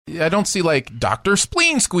I don't see like Dr.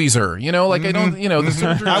 Spleen Squeezer, you know, like I don't, you know, the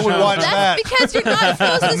surgery. I would watch that. That's because you're not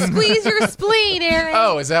supposed to squeeze your spleen, Aaron.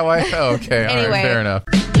 Oh, is that why? Oh, okay. All Anyway. right, fair enough.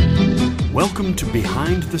 Welcome to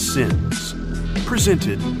Behind the Sins,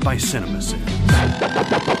 presented by CinemaSins.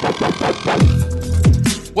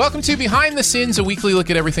 Welcome to Behind the Sins, a weekly look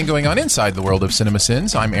at everything going on inside the world of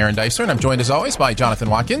CinemaSins. I'm Aaron Dicer, and I'm joined as always by Jonathan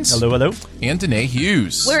Watkins. Hello. And Danae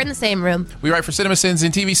Hughes. We're in the same room. We write for CinemaSins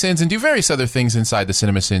and TV Sins and do various other things inside the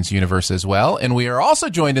CinemaSins universe as well. And we are also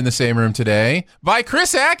joined in the same room today by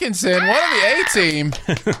Chris Atkinson, one of the A-Team,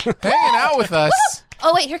 hanging out with us.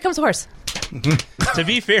 Oh, wait, here comes a horse. To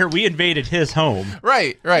be fair, we invaded his home.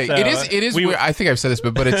 Right. So, it is weird. I think I've said this,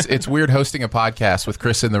 but it's weird hosting a podcast with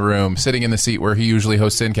Chris in the room, sitting in the seat where he usually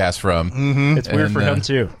hosts Incast from. Mm-hmm. It's weird for him,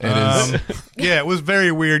 too. It is. Yeah, it was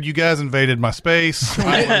very weird. You guys invaded my space. We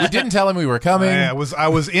didn't tell him we were coming. I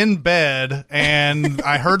was in bed, and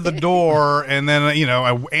I heard the door, and then,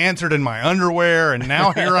 I answered in my underwear, and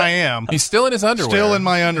now here I am. He's still in his underwear. Still in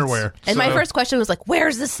my underwear. And my first question was like,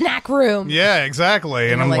 where's the snack room? Yeah,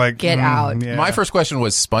 exactly. And I'm like, get out. Yeah. My first question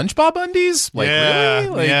was SpongeBob undies? Like, yeah, really?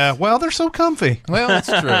 Like, yeah. Well, they're so comfy. Well, that's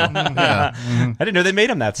true. Yeah. I didn't know they made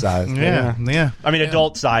him that size. Yeah. I mean,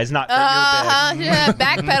 adult size, not your big. Yeah,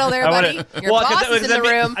 backpedal there, buddy. Your boss is in the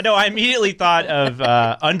room. No, I immediately thought of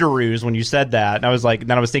underoos when you said that. And I was like,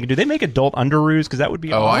 then I was thinking, do they make adult underoos? Because that would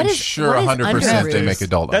be Oh, awesome. I'm sure what is 100% they underoos? make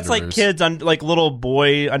adult That's underoos. like kids, like little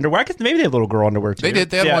boy underwear. I guess maybe they have little girl underwear too. They did.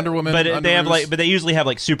 They had Wonder Woman but they have underoos. but they usually have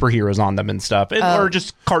like superheroes on them and stuff, or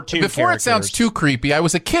just cartoon. Before characters. it sounds too creepy, I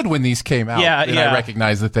was a kid when these came out. Yeah, and yeah. I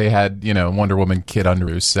recognized that they had, Wonder Woman kid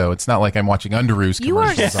underoos. So it's not like I'm watching underoos You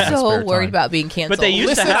are commercials on my so spare worried time. about being canceled. But they used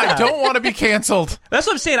Listen, to have. I don't want to be canceled. That's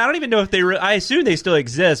what I'm saying. I don't even know if they. I assume they still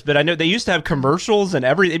exist, but I know they used to have commercials and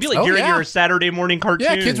everything. It'd be like Oh, during yeah. your Saturday morning cartoons.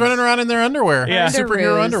 Yeah, kids running around in their underwear. Yeah.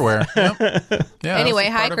 Superhero Underoos. underwear. Yep. Yeah, Anyway,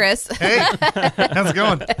 that's hi, part of- Chris. Hey, how's it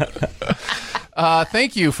going?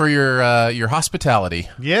 Thank you for your hospitality.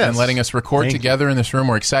 Yes. And letting us record Thank together in this room.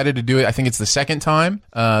 We're excited to do it. I think it's the second time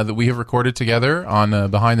that we have recorded together on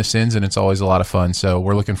Behind the Sins, and it's always a lot of fun. So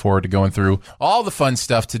we're looking forward to going through all the fun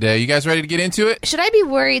stuff today. You guys ready to get into it? Should I be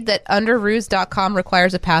worried that underoos.com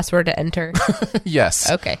requires a password to enter? Yes.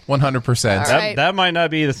 Okay. 100%. All right. That might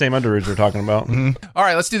not be the same underoos we're talking about. All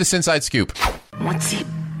right, let's do this inside scoop. What's he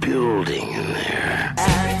building in there?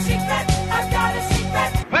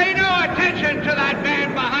 Pay no attention to that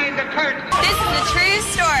man behind the curtain. This is a true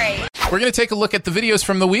story. We're going to take a look at the videos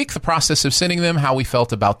from the week, the process of sending them, how we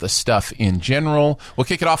felt about the stuff in general. We'll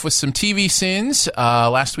kick it off with some TV sins.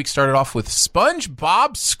 Last week started off with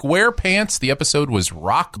SpongeBob SquarePants. The episode was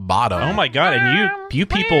Rock Bottom. Oh my god! And you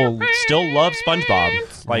people still love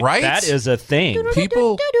SpongeBob. Like Right? that is a thing.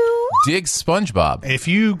 People dig SpongeBob. If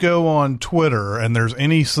you go on Twitter and there's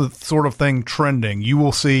any sort of thing trending, you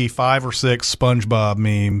will see 5 or 6 SpongeBob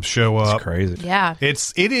memes show up. It's crazy. Yeah.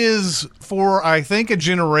 It is for, I think, a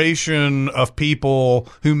generation of people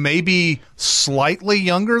who may be slightly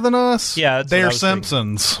younger than us. Yeah, that's what I they're was thinking.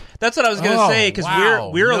 Simpsons. That's what I was going to Oh, say because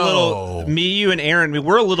wow, we're a no. little me, you, and Aaron.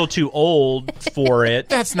 We're a little too old for it.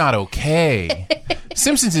 That's not okay.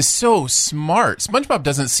 Simpsons is so smart. SpongeBob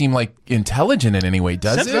doesn't seem like intelligent in any way,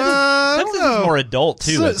 does Simpsons, it? I don't Simpsons know. is more adult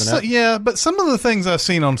too, isn't it? Yeah, but some of the things I've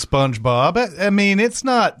seen on SpongeBob, I mean, it's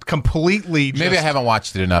not completely. Maybe I haven't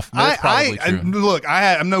watched it enough. That's probably true. Look,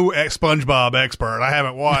 I'm no SpongeBob expert. I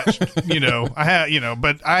haven't watched,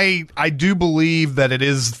 but I do believe that it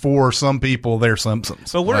is for some people they're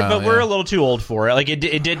Simpsons. But we're Wow, a little too old for it. Like it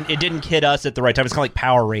didn't hit us at the right time. It's kind of like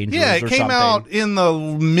Power Rangers. Yeah, it or came something. out in the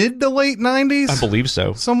mid to late 90s. I believe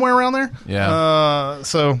so. Somewhere around there. Yeah.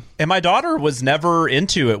 So And my daughter was never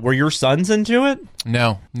into it. Were your sons into it?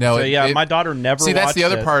 No. So my daughter never. See, that's the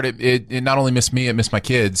watched other it. part. It not only missed me, it missed my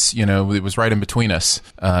kids. It was right in between us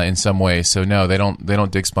in some ways. So no, they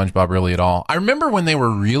don't dig SpongeBob really at all. I remember when they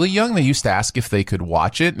were really young, they used to ask if they could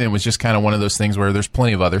watch it, and it was just kind of one of those things where there's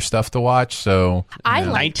plenty of other stuff to watch. So I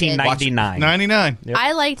liked it. 1999. 99.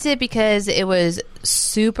 I liked it because it was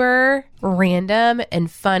super random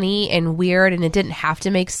and funny and weird, and it didn't have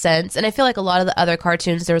to make sense. And I feel like a lot of the other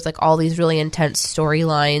cartoons, there was like all these really intense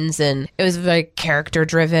storylines, and it was very character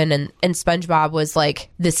driven. And SpongeBob was like,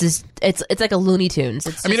 it's like a Looney Tunes.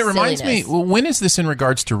 It's I mean, it just reminds silliness. me. Well, when is this in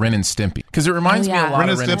regards to Ren and Stimpy? Because it reminds me yeah. a lot Ren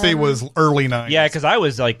of and Ren Stimpy was early 90s. Yeah, because I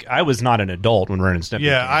was not an adult when Ren and Stimpy.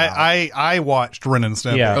 Yeah, came out. I watched Ren and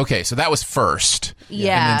Stimpy. Yeah. Okay, so that was first.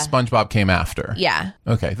 Yeah. And then SpongeBob came after. Yeah.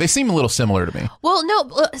 Okay, they seem a little similar to me. Well, Well, no,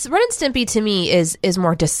 Ren and Stimpy to me is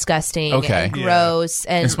more disgusting and gross.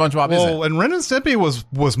 And SpongeBob isn't. And Ren and Stimpy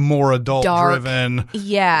was more adult driven.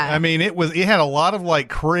 Yeah. I mean, it had a lot of like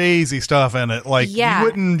crazy stuff in it. Like you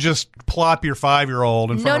wouldn't just plop your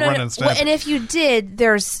 5-year-old in front of Ren and Stimpy. Well, and if you did,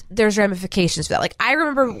 there's ramifications for that. Like I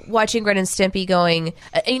remember watching Ren and Stimpy going,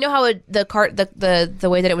 you know how the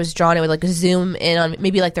way that it was drawn, it would like zoom in on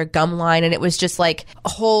maybe like their gum line, and it was just like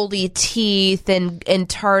holy teeth and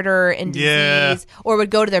tartar and disease, or would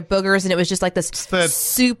go to their boogers, and it was just like this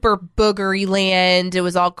super boogery land. It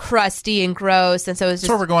was all crusty and gross, and so it was just. That's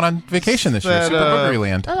where we're going on vacation this year. Super boogery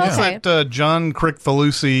land. Oh, okay. It's that John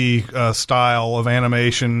Kricfalusi style of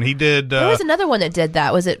animation. He did. There was another one that did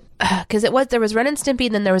that. Was it? Because there was Ren and Stimpy,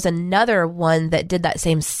 and then there was another one that did that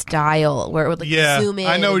same style where it would like zoom in.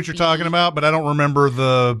 I know what you're talking about, but I don't remember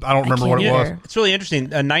what it was. It's really interesting.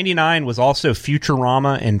 99 was also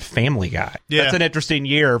Futurama and Family Guy. Yeah. That's an interesting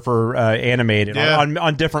year for animated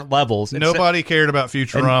on different levels. Nobody cared about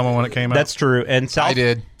Futurama when it came out. That's true. And I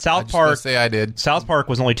did. South Park. I did. South Park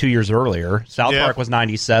was only 2 years earlier. South Park was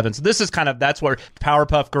 97. So this is that's where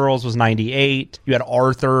Powerpuff Girls was 98. You had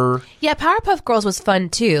Arthur. Yeah, Powerpuff Girls was fun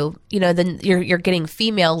too. You know, then you're getting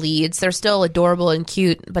female leads. They're still adorable and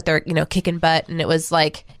cute, but they're kicking butt, and it was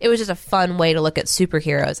just a fun way to look at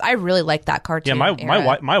superheroes. I really liked that cartoon.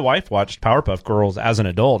 Yeah, my wife watched Powerpuff Girls as an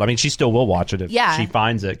adult. I mean, she still will watch it if she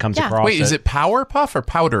finds it, comes across it. Wait, is it Powerpuff or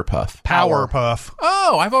Powder Puff? Powerpuff.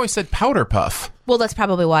 Oh, I've always said Powder Puff. Well, that's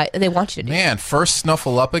probably why they want you to do. Man, first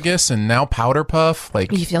Snuffleupagus and now Powder Puff.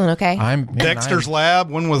 Like, are you feeling okay? Dexter's Lab.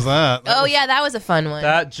 When was that? That was a fun one.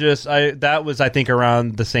 That was I think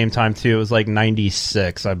around the same time too. It was like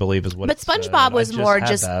 96, I believe, is what. But SpongeBob was more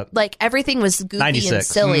just like everything was goofy 96. And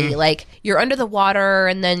silly. Mm-hmm. Like you're under the water,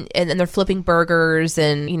 and then they're flipping burgers,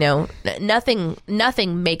 and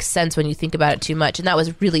nothing makes sense when you think about it too much. And that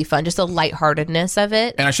was really fun, just the lightheartedness of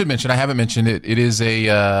it. And I should mention, I haven't mentioned it. It is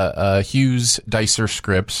a Hughes Dicer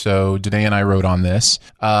script, so Danae and I wrote on this.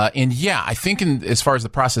 And yeah, I think as far as the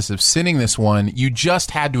process of sinning this one, you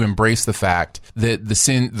just had to embrace the fact that the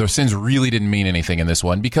sins really didn't mean anything in this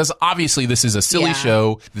one, because obviously this is a silly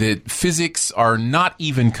show that physics are not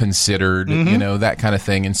even considered, that kind of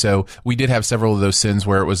thing. And so we did have several of those sins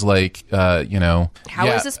where it was like, how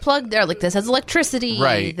is this plugged there? Like this has electricity.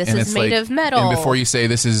 Right. This is made of metal. And before you say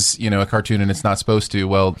this is, a cartoon and it's not supposed to,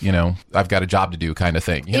 well, I've got a job to do kind of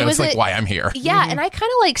thing. It's like why I'm here. Yeah, and I kind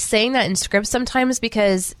of like saying that in scripts sometimes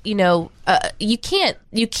because you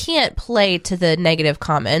can't play to the negative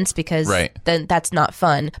comments because then that's not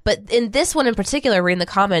fun. But in this one in particular, reading the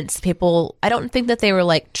comments, people, I don't think that they were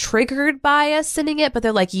like triggered by us sending it, but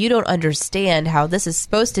they're like, you don't understand how this is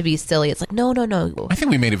supposed to be silly. It's like no. I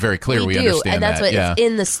think we made it very clear we understand, and that's that. what it's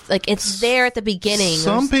in this. Like it's there at the beginning.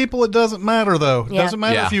 Some people it doesn't matter though. It doesn't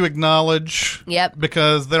matter if you acknowledge. Yep.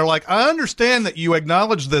 Because they're like, I understand that you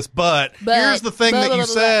acknowledge this, but here's the thing that you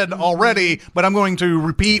said already, but I'm going to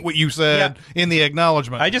repeat what you said in the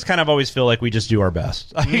acknowledgement. I just kind of always feel like we just do our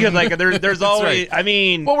best. Because like there's always, I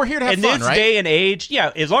mean, well, we're here to have fun, in this day and age,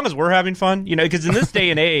 as long as we're having fun, because in this day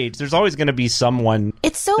and age, there's always going to be someone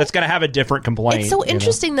that's going to have a different complaint. It's so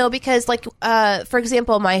interesting though, because like, for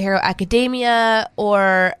example, My Hero Academia,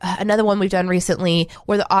 or another one we've done recently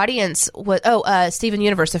where the audience was, Steven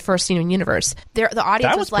Universe, the first Steven Universe. The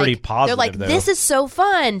audience was like, pretty positive, they're like, though. This is so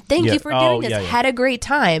fun. Thank you for doing this. Had a great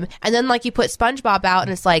time. And then like you put SpongeBob out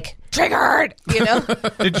and it's like, triggered,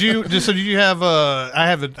 Did you have I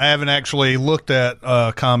haven't actually looked at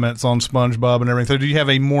comments on SpongeBob and everything. Did you have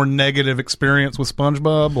a more negative experience with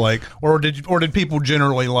SpongeBob, like, or did people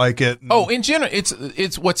generally like it? In general,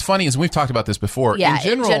 it's what's funny is, we've talked about this before. Yeah,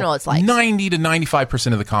 in general it's like 90 to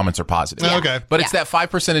 95% of the comments are positive. Yeah. Okay, but it's that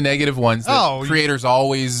 5% of negative ones that creators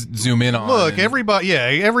always zoom in on. Look,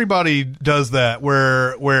 everybody does that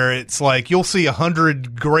where it's like you'll see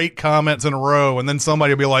 100 great comments in a row, and then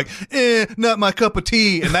somebody will be like, not my cup of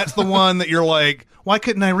tea, and that's the one that you're like, why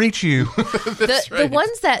couldn't I reach you? The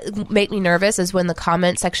ones that make me nervous is when the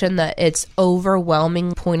comment section that it's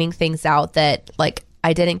overwhelming, pointing things out that like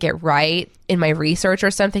I didn't get right in my research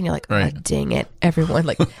or something. You're like, oh, dang it, everyone,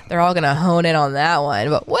 like they're all gonna hone in on that one,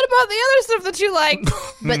 but what about the other stuff that you like?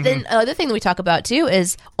 But then another thing that we talk about too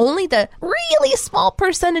is only the really small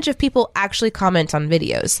percentage of people actually comment on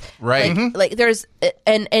videos, right? Like there's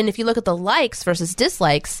and if you look at the likes versus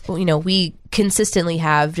dislikes, we consistently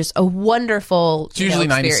have just a wonderful It's usually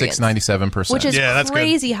 96, 97%. which is that's good.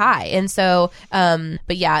 crazy high. And so,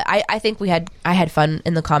 but yeah, I think I had fun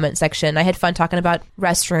in the comment section. I had fun talking about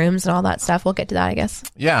restrooms and all that stuff. We'll get to that, I guess.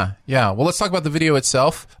 Yeah. Well, let's talk about the video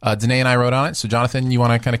itself. Danae and I wrote on it. So, Jonathan, you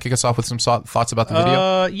want to kind of kick us off with some thoughts about the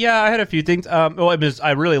video? Yeah, I had a few things.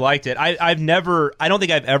 I really liked it. I don't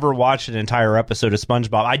think I've ever watched an entire episode of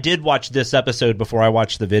SpongeBob. I did watch this episode before I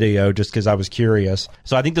watched the video just because I was curious.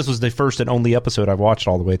 So I think this was the first and only episode I've watched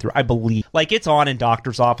all the way through. I believe. Like, it's on in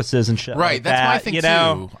doctor's offices and shit. Right, like that's that, my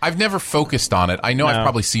thing too. I've never focused on it. I know I've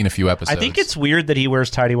probably seen a few episodes. I think it's weird that he wears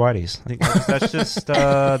tidy whities. I think that's just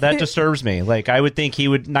that disturbs me. Like, I would think he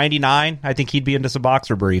would 99. I think he'd be into some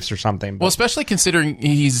boxer briefs or something. Well, especially considering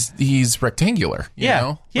he's rectangular. You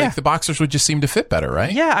know? Yeah. Like, the boxers would just seem to fit better,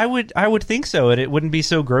 right? Yeah, I would think so, and it wouldn't be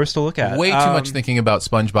so gross to look at. Way too much thinking about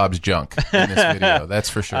SpongeBob's junk in this video. That's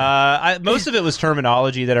for sure. Most of it was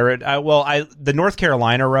terminology that I read. The North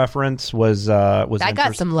Carolina reference was That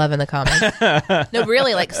got some love in the comments. No,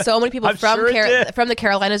 really, like so many people I'm from sure it did. from the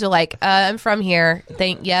Carolinas are like, I'm from here.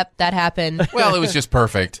 Yep, that happened. Well, it was just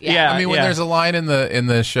perfect. Yeah, I mean, when there's a line in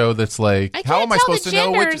the show that's like, I "How can't am I tell supposed the to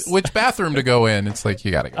know genders." which bathroom to go in?" It's like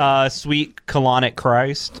you gotta go. Sweet colonic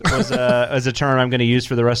Christ was a term I'm going to use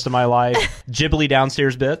for the rest of my life. Ghibli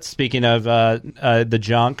downstairs bits. Speaking of the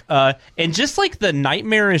junk, and just like the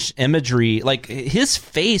nightmarish imagery, like his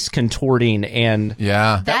face contorting, and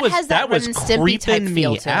Yeah. That has that was Ren and Stimpy type creeping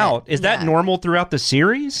feel me to it. out. Is that Yeah. normal throughout the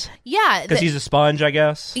series? Yeah, Because he's a sponge, I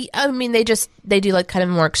guess. I mean, they do like kind of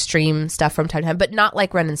more extreme stuff from time to time, but not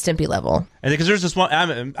like Ren and Stimpy level. And because there's this one,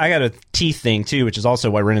 I got a teeth thing too, which is also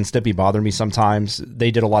why Ren and Stimpy bother me sometimes.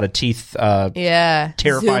 They did a lot of teeth. Yeah,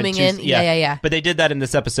 Terrified zooming tooth- in. Yeah. But they did that in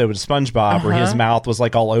this episode with SpongeBob, where his mouth was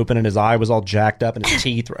like all open and his eye was all jacked up and his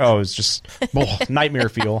teeth. Oh, it was just nightmare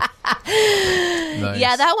feel. Nice.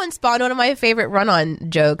 Yeah, that one spawned one of my favorite run-on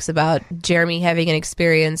jokes about Jeremy having an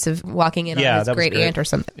experience of walking in Yeah, on his that was great great. aunt or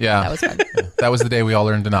something. Yeah. That was fun. That was the day we all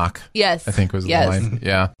learned to knock. Yes. I think was the Yes. line.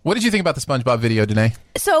 Yeah. What did you think about the SpongeBob video, Danae?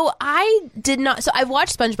 So I did not. So I've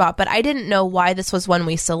watched SpongeBob, but I didn't know why this was one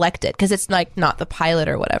we selected because it's like not the pilot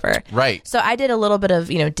or whatever. Right. So I did a little bit of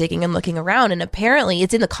digging and looking around, and apparently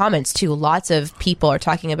it's in the comments too. Lots of people are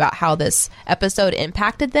talking about how this episode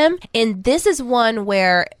impacted them, and this is one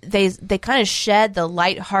where they kind of shed the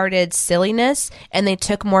lighthearted silliness and they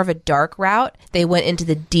took more of a dark route. They went into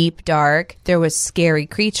the deep dark. There was scary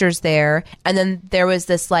creatures there, and then there was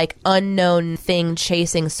this like unknown thing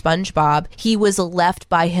chasing SpongeBob. He was left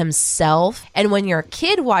by himself, and when you're a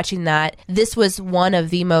kid watching that, this was one of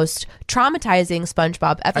the most traumatizing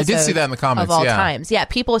SpongeBob episodes. I did see that in the comments, of all yeah. times. Yeah,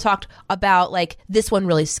 people talked about like this one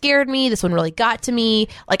really scared me. This one really got to me.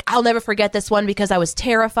 Like I'll never forget this one because I was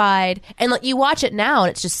terrified. And like you watch it now,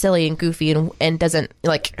 and it's just silly and goofy and doesn't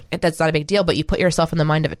like that's not a big deal. But you put yourself in the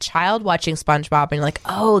mind of a child watching SpongeBob, and you're like,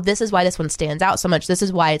 oh, this is why this one stands out so much. This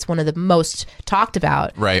is why it's one of the most talked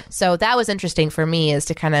about. Right. So that was interesting for me, is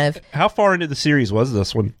to kind of How far into the series was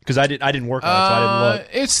this one? Because I didn't work on it, so I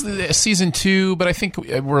didn't look. It's season 2, but I think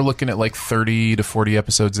we're looking at like 30 to 40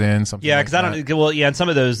 episodes in. Something. Yeah, like because I that. don't. Well, yeah, and some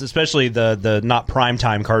of those, especially the not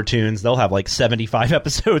primetime cartoons, they'll have like 75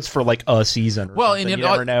 episodes for like a season. Or Well, something. and you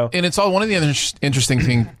never know. and it's all one of the other interesting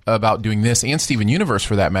thing about doing this and Steven Universe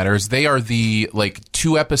for that matter is they are the like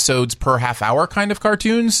 2 episodes per half hour kind of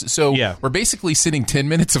cartoons. So Yeah. we're basically sitting 10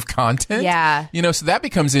 minutes of content. Yeah. So that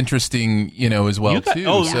becomes interesting, as well You got- too.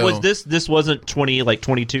 oh, So- was this wasn't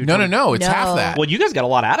 22? No, it's No. half that. Well, you guys got a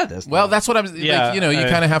lot out of this. Well, that's what I'm. Yeah, you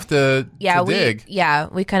kind of have to dig.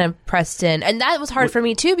 we kind of pressed in, and that was hard for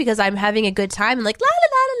me too because I'm having a good time and like la la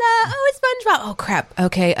la la la. Oh, it's SpongeBob. Oh crap.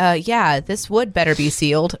 Okay. Yeah, this would better be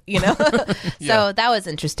sealed. So that was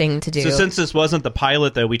interesting to do. So since this wasn't the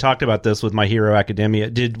pilot, though, we talked about this with My Hero Academia.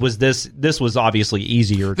 This was obviously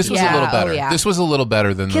easier. This was Yeah, a little better. oh, yeah. This was a little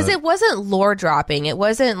better than because the. it wasn't lore dropping. It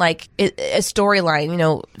wasn't like a storyline.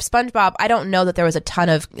 SpongeBob, I don't know that there was a ton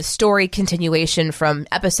of story continuation from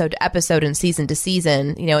episode to episode and season to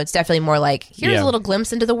season. It's definitely more like, here's Yeah. a little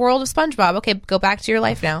glimpse into the world of SpongeBob. Okay, go back to your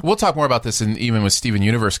life now. We'll talk more about this, even with Steven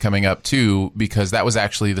Universe coming up too, because that was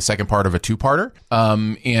actually the second part of a 2-parter.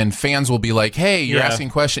 And fans will be like, "Hey, you're Yeah. asking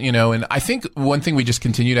a question," And I think one thing we just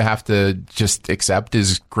continue to have to just accept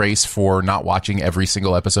is grace for not watching every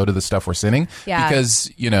single episode of the stuff we're sending. Yeah. Because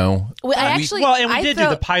Well, I we- actually, Well, and we I did do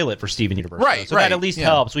felt- the pilot for Steven Universe, Right, So right, that at least yeah.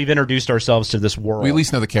 helps. We've introduced ourselves to this world. we at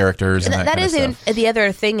least know the characters. And that that kind is of even stuff. the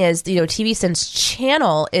other thing is TV Sense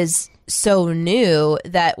channel is so new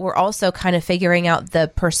that we're also kind of figuring out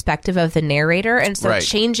the perspective of the narrator. And so Right.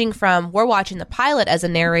 changing from we're watching the pilot as a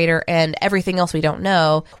narrator and everything else we don't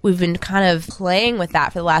know, we've been kind of playing with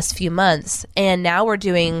that for the last few months. And now we're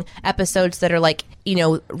doing episodes that are like, you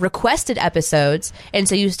know, requested episodes. And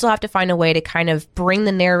so you still have to find a way to kind of bring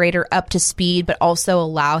the narrator up to speed, but also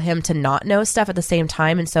allow him to not know stuff at the same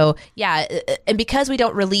time. And so, yeah. And because we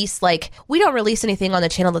don't release anything on the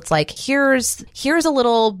channel that's like, here's a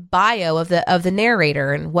little bio of the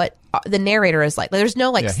narrator and what the narrator is like. There's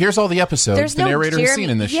no like, Yeah, here's all the episodes the narrator has seen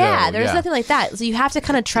in the show. Yeah, there's nothing like that. So you have to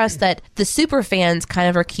kind of trust that the super fans kind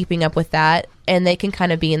of are keeping up with that, and they can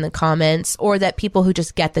kind of be in the comments, or that people who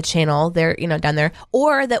just get the channel, they're, you know, down there,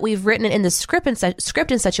 or that we've written it in the script in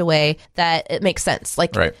such a way that it makes sense.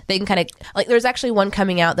 Like Right. they can kind of like. There's actually one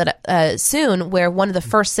coming out that soon where one of the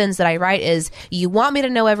first sins that I write is, you want me to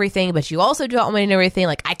know everything, but you also don't want me to know everything.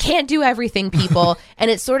 Like, I can't do everything, people. And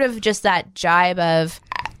it's sort of just that jibe of,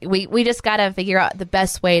 we just got to figure out the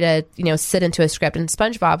best way to, you know, sit into a script. And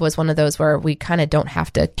SpongeBob was one of those where we kind of don't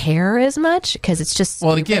have to care as much because it's just.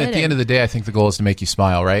 Well, again, at the end of the day, I think the goal is to make you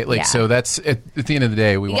smile, right? Like, Yeah. so that's at the end of the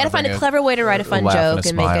day, we You want got to find a clever way to write a fun joke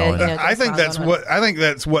and make smile it. You know, I think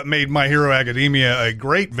that's what made My Hero Academia a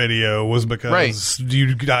great video, was because Right.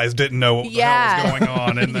 you guys didn't know what the hell was going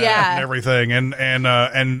on in that Yeah. and everything. And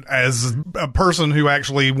as a person who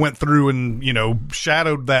actually went through and, you know,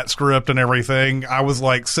 shadowed that script and everything, I was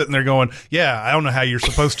like sitting there going, yeah, I don't know how you're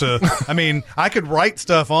supposed to. I mean, I could write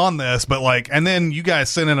stuff on this, but like, and then you guys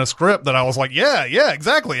sent in a script that I was like, yeah,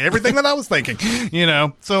 exactly, everything that I was thinking, you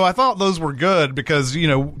know. So I thought those were good because, you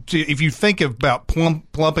know, if you think about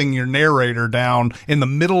plumping your narrator down in the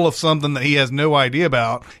middle of something that he has no idea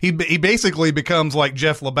about, he basically becomes like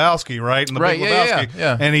Jeff Lebowski, right? In the Right, Big yeah, Lebowski,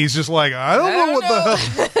 yeah. and he's just like, I don't know what the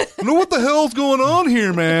hell. I don't know what the hell's going on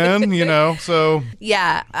here, man. You know, so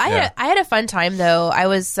Yeah, I had a fun time though. I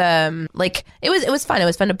was like, it was fun. It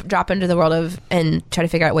was fun to drop into the world of and try to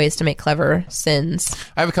figure out ways to make clever sins.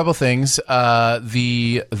 I have a couple things.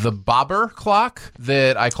 The bobber clock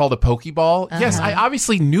that I called a Pokeball. Yes, I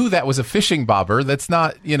obviously knew that was a fishing bobber. That's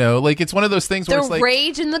not, you know, like, it's one of those things where The it's like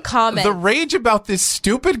rage in the comments. the rage about this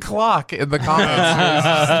stupid clock in the comments.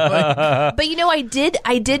 was just like, But you know, I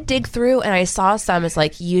did dig through and I saw some. It's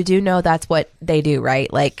like, you do know that's what they do,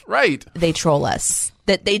 right? Like, right. they troll us.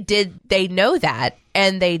 That they know that,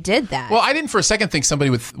 and they did that. Well, I didn't for a second think somebody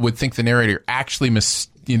would think the narrator actually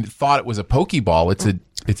thought it was a Pokeball.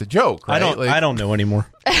 It's a joke, right? I don't know anymore.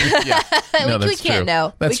 Yeah. No, We that's can't true.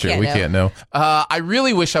 know. That's true. We can't know. I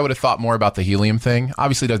really wish I would have thought more about the helium thing.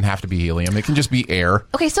 Obviously, it doesn't have to be helium. It can just be air.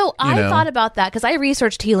 Okay, so I know. thought about that because I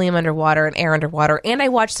researched helium underwater and air underwater, and I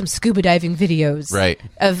watched some scuba diving videos Right.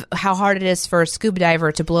 of how hard it is for a scuba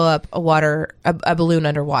diver to blow up a balloon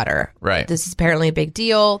underwater. Right. This is apparently a big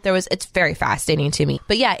deal. It's very fascinating to me.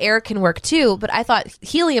 But yeah, air can work too. But I thought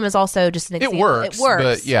helium is also just an It example. works. It works.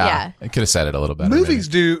 But yeah, I could have said it a little better.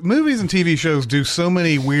 movies and TV shows do so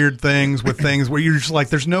many weird things with things where you're just like,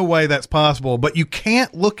 there's no way that's possible, but you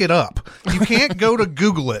can't look it up. You can't go to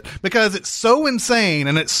Google it because it's so insane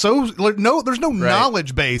and it's so there's no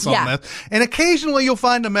knowledge base on Yeah. this. And occasionally you'll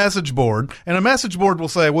find a message board, and a message board will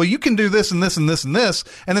say, well, you can do this and this and this and this,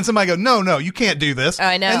 and then somebody go, no, you can't do this.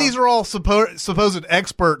 I know. And these are all supposed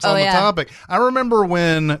experts on the yeah. topic. I remember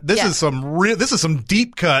when this Yeah. is some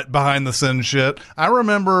deep cut behind the scenes shit. I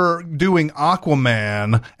remember doing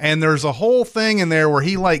Aquaman, and there's a whole thing in there where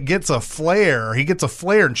he like gets a flare. He gets a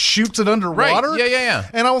flare and shoots it underwater. Right. Yeah.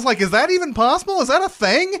 And I was like, is that even possible? Is that a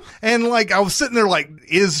thing? And like, I was sitting there like,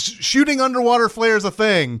 is shooting underwater flares a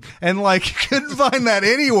thing? And like, you couldn't find that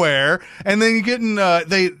anywhere. And then you couldn't,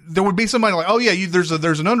 there would be somebody like, oh yeah, there's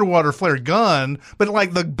an underwater flare gun, but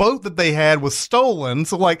like the boat that they had was stolen.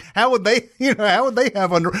 So like, how would they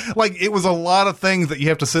have like, it was a lot of things that you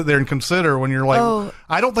have to sit there and consider when you're like, Oh.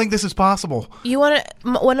 I don't think this is possible. You want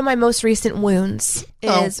to? One of my most recent wounds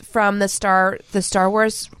is from the Star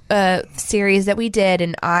Wars series that we did,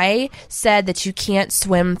 and I said that you can't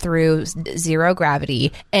swim through zero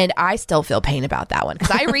gravity, and I still feel pain about that one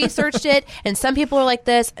because I researched it, and some people are like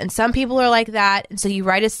this, and some people are like that, and so you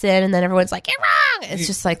write a sin, and then everyone's like, you're wrong. It's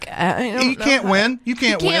just like I don't You know. can't win. You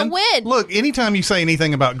can't win. Look, anytime you say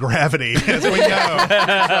anything about gravity, as we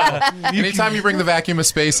know, Anytime you bring the vacuum of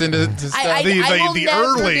space into stuff, I will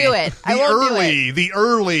never do it. I won't do it. The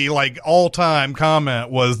early like all time comment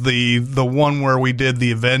was the one where we did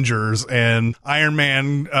the Avengers and Iron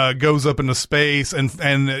Man goes up into space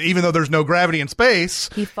and even though there's no gravity in space,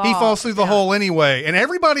 he falls through the hole anyway, and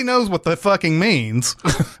everybody knows what that fucking means,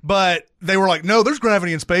 but they were like, no, there's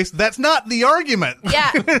gravity in space. That's not the argument.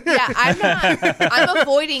 Yeah, I'm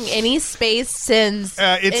avoiding any space sins.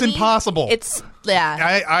 It's impossible.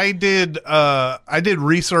 I did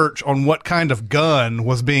research on what kind of gun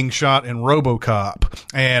was being shot in RoboCop,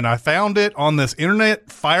 and I found it on this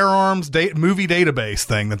internet firearms movie database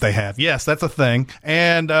thing that they have. Yes, that's a thing.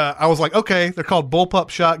 And I was like, okay, they're called bullpup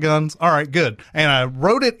shotguns. All right, good. And I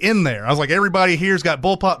wrote it in there. I was like, everybody here's got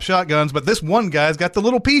bullpup shotguns, but this one guy's got the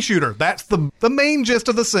little pea shooter. That's the main gist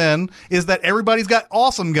of the sin, is that everybody's got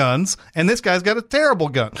awesome guns, and this guy's got a terrible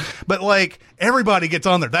gun. But like, everybody gets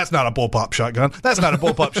on there. That's not a bullpup shotgun. That's not a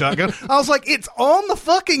bullpup shotgun. I was like, it's on the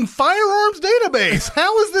fucking firearms database.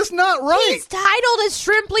 How is this not right? It's titled as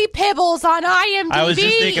Shrimply Pibbles on IMDb. I was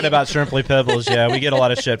just thinking about Shrimply Pibbles. Yeah, we get a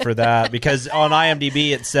lot of shit for that because on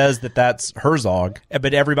IMDb it says that that's Herzog,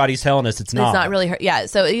 but everybody's telling us it's not. It's not really her. Yeah,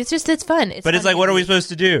 so it's fun. But it's like, what are we supposed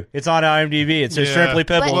to do? It's on IMDb. It says Shrimply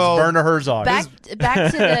Pibbles, Werner Herzog.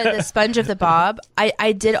 Back to the Sponge of the Bob.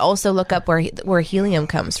 I did also look up where helium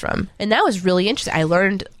comes from, and that was really interesting. I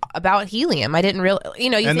learned about helium. I didn't really, you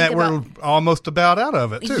and think that about, we're almost about out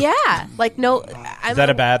of it too. Yeah, like no. Is that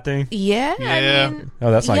a bad thing? Yeah, yeah. I mean, Oh,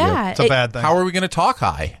 that's not good. It's a bad thing. How are we going to talk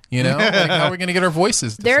high? You know, like, how are we going to get our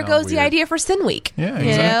voices? To there sound goes the weird? idea for Sin Week. Yeah, you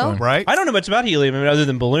exactly. know? Right? I don't know much about helium. I mean, other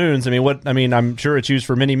than balloons. I'm sure it's used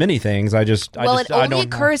for many, many things. It only don't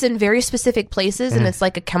occurs in very specific places, and it's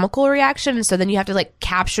like a chemical reaction. So then you have to like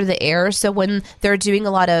capture the air. So when they're doing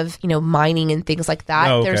a lot of mining and things like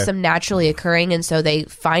that, there's some naturally occurring, and so they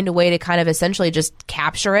find a way to kind of essentially just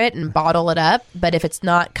capture it and bottle it up. But if it's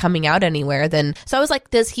not coming out anywhere, then I was like,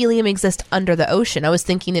 does helium exist under the ocean? I was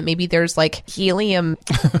thinking that maybe there's like helium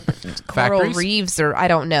coral reefs, or I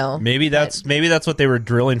don't know. Maybe that's what they were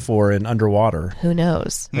drilling for in underwater. Who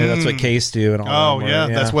knows? Maybe that's what Case do and all. Oh yeah,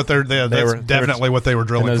 that's what that's definitely what they were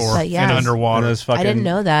drilling for in underwater. Those fucking I didn't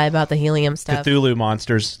know that about the helium stuff. Cthulhu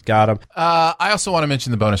monsters got them. I also want to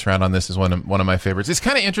mention the bonus round on this is one of my favorites. It's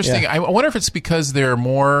kind of interesting. Yeah. I wonder if it's because there are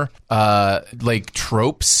more like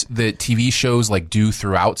tropes that TV shows like do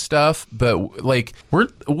throughout stuff, but like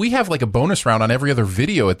we have like a bonus round on every other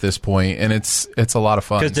video at this point, and it's a lot of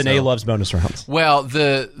fun. Because Danae loves bonus rounds. Well,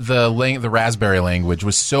 the raspberry language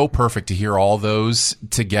was so perfect to hear all those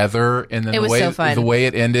together, and then It was so fun. the way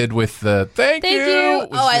it ended with the thank you. Oh,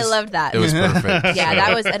 was I loved that. It was perfect. Yeah,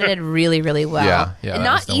 that was edited really, really well. Yeah, and that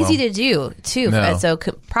not was done easy well. to do too. No. So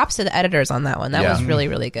props to the editors on that one. That was really,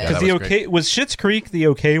 really good. Yeah, The was okay was Schitt's Creek the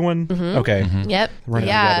okay one? Okay, Yep. running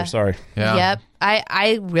Yeah. together. Sorry. Yeah. Yep.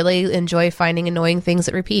 I really enjoy finding annoying things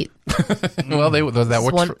that repeat. Well,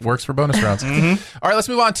 that works for bonus rounds. All right, let's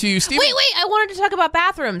move on to Steven. Wait! I wanted to talk about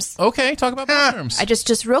bathrooms. Okay, talk about bathrooms. I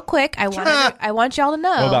just real quick. I want y'all to know.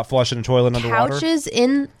 What about flushing a toilet underwater? couches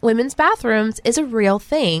in women's bathrooms is a real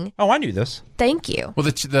thing. Oh, I knew this. Thank you. Well,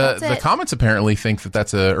 the it. comments apparently think that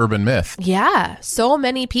that's an urban myth. Yeah, so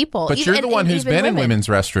many people. But you're the one who's been in women's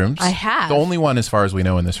restrooms. I have. The only one, as far as we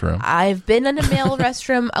know, in this room. I've been in a male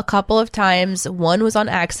restroom a couple of times. One was on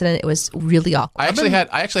accident. It was really awkward. I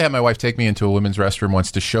actually had my wife take me into a women's restroom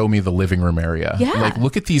once to show me the living room area. Yeah. Like,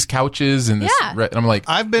 look at these couches and this. Yeah. And I'm like,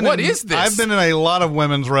 what is this? I've been in a lot of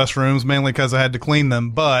women's restrooms, mainly because I had to clean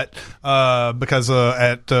them, but because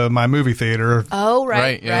at my movie theater. Oh,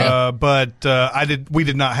 right. Yeah. But we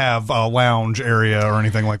did not have a lounge area or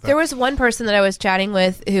anything like that. There was one person that I was chatting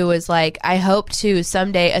with who was like, I hope to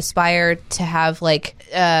someday aspire to have like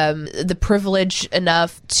the privilege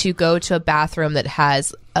enough to go to a bathroom that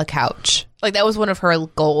has a couch. Like that was one of her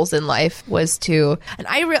goals in life, was to, and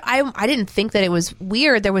I didn't think that it was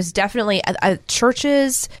weird. There was definitely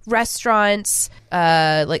churches, restaurants,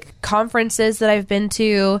 like conferences that I've been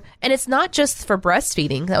to, and it's not just for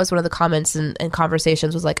breastfeeding. That was one of the comments and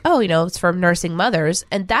conversations was like, oh, it's for nursing mothers,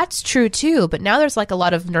 and that's true too. But now there's like a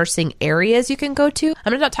lot of nursing areas you can go to.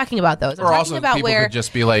 I'm not talking about those. I'm or talking also about people where could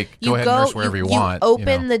just be like, go ahead and nurse wherever you want.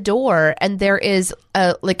 Open the door, and there is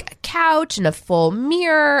a couch and a full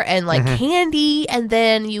mirror and like candy, and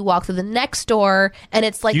then you walk through the next door, and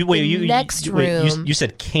it's like next room. You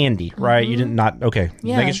said candy, right? You didn't not okay.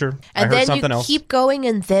 Yeah. Making sure. And I heard then something you else. keep going,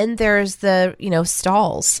 and then there's the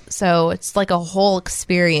stalls. So it's like a whole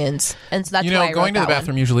experience, and so that's why I wrote going to the that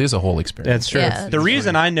bathroom usually is a whole experience. That's true. Yeah. The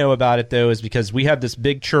reason I know about it though is because we have this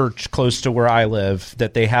big church close to where I live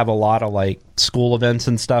that they have a lot of like school events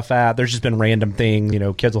and stuff at. There's just been random things,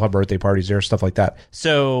 kids will have birthday parties there, stuff like that.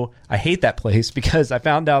 So I hate that place because I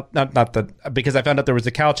found out because I found out there was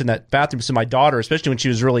a couch in that bathroom. So my daughter, especially when she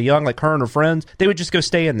was really young, like her and her friends, they would just go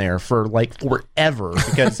stay in there for like forever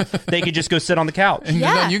because they could just go sit on the couch. And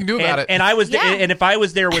Yeah. you can do about it. And I was, and if I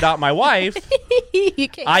was there without my wife, You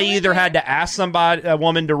can't I go in either there. had to ask a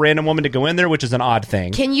random woman to go in there, which is an odd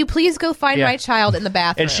thing. Can you please go find Yeah. my child in the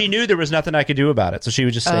bathroom? And she knew there was nothing I could do about it, so she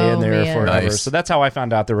would just stay in Oh, there man. forever. Nice. So that's how I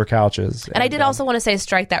found out there were couches. And I did also want to say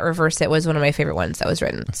Strike That Reverse It was one of my favorite ones that was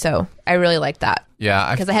written. So I really like that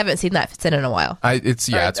Yeah, because I haven't seen that fit in a while. it's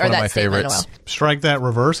Or one of that my statement in a favorites. Strike That,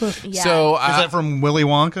 reverse it. Yeah. So Is that from Willy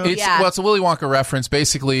Wonka? It's, Yeah. Well, it's a Willy Wonka reference.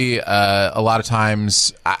 Basically, a lot of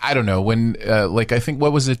times, I don't know, when, I think,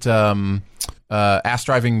 what was it? Ass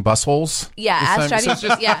driving bus holes. Yeah, This ass time? driving. So it's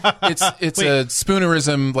just- Yeah. It's a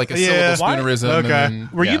spoonerism, like a Yeah. syllable spoonerism. Why? Okay. and then-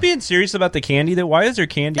 Were yeah. you being serious about the candy though? Why is there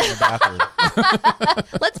candy in the bathroom?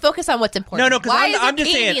 Let's focus on what's important. No, because Why is I'm there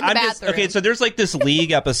just candy saying. in the I'm just bathroom? okay. So there's like this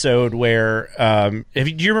League episode where, do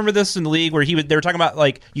you remember this in the League where they were talking about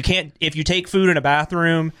like you can't if you take food in a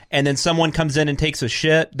bathroom and then someone comes in and takes a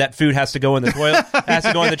shit, that food has to go in the toilet, has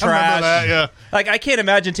to go in the I remember trash. that, yeah. Like I can't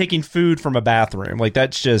imagine taking food from a bathroom. Like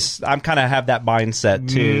that's just I'm kind of have that mindset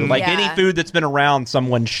too. Like Yeah. any food that's been around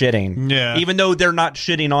someone shitting, Yeah. even though they're not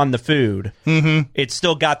shitting on the food, it's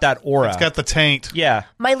still got that aura. It's got the taint. yeah.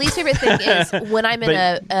 My least favorite thing is when I'm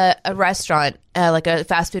in a restaurant, like a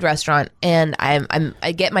fast food restaurant, and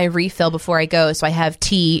I get my refill before I go, so I have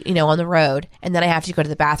tea, on the road, and then I have to go to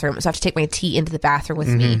the bathroom, so I have to take my tea into the bathroom with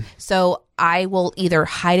me. So I will either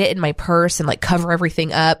hide it in my purse and like cover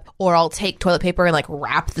everything up, or I'll take toilet paper and like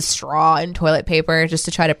wrap the straw in toilet paper just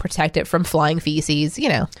to try to protect it from flying feces. I'm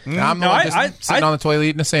No, the one just sitting on the toilet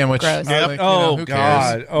eating a sandwich. Gross. Like, Oh who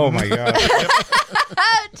cares? God! Oh my God!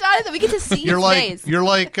 Jonathan, we get to see You're his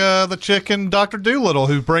like face. the chick in Dr. Dolittle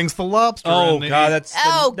who brings the lobster. Oh in. God! That's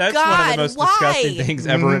Oh, that's one of God, the most why? disgusting things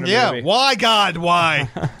ever in a Yeah. movie. Why, God? Why?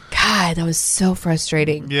 God, that was so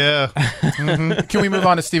frustrating. Yeah. Can we move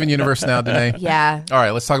on to Steven Universe now, Danae? Yeah. All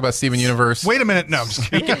right, let's talk about Steven Universe. Wait a minute. No, I'm just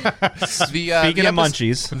kidding. Speaking of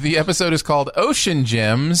munchies. The episode is called Ocean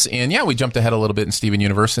Gems, and yeah, we jumped ahead a little bit in Steven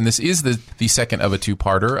Universe, and this is the second of a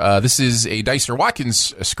two-parter. This is a Dicer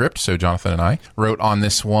Watkins script, so Jonathan and I wrote on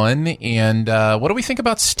this one, and what do we think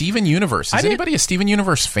about Steven Universe? Is anybody a Steven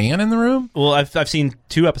Universe fan in the room? Well, I've seen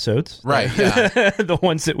 2 episodes. Right, yeah. The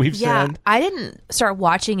ones that we've Yeah, seen. I didn't start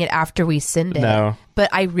watching it after we sinned it. No. But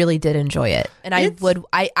I really did enjoy it. And I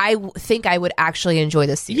think I would actually enjoy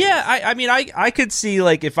this series. Yeah, I mean, I could see,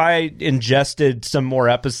 like, if I ingested some more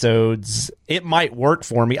episodes, it might work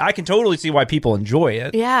for me. I can totally see why people enjoy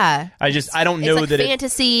it. Yeah. I don't know it's like that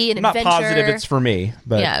fantasy and I'm not adventure. positive it's for me,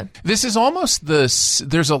 but Yeah. This is almost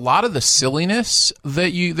there's a lot of the silliness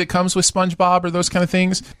that comes with SpongeBob or those kind of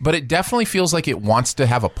things, but it definitely feels like it wants to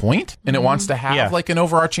have a point and it wants to have Yeah. like an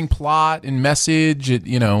overarching plot and message.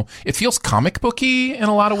 It feels comic booky in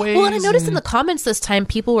a lot of ways. Well, and I noticed in the comments this time,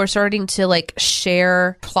 people were starting to like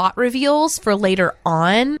share plot reveals for later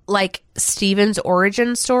on, like Steven's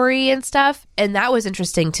origin story and stuff, and that was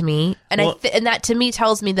interesting to me. And Well- and that to me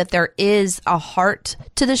tells me that there is a heart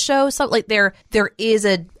to the show. So like there is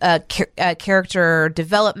a character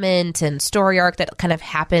development and story arc that kind of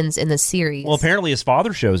happens in the series. well, apparently his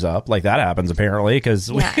father shows up. Like that happens apparently because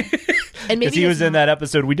yeah. And maybe he was his in that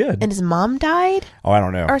episode we did. and his mom died. Oh, I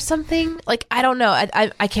don't know. Or something. Like, I don't know.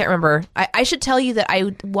 I can't remember. I should tell you that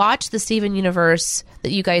I watched the Steven Universe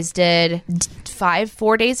that you guys did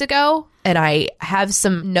 4 days ago, and I have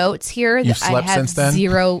some notes here You've that I slept have since then?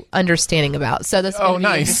 zero understanding about. So this is going to be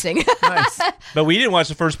nice. interesting. Nice. But we didn't watch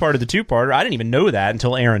the first part of the 2-parter. I didn't even know that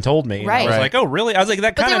until Aaron told me. And Right. I was Right. like, oh, really? I was like,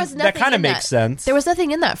 that But there kind was of nothing in makes that. sense. There was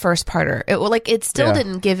nothing in that first parter. It still Yeah.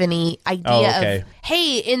 didn't give any idea Oh, okay. of,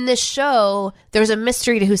 hey, in this show, there's a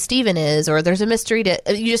mystery to who Steven is, or there's a mystery to,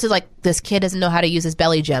 you just is like, this kid doesn't know how to use his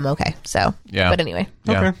belly gem. Okay. So, Yeah. But anyway.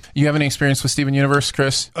 Yeah. Okay. You have any experience with Steven Universe,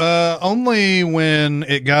 Chris? Only when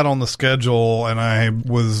it got on the schedule and I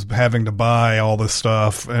was having to buy all this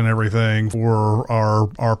stuff and everything for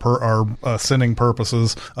our sinning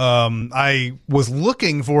purposes. I was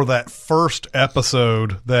looking for that first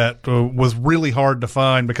episode that was really hard to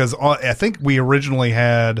find because I think we originally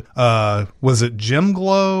had was it Gem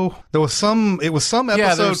Glow? It was some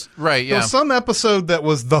episode. there's- right, There yeah. was some episode that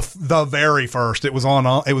was the very first. It was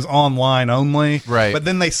online only. Right. But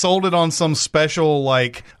then they sold it on some special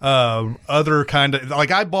like other kind of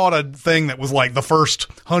like I bought a thing that was like the first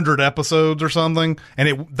 100 episodes or something,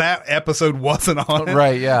 and that episode wasn't on it.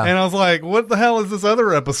 Right, yeah. And I was like, what the hell is this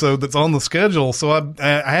other episode that's on the schedule? So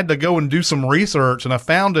I had to go and do some research, and I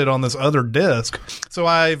found it on this other disc. So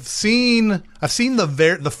I've seen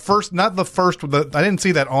the first, not the first, I didn't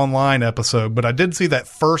see that online episode, but I did see that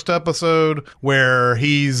first episode where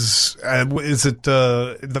he's at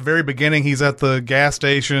the very beginning, he's at the gas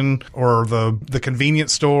station or the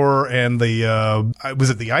convenience store, and was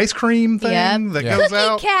it the ice cream thing that goes Cookie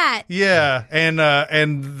out? Cat. Yeah,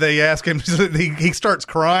 and they ask him, he starts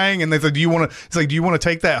crying, and they say, do you want to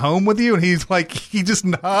take that home with you? And he's like, he just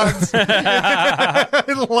nods,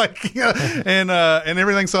 like, and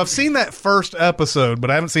everything. So I've seen that first episode,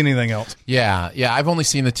 but I haven't seen anything else. Yeah, I've only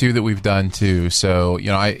seen the 2 that we've done too. So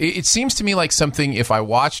it seems to me like something. If I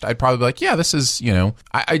watched, I'd probably be like, yeah, this is.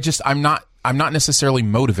 I'm not necessarily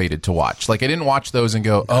motivated to watch. Like, I didn't watch those and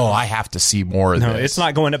go, oh, I have to see more of this. No, it's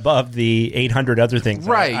not going above the 800 other things.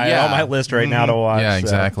 Right, yeah. On my list right now to watch. Yeah,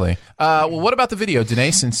 exactly. Well, what about the video,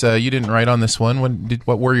 Danae? Since you didn't write on this one,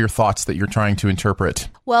 what were your thoughts that you're trying to interpret?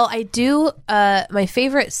 Well, I do. My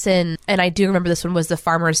favorite sin, and I do remember this one, was the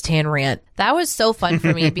farmer's tan rant. That was so fun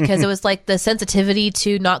for me because it was like the sensitivity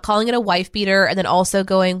to not calling it a wife beater, and then also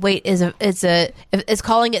going, wait, is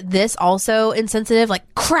calling it this also insensitive?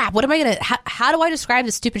 Like, crap, what am I gonna? How do I describe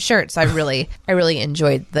this stupid shirt? So I really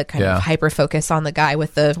enjoyed the kind of hyper focus on the guy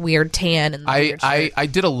with the weird tan and the weird shirt. I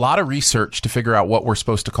did a lot of research to figure out what we're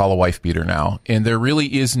supposed to call a wife beater now, and there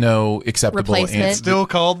really is no acceptable replacement. answer. Still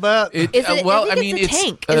called that? It's a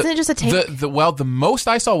tank. Isn't it just a tank? The most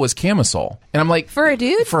I saw was camisole, and I'm like, for a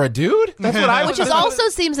dude? For a dude? That's what I was. Which also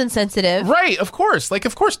seems insensitive. Right, of course. Like,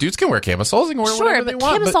 of course, dudes can wear camisoles and wear whatever they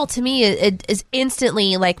want. Camisole to me is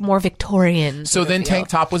instantly like more Victorian. So then tank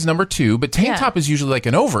top was number 2, but tank top is usually like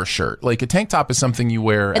an overshirt. Like, a tank top is something you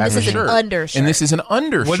wear and as a shirt. This is an undershirt. And this is an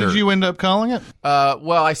undershirt. What did you end up calling it?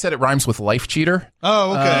 Well, I said it rhymes with life cheater.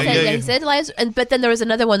 Oh, okay. He said lives, but then there was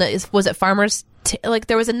another one that was it farmers? Like,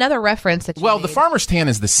 there was another reference that you made. The farmer's tan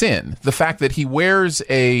is the sin. The fact that he wears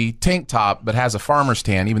a tank top but has a farmer's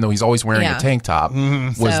tan, even though he's always wearing a tank top,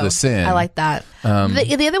 was the sin. I like that.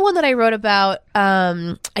 The other one that I wrote about,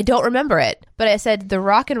 I don't remember it, but I said the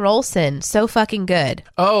rock and roll sin, so fucking good.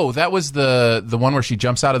 Oh, that was the one where she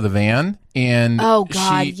jumps out of the van and oh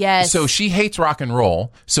god, yes. So she hates rock and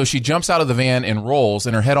roll. So she jumps out of the van and rolls,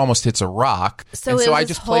 and her head almost hits a rock. So I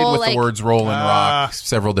just played with the words roll and rock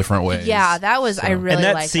several different ways. Yeah, that was I really and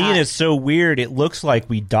that like scene is so weird. It looks like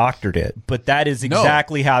we doctored it, but that is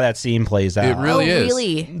exactly how that scene plays out. It really is.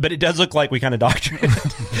 Really? But it does look like we kind of doctored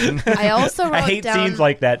it. I also wrote I hate down, scenes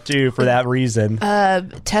like that too for that reason.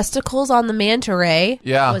 Testicles on the manta ray.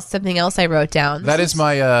 Yeah, was something else I wrote down. That's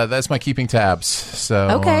my keeping tabs.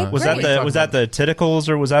 So okay, was that the tentacles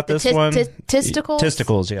or was that this one? Testicles.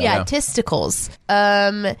 Testicles. Yeah, testicles.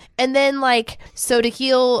 And then like so to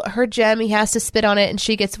heal her gem, he has to spit on it, and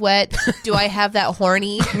she gets wet. Do I have that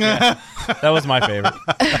horny? That was my favorite.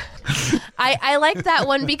 I like that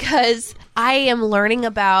one because I am learning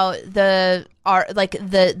about the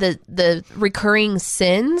recurring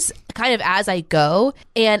sins kind of as I go.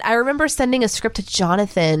 And I remember sending a script to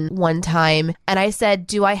Jonathan one time, and I said,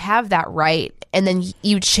 do I have that right? And then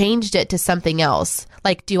you changed it to something else.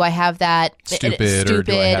 Like, do I have that stupid or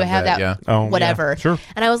do I have that? Yeah. Oh, whatever. Yeah, sure.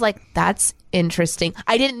 And I was like, that's interesting.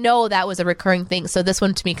 I didn't know that was a recurring thing. So this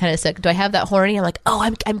one to me kind of said, do I have that horny? I'm like, oh,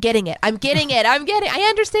 I'm getting it. I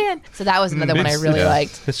understand. So that was another one I really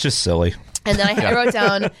liked. It's just silly. And then I wrote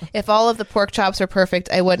down, if all of the pork chops were perfect,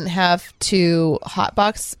 I wouldn't have to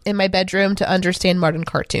hotbox in my bedroom to understand modern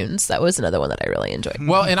cartoons. That was another one that I really enjoyed.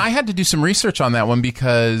 Well, and I had to do some research on that one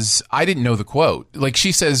because I didn't know the quote. Like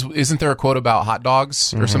she says, isn't there a quote about hot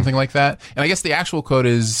dogs or something like that? And I guess the actual quote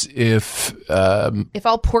is if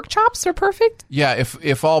all pork chops are perfect? Yeah,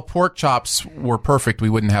 if all pork chops were perfect, we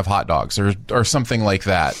wouldn't have hot dogs or something like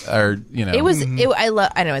that. Or, you know. I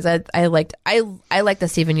like the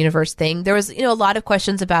Steven Universe thing. There was, a lot of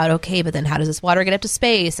questions about, okay, but then how does this water get up to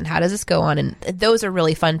space and how does this go on? And those are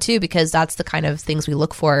really fun too, because that's the kind of things we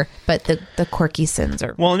look for. But the quirky sins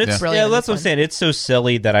are well, and it's really that's what I'm saying. It's so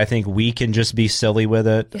silly that I think we can just be silly with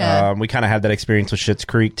it. Yeah. We kind of had that experience with Schitt's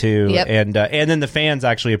Creek too, Yep. and then the fans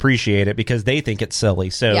actually appreciate it because they think it's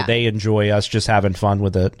silly, so they enjoy us just having fun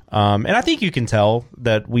with it. And I think you can tell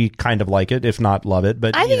that we kind of like it, if not love it.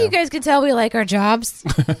 But I think you guys can tell we like our jobs.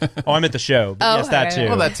 I'm at the show. But yes, that too.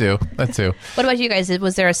 Well, that too. too. What about you guys?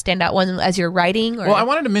 Was there a standout one as you're writing? Or? Well, I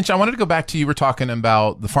wanted to go back to, you were talking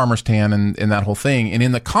about the farmer's tan and that whole thing. And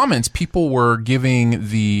in the comments, people were giving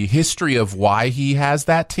the history of why he has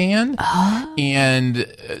that tan. Oh. And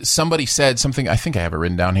somebody said something, I think I have it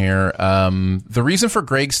written down here. The reason for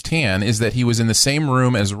Greg's tan is that he was in the same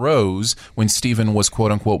room as Rose when Stephen was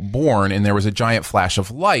quote unquote born, and there was a giant flash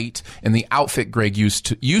of light, and the outfit Greg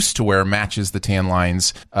used to wear matches the tan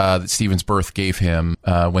lines that Stephen's birth gave him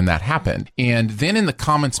when that happened. And then in the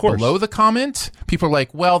comments below the comment, people are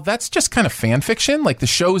like, well, that's just kind of fan fiction. Like, the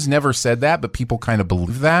show's never said that, but people kind of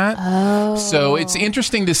believe that. Oh. So it's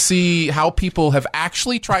interesting to see how people have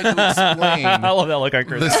actually tried to explain I love that look on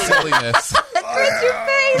Chris. the silliness. Chris, your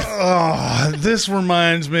face. Oh, this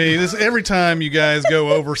reminds me. Every time you guys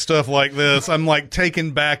go over stuff like this, I'm like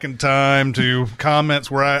taken back in time to comments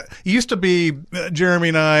where it used to be. Jeremy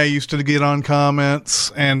and I used to get on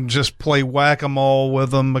comments and just play whack-a-mole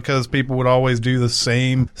with them because people would always do the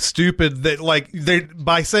same stupid that, like,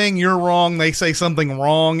 by saying you're wrong, they say something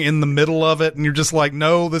wrong in the middle of it, and you're just like,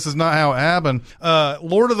 no, this is not how it happened.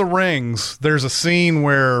 Lord of the Rings, there's a scene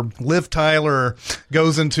where Liv Tyler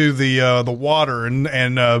goes into the water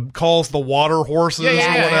and calls the water horses or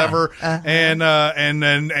whatever, and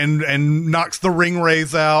knocks the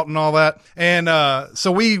ringwraiths out and all that. And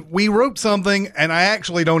so we wrote something, and I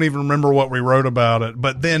actually don't even remember what we wrote about it.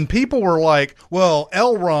 But then people were like, well,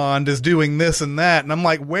 Elrond is doing this and that. And I'm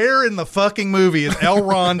like, where in the fucking movie is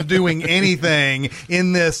Elrond doing anything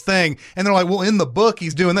in this thing? And they're like, well, in the book,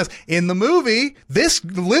 he's doing this. In the movie, this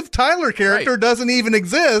Liv Tyler character doesn't even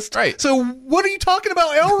exist. Right. So what are you talking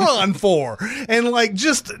about Elrond for? And like,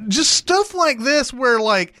 just stuff like this where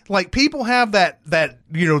like people have that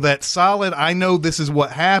solid, I know this is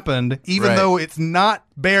what happened, even though it's not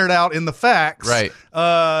bared out in the facts. Right.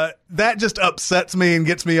 That just upsets me and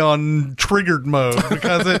gets me on triggered mode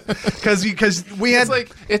because we had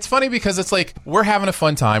it's funny because it's like we're having a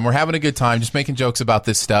fun time, we're having a good time, just making jokes about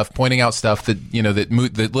this stuff, pointing out stuff that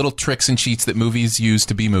that little tricks and cheats that movies use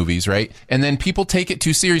to be movies, right? And then people take it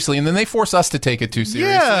too seriously, and then they force us to take it too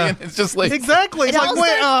seriously. Yeah, and it's just like exactly. It's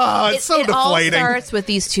like, it's so deflating. It all starts with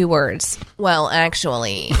these two words. Well,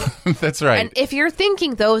 actually, that's right. And if you're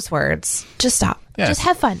thinking those words, just stop. Yeah. Just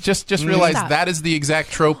have fun. Just realize that is the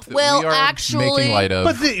exact trope that we are making light of.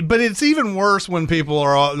 But it's even worse when people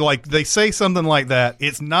are all, like, they say something like that.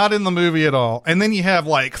 It's not in the movie at all. And then you have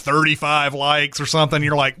like 35 likes or something.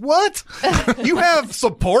 You're like, what? You have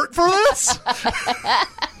support for this?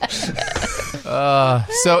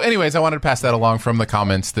 So anyways, I wanted to pass that along from the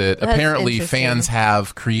comments that apparently fans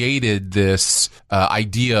have created this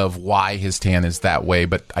idea of why his tan is that way,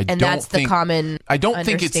 but I don't think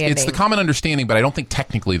it's the common understanding, but I don't think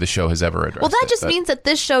technically the show has ever addressed it. Well, that just means that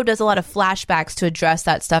this show does a lot of flashbacks to address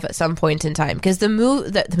that stuff at some point in time, because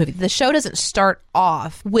the show doesn't start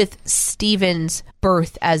off with Steven's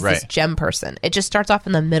birth as this gem person. It just starts off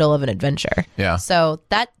in the middle of an adventure. Yeah. So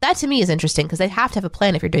that to me is interesting, because they have to have a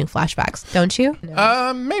plan if you're doing flashbacks, don't you?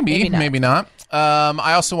 No. Maybe not.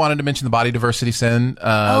 I also wanted to mention the body diversity sin.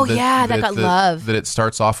 That got love. That it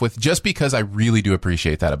starts off with, just because I really do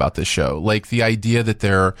appreciate that about this show. Like the idea that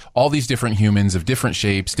there are all these different humans of different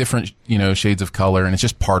shapes, different shades of color, and it's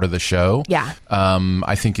just part of the show. Yeah.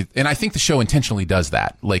 I think the show intentionally does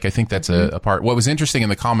that. Like, I think that's a part. What was interesting in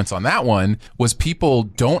the comments on that one was people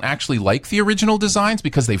don't actually like the original designs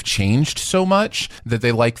because they've changed so much that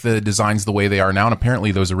they like the designs the way they are now. And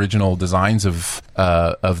apparently those original designs of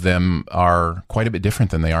them are quite a bit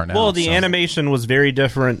different than they are now. Well, the animation was very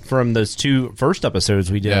different from those two first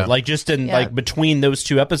episodes we did. Yeah. Like, just in like between those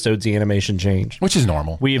two episodes, the animation changed, which is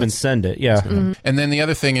normal. We even send it, yeah. Mm-hmm. And then the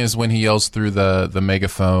other thing is when he yells through the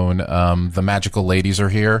megaphone, the magical ladies are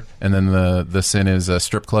here, and then the sin is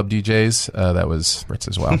strip club DJs. That was Fritz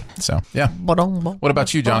as well. So yeah. What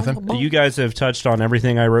about you, Jonathan? You guys have touched on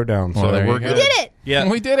everything I wrote down, so Well, we're you good. We did it! Yeah,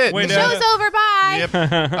 we did it. The show's over. Bye.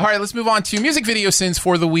 Yep. All right, let's move on to music video sins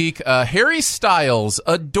for the week. Harry Styles'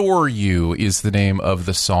 "Adore You" is the name of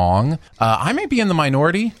the song. I may be in the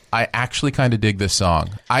minority. I actually kind of dig this song.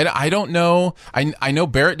 I don't know. I know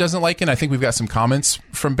Barrett doesn't like it. I think we've got some comments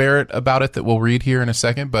from Barrett about it that we'll read here in a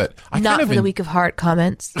second. But Not for the Week of Heart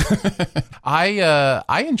comments. I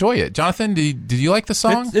enjoy it. Jonathan, did you like the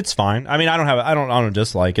song? It's fine. I mean, I don't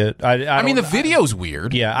dislike it. I mean, the video's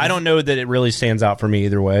weird. Yeah, I don't know that it really stands out for me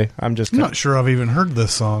either way. I'm not sure I've even heard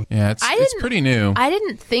this song. Yeah, it's pretty new. I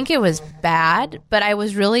didn't think it was bad, but I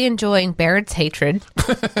was really enjoying Barrett's hatred.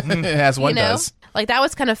 As one does. Like, that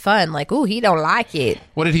was kind of fun. Like, ooh, he don't like it.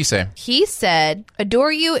 What did he say? He said,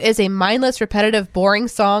 "Adore You is a mindless, repetitive, boring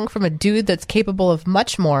song from a dude that's capable of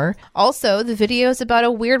much more. Also, the video is about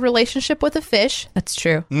a weird relationship with a fish." That's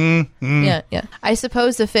true. Yeah. "I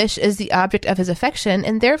suppose the fish is the object of his affection,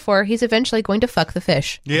 and therefore he's eventually going to fuck the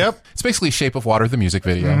fish." Yep. It's basically Shape of Water, the music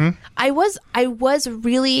video. I was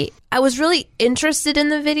really interested in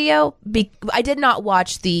the video. I did not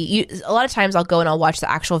watch a lot of times I'll go and I'll watch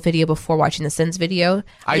the actual video before watching the Sins video.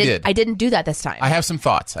 I didn't do that this time. I have some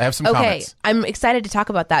thoughts. I have some Okay, comments. I'm excited to talk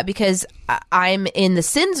about that because I'm in the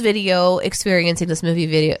Sins video experiencing this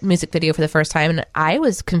music video for the first time, and I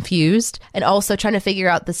was confused and also trying to figure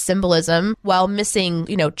out the symbolism while missing,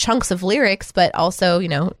 chunks of lyrics, but also,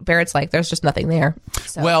 Barrett's like, there's just nothing there.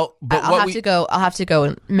 So Well, but I'll have to go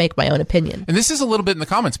and make my own opinion. And this is a little bit in the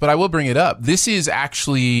comments, but I will bring it up. This is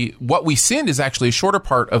actually, What We Sinned is actually a shorter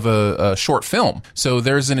part of a short film. So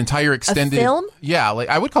there's an entire extended... film? Yeah, like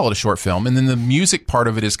I would call it a short film. And then the music part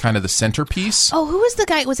of it is kind of the centerpiece. Oh, who was the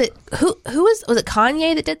guy? Was it was it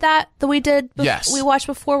Kanye that did that we did? Yes. We watched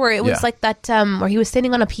before where it was like that where he was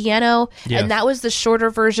standing on a piano, Yes. and that was the shorter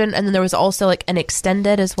version, and then there was also like an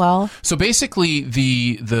extended as well. So basically,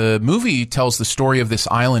 the movie tells the story of this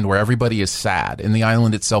island where everybody is sad, and the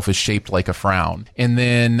island itself is shaped like a frown. And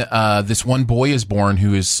then this one boy is born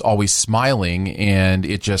who is always smiling, and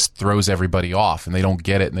it just throws everybody off, and they don't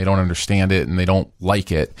get it, and they don't understand it, and they don't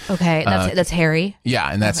like it. Okay, and that's Harry. Yeah,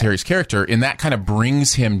 and that's Harry's character. And that kind of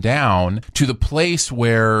brings him down to the place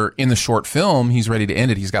where in the short film, he's ready to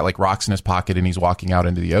end it. He's got like rocks in his pocket and he's walking out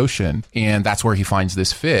into the ocean. And that's where he finds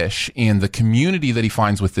this fish. And the community that he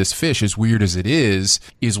finds with this fish, as weird as it is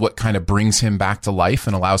what kind of brings him back to life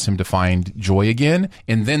and allows him to find joy again.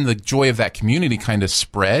 And then the joy of that community kind of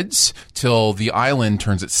spreads till the island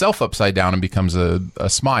turns itself upside down and becomes a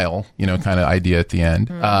smile, kind of idea at the end.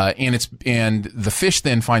 And the fish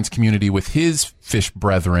then finds community with his fish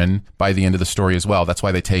brethren by the end of the story as well. That's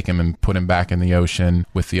why they take him and put him back in the ocean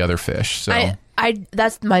with the other fish. So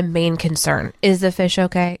that's my main concern. Is the fish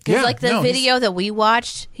okay? Because Yeah, video that we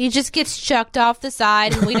watched, he just gets chucked off the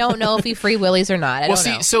side, and we don't know if he free willies or not. I don't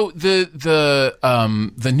know. So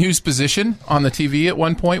the news position on the TV at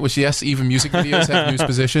one point, which yes, even music videos have news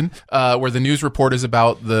position, where the news report is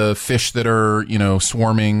about the fish that are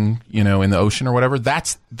swarming in the ocean or whatever.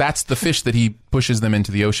 That's the fish that he pushes them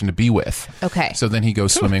into the ocean to be with. Okay. So then he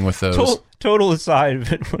goes swimming with those. Total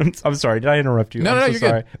aside. I'm sorry. Did I interrupt you? No, I'm you're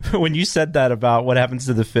sorry. When you said that about what happens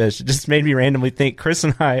to the fish, it just made me randomly think. Chris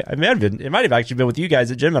and it might have actually been with you guys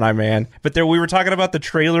at Gemini Man. But we were talking about the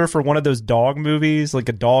trailer for one of those dog movies, like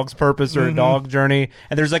A Dog's Purpose or A Dog Journey.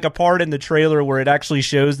 And there's like a part in the trailer where it actually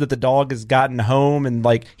shows that the dog has gotten home and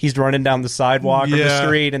like he's running down the sidewalk or the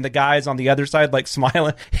street, and the guy's on the other side like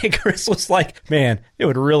smiling. And Chris was like, "Man, it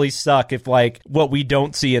would really suck if like what we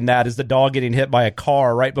don't see in that is the dog getting hit by a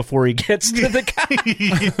car right before he gets to the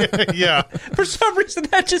guy." Yeah. For some reason,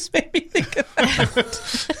 that just made me think of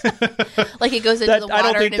that. Like it goes into the I don't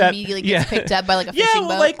water think and that- immediately yeah. gets picked up by like a fishing Yeah, boat.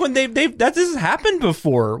 well, like when this has happened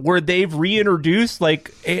before, where they've reintroduced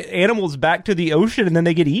like animals back to the ocean and then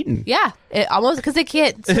they get eaten. yeah, almost because they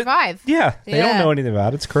can't survive. Yeah, they don't know anything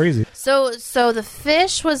about it. It's crazy. So the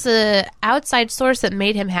fish was a outside source that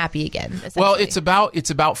made him happy again. Well, essentially. it's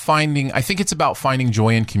about finding. I think it's about finding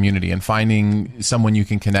joy in community and finding someone you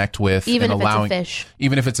can connect with, Even and if it's a allowing, fish.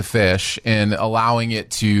 even if it's a fish, and allowing it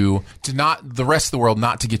to not the rest of the world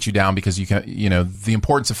not to get you down, because you can, the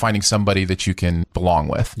importance of finding somebody that you can belong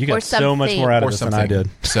with. You Or got so much something. more out of Or this something. than I did.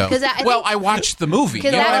 So, 'Cause I well, think- I watched the movie.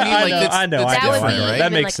 You know what I mean? I Like, know, that's- I know. that's I that get would it. be different, right?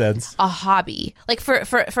 That even, makes like, sense. a hobby. Like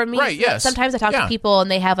for me, Right, yes. sometimes I talk Yeah. to people and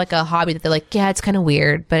they have like a hobby that they're like, yeah, it's kind of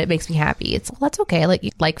weird, but it makes me happy. It's that's okay. Like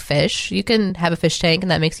you like fish, you can have a fish tank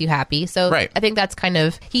and that makes you happy. So Right. I think that's kind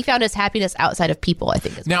of he found his happiness outside of people. I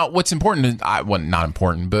think is Now, what's important, not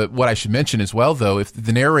important, but what I should mention as well, though, if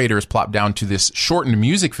the narrator is plopped down to this shortened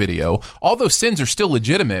music video, all those sins are still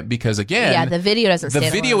legitimate because, again, Yeah, the video doesn't the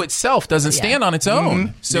stand video alone. itself doesn't stand on its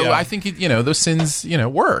own. So Yeah. I think those sins,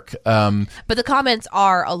 work. But the comments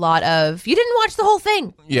are a lot of you didn't watch the whole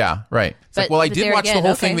thing. Yeah, right. It's like, But- well, I but did there watch the again,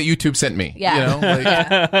 whole okay. thing that YouTube sent me. Yeah.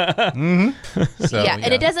 So, yeah,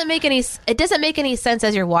 and it doesn't make any sense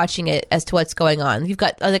as you're watching it as to what's going on. You've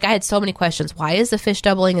got like I had so many questions. Why is the fish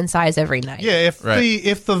doubling in size every night? Yeah, if Right.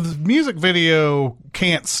 the music video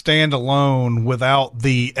can't stand alone without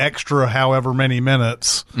the extra however many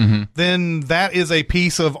minutes, then that is a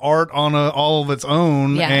piece of art on all of its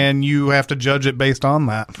own, Yeah. and you have to judge it based on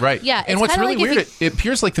that. Right. Yeah, And it's what's kinda really like if weird, it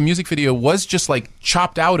appears like the music video video was just like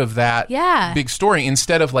chopped out of that big story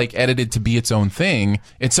instead of like edited to be its own thing.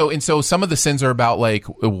 And so some of the sins are about like,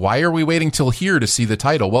 why are we waiting till here to see the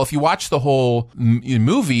title? Well, if you watch the whole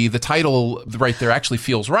movie, the title right there actually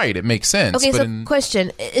feels right. It makes sense. Okay,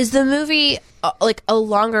 question. Is the movie like a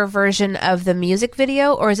longer version of the music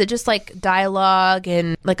video, or is it just like dialogue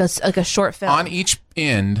and like a short film? On each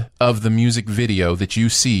end of the music video that you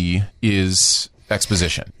see is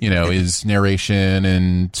exposition, is narration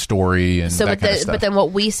and story and that kind of stuff. But then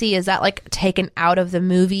what we see, is that like taken out of the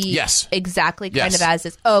movie? Yes. Exactly, kind of as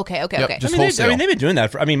this. Oh, okay. Just they've been doing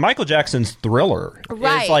that. Michael Jackson's Thriller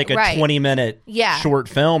is like a 20-minute short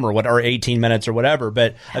film or 18 minutes or whatever,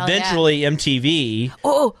 but eventually MTV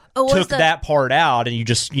took that part out, and you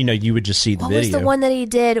just, you would just see the video. What was the one that he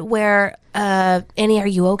did where, Annie, Are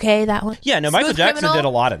You Okay? That one? Yeah, no, Michael Jackson did a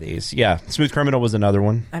lot of these. Yeah, Smooth Criminal was another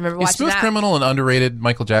one. I remember watching Smooth Criminal an underrated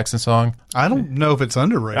Michael Jackson song? I don't know if it's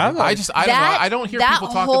underrated. I don't know. I don't hear people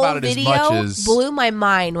talk about it as much as... blew my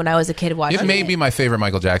mind when I was a kid watching it. It may be my favorite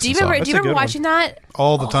Michael Jackson song. Do you remember watching that?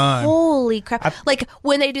 All the time. Holy crap. Like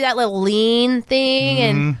when they do that little lean thing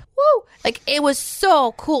and... Woo! Like, it was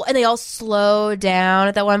so cool. And they all slow down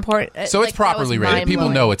at that one point. So it's properly rated. People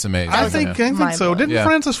know it's amazing. I think so. Didn't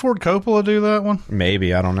Francis Ford Coppola do that one?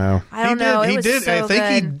 Maybe. I don't know. I don't know. He did. So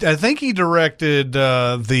I think he directed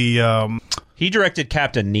the... He directed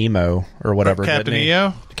Captain Nemo or whatever. Captain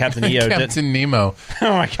EO? Captain EO. Captain Nemo.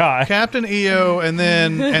 Oh my god. Captain EO, and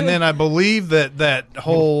then I believe that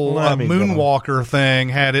whole Moonwalker thing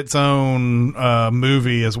had its own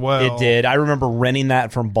movie as well. It did. I remember renting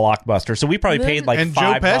that from Blockbuster. So we probably paid like and $5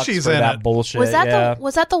 Joe Pesci's for in that it. bullshit. Was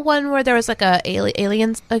that the one where there was like a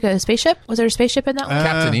aliens, like a spaceship? Was there a spaceship in that one?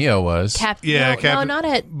 Captain EO was. Captain, no, not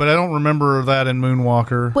it. But I don't remember that in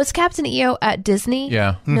Moonwalker. Was Captain EO at Disney?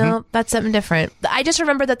 Yeah. No, that's something different. I just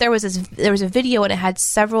remember that there was a video and it had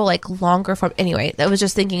several like longer form. Anyway, I was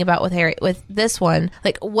just thinking about with this one,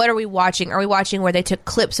 like, what are we watching? Are we watching where they took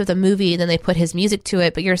clips of the movie and then they put his music to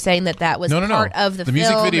it? But you're saying that was part of the film. The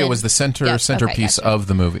music video was the centerpiece of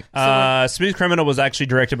the movie. Smooth Criminal was actually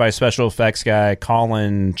directed by special effects guy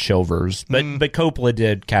Colin Chilvers, but Coppola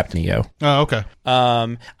did Captain EO. Oh, okay.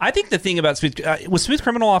 I think the thing about was Smooth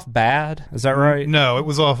Criminal off bad? Is that right? No, it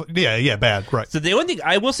was off. Yeah, bad. Right. So the only thing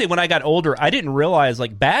I will say, when I got older, I didn't realize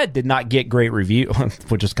like Bad did not get great review,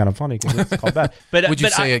 which is kind of funny because it's called Bad. But would you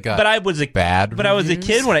say it got? But I was bad. But I was a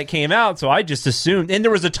kid when it came out, so I just assumed, and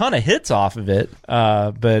there was a ton of hits off of it.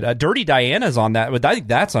 But Dirty Diana's on that, but I think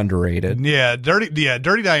that's underrated. Yeah, Dirty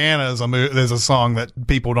Diana is a song that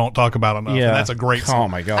people don't talk about enough. Yeah, and that's a great song. Oh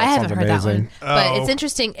my god, I haven't heard amazing. that one, but it's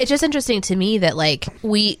interesting. It's just interesting to me that like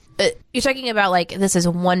you're talking about like this is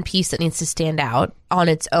one piece that needs to stand out on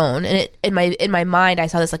its own, and in my mind I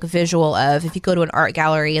saw this like a visual of, if you go to an art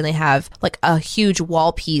gallery and they have like a huge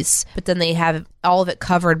wall piece, but then they have all of it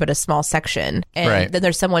covered but a small section, and then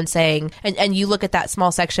there's someone saying, and you look at that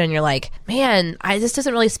small section and you're like, man, this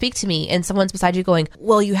doesn't really speak to me, and someone's beside you going,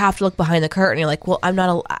 well, you have to look behind the curtain. You're like, well,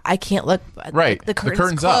 I can't look. Right, the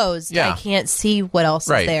curtain's closed. Yeah. I can't see what else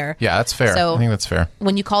is there. Yeah, that's fair. So I think that's fair.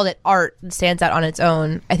 When you called it art that stands out on its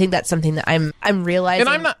own, I think that's something that I'm realizing,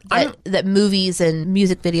 and that movies and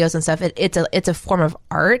music videos and stuff, it's a form of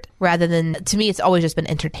art rather than, to me, it's always just been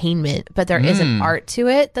entertainment, but there is an art to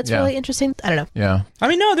it that's really interesting. I don't know. Yeah. I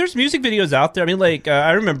mean, no, there's music videos out there. I mean, like,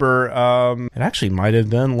 I remember, it actually might have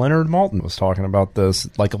been Leonard Maltin was talking about this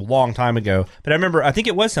like a long time ago, but I remember, I think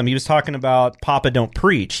it was him. He was talking about Papa Don't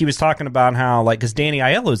Preach. He was talking about how, like, because Danny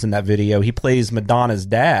Aiello's in that video, he plays Madonna's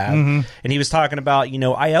dad, and he was talking about,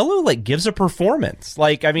 Aiello, like, gives a performance.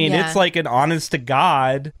 Like, I mean, it's like an honest to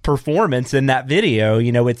God performance in that video.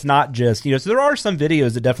 It's not just, so there are some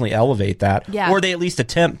videos that definitely elevate that, or they at least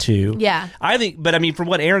attempt to. Yeah. I think, but I mean, from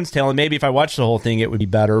what Aaron's telling, maybe if I watched the whole thing, it would be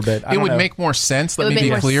better, but it would make more sense. Let me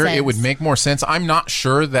be clear. It would make more sense. I'm not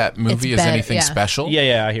sure that movie is anything special.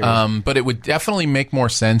 Yeah, I hear you. But it would definitely make more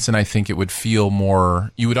sense, and I think it would feel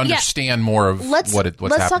more, you would understand more of what's happening.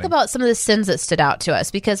 Let's talk about some of the sins that stood out to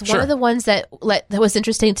us, because one of the ones that was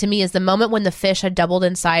interesting to me is the moment when the fish had doubled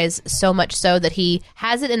in size, so much so that he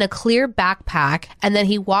has it in a clear backpack, and then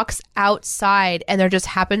he walks outside and there just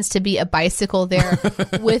happens to be a bicycle there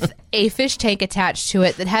with a fish tank attached to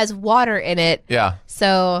it that has water in it. Yeah.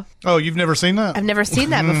 So Oh, you've never seen that? I've never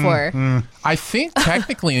seen that before. I think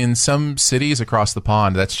technically in some cities across the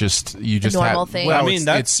pond, that's just you just normal have. thing. Well, I mean,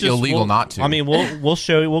 that's it's just, illegal not to. I mean, we'll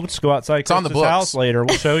show you. We'll just go outside. It's on the Chris's books. house later.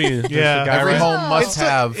 We'll show you. There's Yeah. the guy every right- home must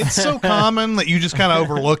have. It's so common that you just kind of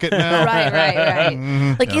overlook it now.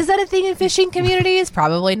 Right. Like, is that a thing in fishing communities?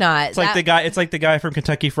 Probably not. It's like the guy. It's like the guy from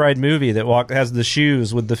Kentucky Fried Movie that has the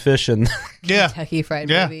shoes with the fish and. Yeah. Kentucky Fried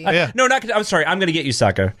Yeah. Movie. Yeah. No, not. I'm sorry. I'm going to get you,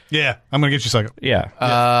 Sacco. Yeah. I'm going to get you a second. Yeah.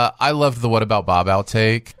 I loved the "What About Bob"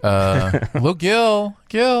 outtake. Little Gil.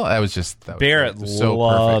 That was Barrett was so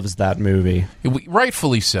loves that movie. perfect.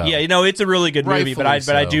 Rightfully so. Yeah, it's a really good movie, but I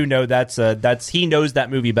Rightfully do know that's he knows that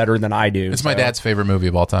movie better than I do. It's my dad's favorite movie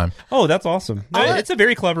of all time. Oh, that's awesome. No, it's a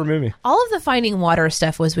very clever movie. All of the Finding Water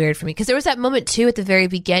stuff was weird for me because there was that moment too at the very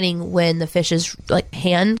beginning when the fish is like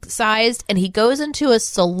hand sized and he goes into a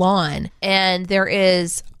salon and there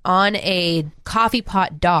is on a coffee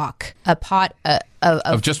pot dock a pot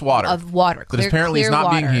of just water. of water That apparently is clear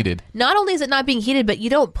not being water. heated. Not only is it not being heated, but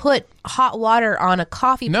you don't put hot water on a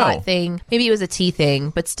coffee No. pot thing. Maybe it was a tea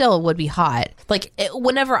thing, but still it would be hot. Like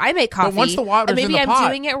whenever I make coffee, once the water's and maybe in the I'm pot-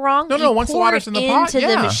 doing it wrong. No, you once the pour water's it in the pot, into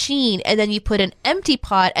the yeah. machine, and then you put an empty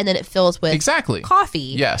pot, and then it fills with Exactly. coffee.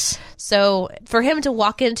 Yes. So for him to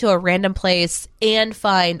walk into a random place and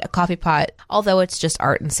find a coffee pot, although it's just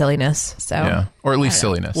art and silliness, so Yeah. Or at least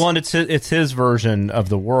silliness. Well, and it's his version of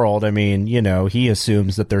the world. I mean, he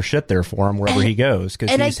assumes that there's shit there for him wherever he goes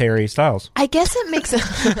because and he's Harry Styles. I guess it makes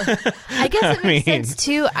I guess it makes sense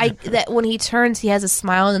too. That when he turns, he has a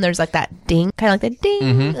smile, and then there's like that ding, kind of like that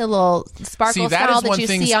ding, a little sparkle See, that smile is that one you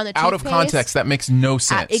thing see on the out of toothpaste. context. That makes no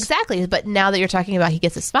sense. Exactly, but now that you're talking about he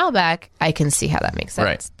gets a smile back, I can see how that makes sense.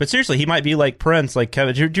 Right. But seriously, he might be like Prince, like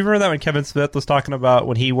Kevin. Do you remember that when Kevin Smith was talking about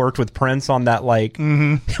when he worked with Prince on that? Like,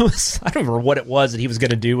 it was, I don't remember what it was that he was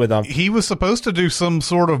going to do with him. He was supposed to do some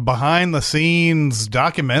sort of behind the scenes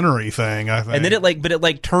documentary thing, I think. And then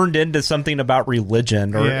it turned into something about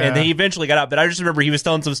religion, and then he eventually got out. But I just remember he was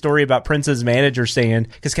telling some story about Prince's manager saying,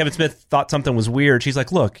 because Kevin Smith thought something was weird. She's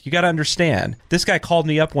like, "Look, you got to understand. This guy called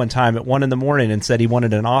me up one time at 1 a.m. and said he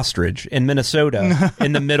wanted an ostrich in Minnesota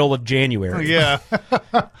in the middle of January." Yeah.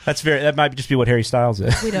 That might just be what Harry Styles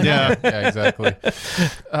is. We don't know. Yeah. Yeah, exactly.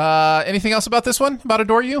 Anything else about this one? About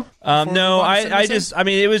Adore You? No,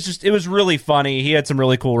 it was really funny. He had some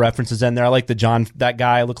really cool references in there. I like that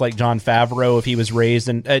guy looked like Jon Favreau if he was raised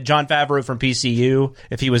in Jon Favreau from PCU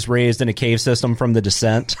if he was raised in a cave system from The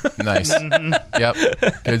Descent. Nice. Yep.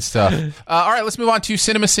 Good stuff. All right, let's move on to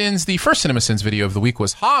Cinema Sins. The first Cinema Sins video of the week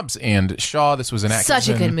was Hobbs and Shaw. This was an Such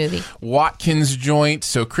a good movie. Watkins joint.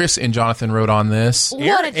 So Chris and Jonathan wrote on this.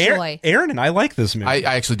 What a joy! Aaron and I like this movie.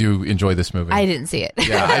 I actually do enjoy this movie. I didn't see it.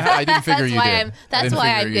 Yeah, I didn't figure you did. That's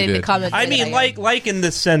why I'm getting the comments. I that mean, I am. like in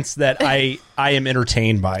the sense that I am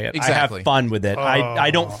entertained by it. Exactly. I have fun with it.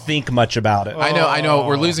 I don't think much about it. I know.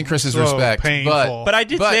 We're losing Chris's so respect, painful. But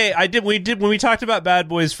when we talked about Bad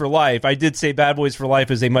Boys for Life, I did say Bad Boys for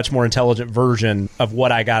Life is a much more intelligent version of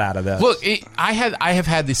what I got out of this. Look, I have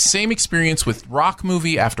had the same experience with rock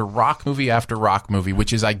movie after rock movie after rock movie,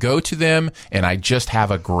 which is I go to them and I just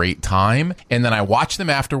have a great time, and then I watch them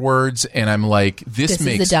afterwards, and I'm like, this is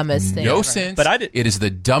makes the dumbest thing no ever. sense. But it is the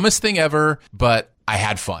dumbest thing ever. But I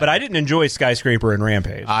had fun. But I didn't enjoy Skyscraper and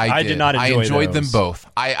Rampage. I did not enjoy I enjoyed them those. both.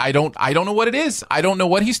 I don't know what it is. I don't know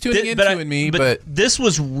what he's tuning into in me, but this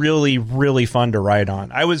was really, really fun to write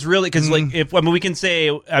on. I was really because we can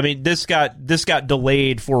say this got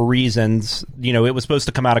delayed for reasons. It was supposed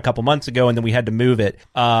to come out a couple months ago, and then we had to move it.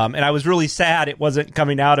 And I was really sad it wasn't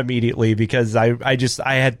coming out immediately because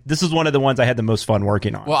this is one of the ones I had the most fun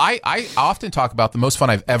working on. Well, I often talk about the most fun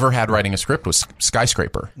I've ever had writing a script was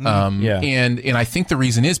Skyscraper. And I think the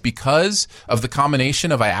reason is because of the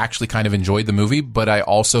combination of I actually kind of enjoyed the movie, but I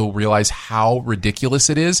also realize how ridiculous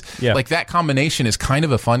it is. Yeah. Like that combination is kind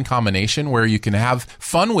of a fun combination where you can have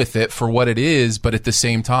fun with it for what it is, but at the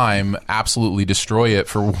same time absolutely destroy it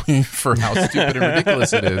for how stupid and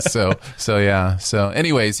ridiculous it is. So yeah. So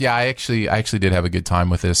anyways, yeah, I actually did have a good time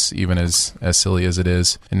with this, even as silly as it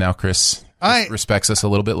is. And now Chris respects us a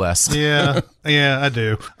little bit less. Yeah, I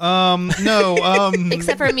do. No.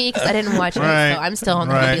 Except for me, because I didn't watch it, Right. so I'm still on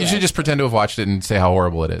the Right. video. You should just pretend to have watched it and say how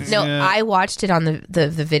horrible it is. No, Yeah. I watched it on the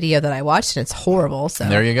video that I watched, and it's horrible. So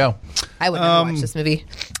There you go. I would never watch this movie.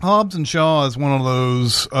 Hobbs and Shaw is one of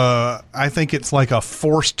those, I think it's like a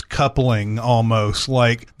forced coupling almost.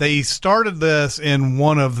 Like they started this in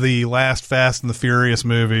one of the last Fast and the Furious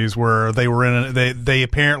movies where they were they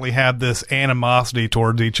apparently had this animosity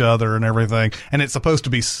towards each other and everything. everything, and it's supposed to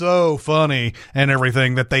be so funny and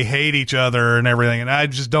everything that they hate each other and everything, and I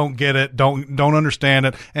just don't get it, don't understand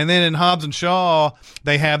it. And then in Hobbs and Shaw,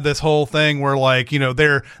 they have this whole thing where, like, you know,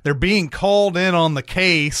 they're being called in on the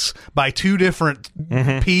case by two different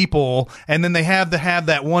people, and then they have to have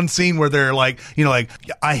that one scene where they're like, you know, like,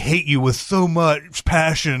 I hate you with so much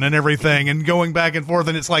passion and everything, and going back and forth,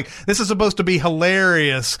 and it's like, this is supposed to be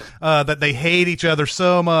hilarious that they hate each other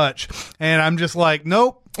so much, and I'm just like,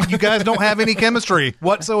 nope. You guys don't have any chemistry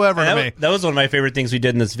whatsoever to me. That was one of my favorite things we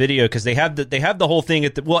did in this video, because they have the whole thing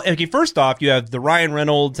at the, well, okay, first off, you have the Ryan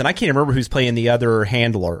Reynolds, and I can't remember who's playing the other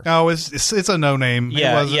handler. Oh, it's a no name.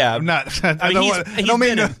 Yeah, yeah. Not. I don't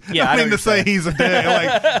mean to say he's a dick.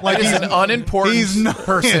 Like he's he's an unimportant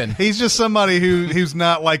person. He's just somebody who's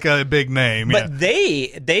not like a big name. But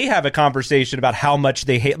they have a conversation about how much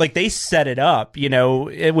they hate. Like, they set it up, you know,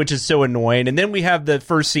 which is so annoying. And then we have the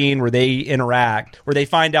first scene where they interact, where they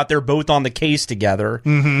find out they're both on the case together,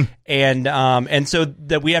 and so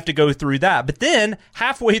that we have to go through that. But then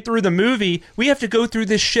halfway through the movie, we have to go through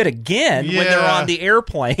this shit again when they're on the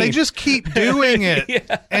airplane. They just keep doing it,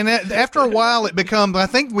 and after a while, it becomes. I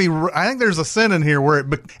think there's a sin in here where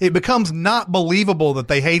it becomes not believable that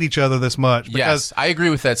they hate each other this much. Because, yes, I agree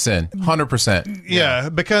with that sin, 100%. Yeah,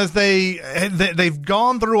 because they've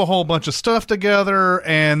gone through a whole bunch of stuff together,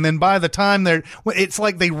 and then by the time it's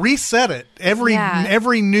like they reset it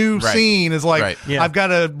every new scene is like, I've got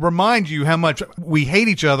to remind you how much we hate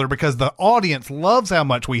each other because the audience loves how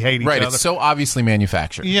much we hate each other. It's so obviously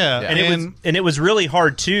manufactured. Yeah. And it was really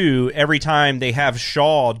hard too. Every time they have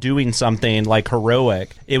Shaw doing something like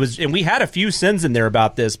heroic, and we had a few sins in there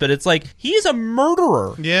about this, but it's like, he's a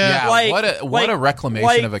murderer. Yeah. What a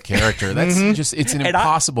reclamation of a character. That's just, it's an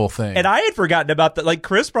impossible thing. And I had forgotten about that. Like,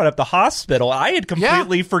 Chris brought up the hospital. I had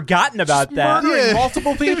completely forgotten about that. Murdering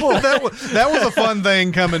multiple people. that was a fun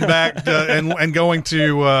thing coming back and going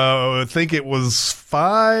to I think it was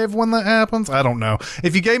 5 when that happens. I don't know.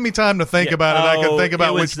 If you gave me time to think about it, I could think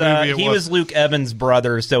about which movie it was. He was Luke Evans'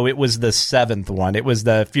 brother, so it was the 7th one. It was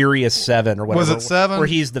the Furious 7 or whatever. Was it 7? Where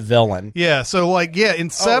he's the villain. Yeah, so in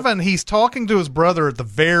 7, he's talking to his brother at the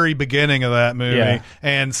very beginning of that movie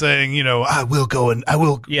and saying, you know, I will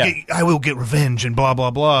get revenge and blah,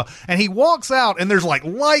 blah, blah. And he walks out and there's like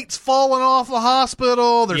lights falling off the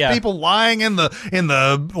hospital. There's people lying in the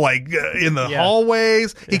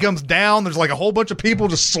hallways. He comes down. There's like a whole bunch of people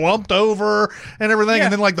just slumped over and everything.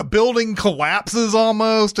 And then like the building collapses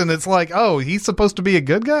almost. And it's like, oh, he's supposed to be a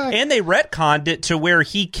good guy. And they retconned it to where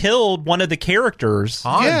he killed one of the characters.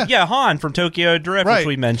 Han. Yeah, Han from Tokyo Drift, which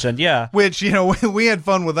we mentioned. Yeah. Which, you know, we had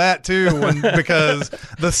fun with that too because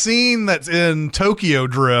the scene that's in Tokyo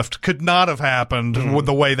Drift could not have happened with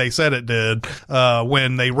the way they said it did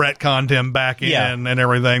when they retconned him back in and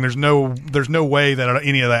everything. There's no way that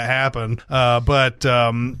any of that happened.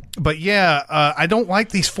 But yeah, I don't like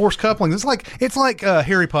these forced couplings. It's like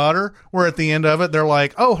Harry Potter, where at the end of it they're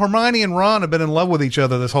like, "Oh, Hermione and Ron have been in love with each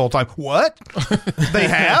other this whole time." What? They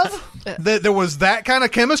have? There was that kind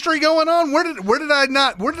of chemistry going on? Where did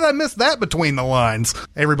I miss that between the lines?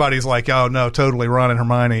 Everybody's like, "Oh no, totally, Ron and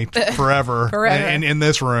Hermione forever." And in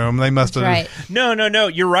this room, they must have. Right. No,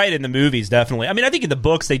 you're right. In the movies, definitely. I mean, I think in the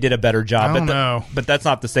books they did a better job. But that's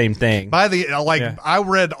not the same thing. I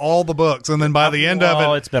read all the books, and then by the end of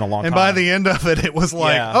it, it's been a long time. And by the end of it, it was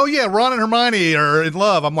like, oh yeah, Ron and Hermione are in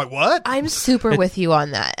love. I'm like, what? I'm super with you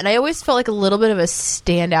on that, and I always felt like a little bit of a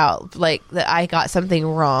standout, like that I got something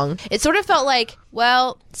wrong. It sort of felt like,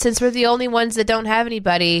 well, since we're the only ones that don't have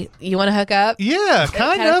anybody, you want to hook up? Yeah,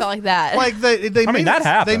 kind of felt like that. Like they made that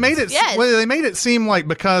happened. They made it. Yes. Well, they made it seem like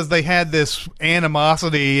because they had this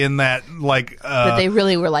animosity in that, like that they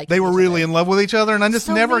really were like they were really in love with each other, and I just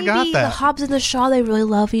never maybe got that. The Hobbs and the Shaw, they really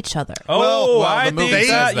love each other. Oh, I I think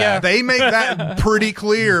think They make that pretty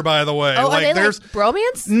clear, by the way. Oh, like, are they there's like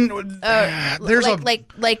bromance? there's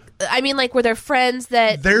I mean, like were there friends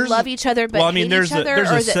that love each other but hate there's each other?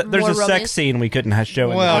 there's a sex scene we couldn't show.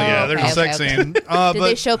 Well, yeah, there's a sex scene. Did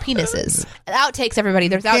they show penises? Outtakes, everybody.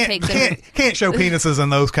 There's outtakes. Can't show penises in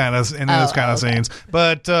those kind of scenes.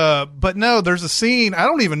 But no, there's a scene. I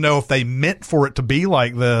don't even know if they meant for it to be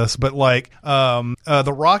like this, but like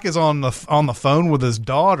The Rock is on the phone with his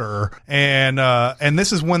daughter, and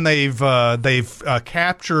this is when they've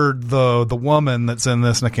captured the woman that's in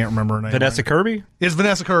this, and I can't remember her name. Vanessa Kirby? It's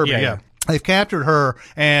Vanessa Kirby. Yeah. They've captured her,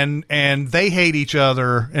 and they hate each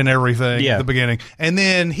other and everything at the beginning. And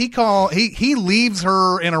then he leaves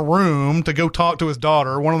her in a room to go talk to his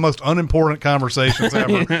daughter. One of the most unimportant conversations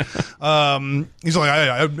ever. He's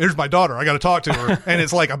like, "Here's my daughter. I got to talk to her," and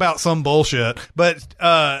it's like about some bullshit.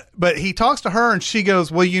 But he talks to her, and she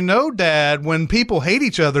goes, "Well, you know, Dad, when people hate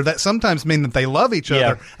each other, that sometimes means that they love each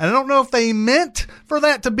other." And I don't know if they meant for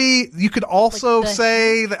that to be. You could also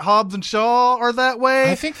say that Hobbs and Shaw are that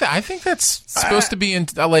way. I think that's supposed to be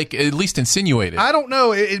like at least insinuated. I don't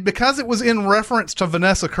know because it was in reference to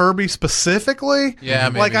Vanessa Kirby specifically. Yeah,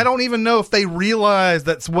 maybe. Like I don't even know if they realized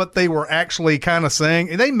that's what they were actually kind of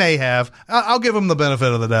saying. They may have. I'll give them the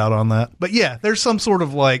benefit of the doubt on that. But yeah, there's some sort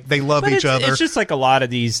of like they love each other. It's just like a lot of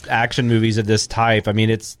these action movies of this type. I mean,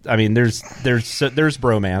 there's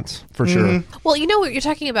bromance for sure. Well, you know what you're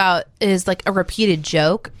talking about is like a repeated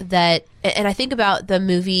joke that. And I think about the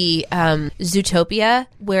movie Zootopia,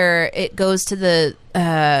 where it goes to the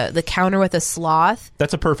counter with a sloth.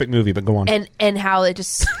 That's a perfect movie, but go on. And how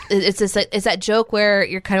it's that joke where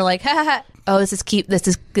you're kind of like, ha ha ha. Oh, this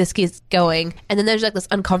keeps going, and then there's like this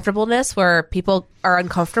uncomfortableness where people are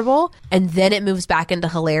uncomfortable, and then it moves back into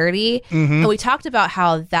hilarity. And we talked about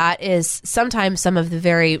how that is sometimes some of the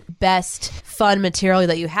very best fun material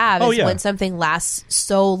that you have is when something lasts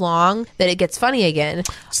so long that it gets funny again.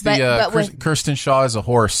 It's Kirsten Shaw is a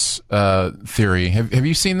horse theory. Have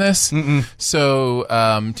you seen this? Mm-mm. So,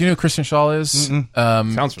 do you know who Kristen Shaw is?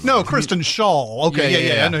 Sounds familiar. No, Kristen Shaw. Okay,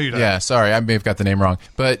 yeah, I know you. Yeah, sorry, I may have got the name wrong,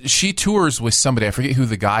 but she tours with somebody, I forget who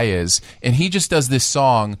the guy is, and he just does this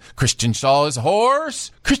song, Christian Shaw is a horse,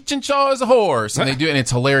 Christian Shaw is a horse, and they do it, and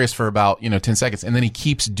it's hilarious for about 10 seconds, and then he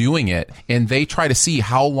keeps doing it, and they try to see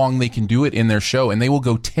how long they can do it in their show, and they will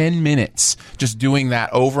go 10 minutes just doing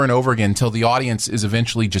that over and over again until the audience is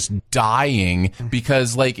eventually just dying,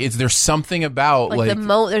 because there's something about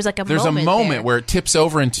there's a moment where it tips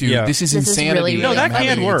over into this is insanity. Really, no, that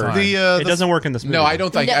can work. It doesn't work in this movie. No, I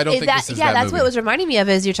don't think this is that that's movie. what it was reminding me of.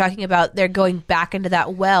 Is you're talking about they're going back into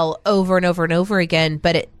that well over and over and over again,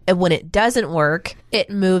 but when it doesn't work, it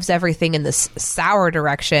moves everything in this sour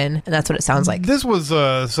direction, and that's what it sounds like. This was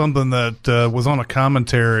something that was on a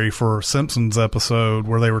commentary for a Simpsons episode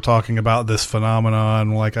where they were talking about this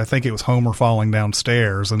phenomenon. Like I think it was Homer falling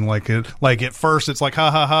downstairs, and like at first it's like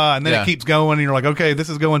ha ha ha, and then it keeps going, and you're like, okay, this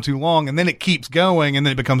is going too long, and then it keeps going, and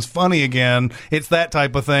then it becomes funny again. It's that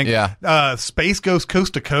type of thing. Yeah. Space Ghost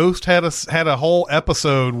Coast to Coast had a whole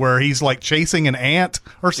episode where he's like chasing an ant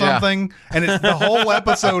or something, and it's the whole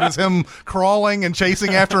episode is him crawling and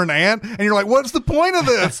chasing after an ant, and you're like, what's the point of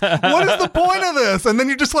this? What is the point of this? And then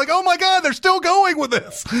you're just like, oh my god, they're still going with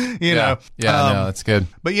this. You know. No, that's good.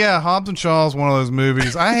 But yeah, Hobbs and Shaw is one of those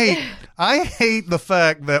movies. I hate the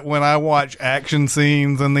fact that when I watch action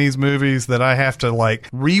scenes in these movies that I have to like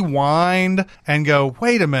rewind and go,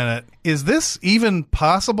 wait a minute, is this even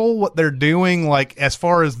possible what they're doing, like as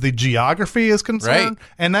far as the geography is concerned? Right.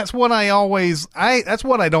 And that's what that's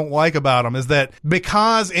what I don't like about them, is that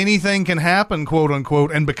because anything can happen, quote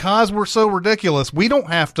unquote, and because we're so ridiculous, we don't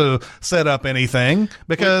have to set up anything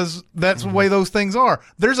because that's the way those things are.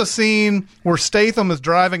 There's a scene where Statham is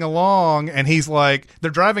driving along and he's like, they're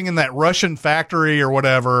driving in that Russian factory or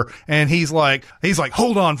whatever, and he's like,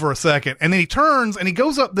 hold on for a second, and then he turns and he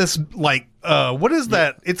goes up this like what is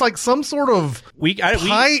that? It's like some sort of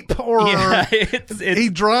pipe or he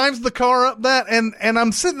drives the car up that, and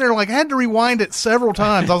I'm sitting there like I had to rewind it several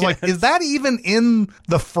times. I was like, is that even in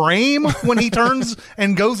the frame when he turns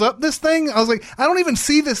and goes up this thing? I was like, I don't even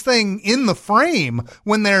see this thing in the frame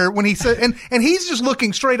when he said, and he's just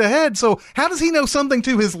looking straight ahead. So how does he know something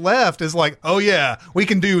to his left is like, oh yeah, we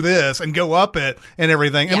can do this and go up it and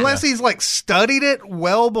everything, unless he's like studied it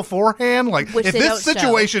well beforehand. Like if this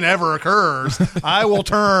situation ever occurs, I will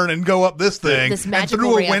turn and go up this thing and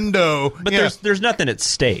through a window. But there's nothing at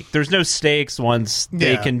stake. There's no stakes once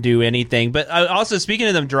they can do anything. But also, speaking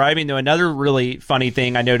of them driving, though, another really funny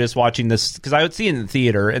thing I noticed watching this, because I would see it in the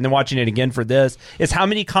theater and then watching it again for this, is how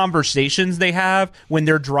many conversations they have when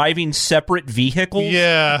they're driving separate vehicles.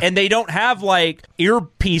 Yeah. And they don't have like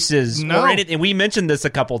earpieces or anything. We mentioned this a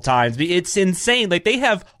couple times. It's insane. Like they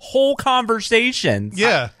have whole conversations.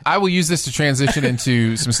 Yeah. I will use this to transition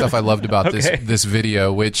into some stuff I loved about this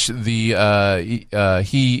video, which he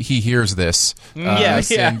hears this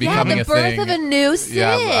sin becoming the a birth thing. of a new sin.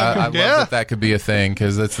 Yeah, I love that could be a thing,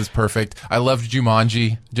 because this is perfect. I loved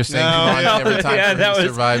Jumanji. Just saying Jumanji every time he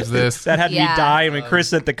survives this. That had me dying when Chris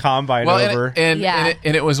sent the combine over. And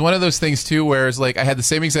it was one of those things too, where it's like I had the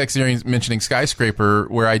same exact experience mentioning Skyscraper,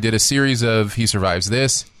 where I did a series of he survives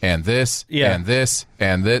this and this and this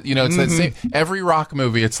and this. You know, it's that same every rock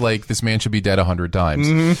movie. It's like this man should be dead 100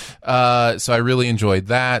 times. So I really enjoyed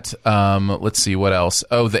that. Let's see what else.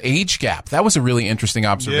 Oh, the age gap. That was a really interesting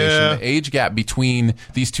observation. Yeah. The age gap between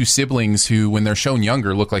these two siblings who, when they're shown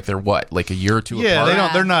younger, look like they're what, like a year or two Yeah,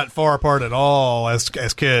 apart? they're not far apart at all as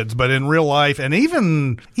kids, but in real life, and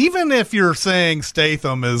even if you're saying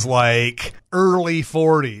Statham is like early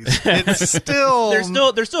 40s, it's still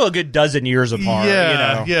They're still a good dozen years apart. yeah, you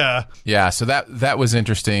know? yeah. Yeah, so that was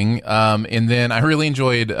interesting. And then I really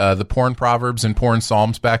enjoyed the porn proverbs and porn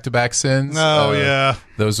psalms back-to-back sins. Oh, yeah.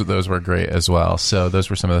 Those were great as well. So those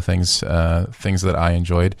were some of the things that I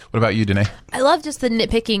enjoyed. What about you, Danae? I love just the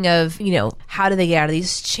nitpicking of, how do they get out of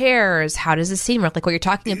these chairs? How does the scene work? Like what you're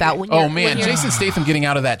talking about. When you're, Oh man, when you're- Jason Statham getting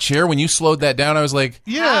out of that chair, when you slowed that down, I was like,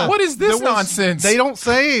 Yeah. what is this There was- nonsense? They don't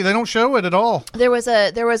show it at all. There was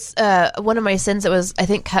one of my sins that was, I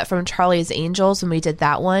think, cut from Charlie's Angels when we did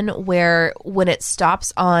that one, where when it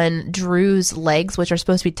stops on Drew's legs, which are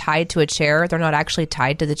supposed to be tied to a chair, they're not actually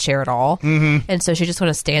tied to the chair at all. Mm-hmm. And so she just kind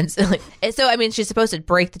of stands. And so, I mean, she's supposed to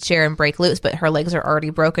break the chair and break loose, but her legs are already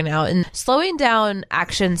broken out. And slowing down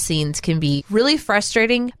action scenes can be really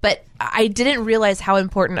frustrating, but I didn't realize how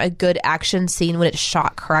important a good action scene when it's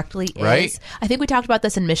shot correctly is. Right. I think we talked about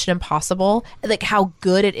this in Mission Impossible, like how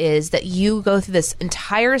good it is that you go through this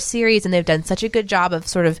entire series and they've done such a good job of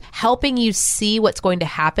sort of helping you see what's going to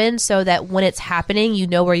happen so that when it's happening, you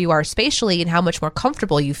know where you are spatially and how much more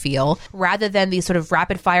comfortable you feel, rather than these sort of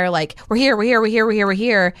rapid fire, like, we're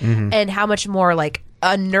here, and how much more like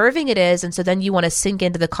unnerving it is. And so then you want to sink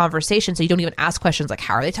into the conversation, so you don't even ask questions like,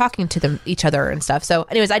 how are they talking to each other and stuff. So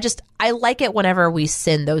anyways, I like it whenever we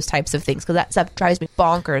sin those types of things, because that stuff drives me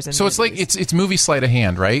bonkers. So it's like it's movie sleight of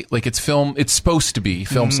hand, right? Like it's supposed to be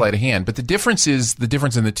film sleight of hand, but the difference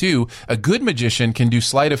in the two. A good magician can do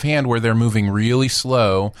sleight of hand where they're moving really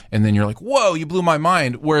slow, and then you're like, whoa, you blew my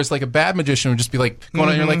mind. Whereas like a bad magician would just be like going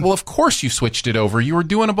on, you're like, well, of course you switched it over. You were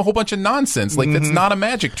doing a whole bunch of nonsense. Like that's not a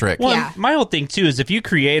magic trick. Well, Yeah. my whole thing too is if you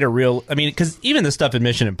create a real, I mean, because even the stuff in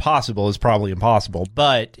Mission Impossible is probably impossible,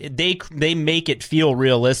 but they make it feel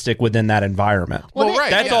realistic within that environment. Well, right,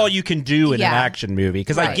 That's yeah. all you can do in Yeah. an action movie.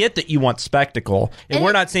 Because I Right. get that you want spectacle, and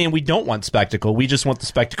we're not saying we don't want spectacle. We just want the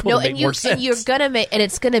spectacle to make more sense. And you're gonna make, and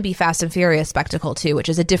it's gonna be Fast and Furious spectacle too, which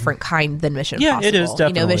is a different kind than Mission Yeah, Impossible. it is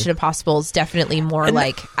definitely. Mission Impossible is definitely more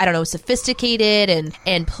like, I don't know, sophisticated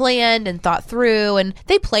and planned and thought through, and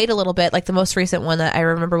they played a little bit. Like the most recent one that I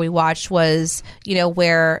remember we watched was,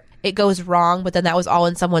 where it goes wrong, but then that was all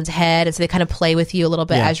in someone's head, and so they kind of play with you a little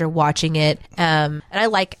bit Yeah. as you're watching it. And I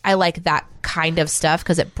like that kind of stuff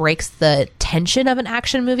because it breaks the tension of an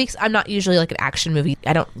action movie. 'Cause I'm not usually like an action movie.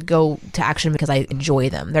 I don't go to action because I enjoy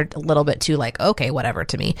them. They're a little bit too like, okay, whatever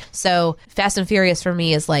to me. So Fast and Furious for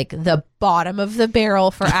me is like the bottom of the barrel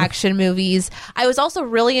for action movies. I was also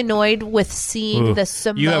really annoyed with seeing the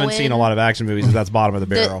Samoan. You haven't seen a lot of action movies if that's bottom of the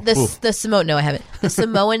barrel. The Samoan. No, I haven't. The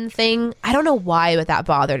Samoan thing. I don't know why, but that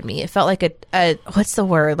bothered me. It felt like a what's the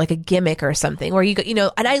word? Like a gimmick or something. Where you go,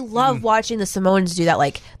 and I love watching the Samoans do that,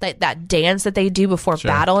 like that dance that they do before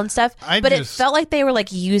battle and stuff. But it felt like they were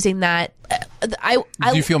like using that.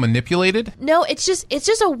 Do you feel manipulated? No, it's just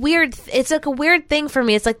a weird. It's like a weird thing for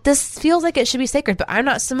me. It's like this feels like it should be sacred, but I'm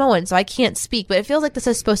not Samoan, so I can't speak. But it feels like this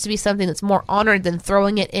is supposed to be something that's more honored than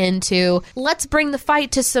throwing it into. Let's bring the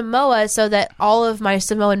fight to Samoa so that all of my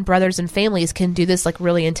Samoan brothers and families can do this like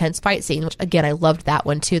really intense fight scene. Which again, I loved that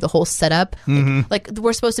one too. The whole setup. Like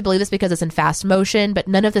we're supposed to believe this because it's in fast motion, but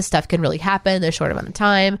none of this stuff can really happen in a short amount of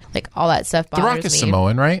time. Like all that stuff bothers The Rock is me.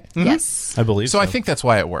 Samoan, right? Yes. I believe So I think that's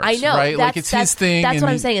why it works. I know. right? Like it's his thing. That's and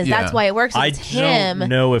what I'm saying. Is that's why it works. I It's him. don't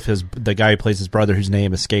know if the guy who plays his brother, whose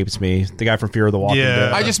name escapes me, the guy from Fear of the Walking Yeah.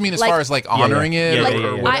 Dead. I just mean as Like- far as like honoring it Yeah, Like,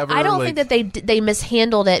 or yeah. whatever. I don't like, think that they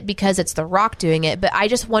mishandled it because it's The Rock doing it, but I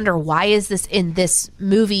just wonder why is this in this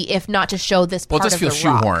movie if not to show this Well, it part just of feels The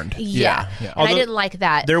Rock? shoehorned. Yeah. And I Although didn't like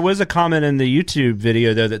that. There was a comment in the YouTube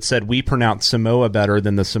video though that said we pronounce Samoa better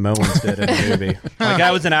than the Samoans did in the movie. Like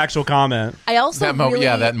that was an actual comment. I also that moment. really,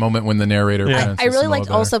 Yeah, that moment when the narrator. pronounces I really Samoa liked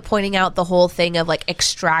better. also pointing out the whole thing of like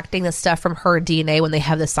extracting the stuff from her DNA when they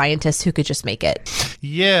have the scientists who could just make it.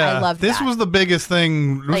 Yeah, I love this that. was the biggest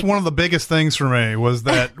thing. It was Like- one of the biggest things for me was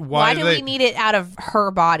that Why do we need it out of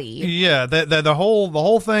her body? Yeah, that the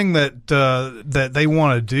whole thing that that they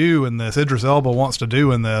want to do in this, Idris Elba wants to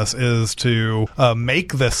do in this, is to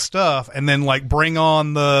make this stuff and then like bring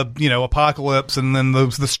on the apocalypse and then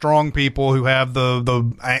the strong people who have the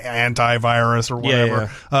antivirus or whatever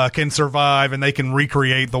can survive and they can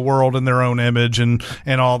recreate the world in their own own image and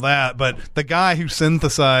all that. But the guy who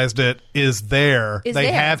synthesized it is there. Is they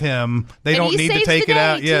there. have him. They And don't he need to saves take the it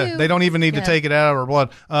out. day, Yeah, too. they don't even need to take it out of her blood.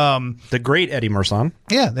 The great Eddie Marsan.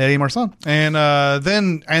 Yeah, the Eddie Marsan.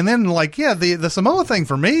 And then like, yeah, the Samoa thing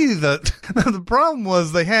for me, the problem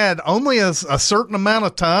was they had only a certain amount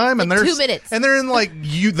of time, and Like there's 2 minutes. and they're in like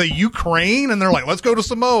the Ukraine, and they're like, let's go to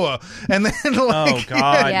Samoa, and then like, Oh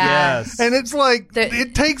God, Yeah. yes. and it's like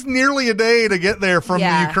it takes nearly a day to get there from the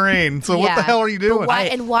Yeah. Ukraine. So what Yeah. the hell are you But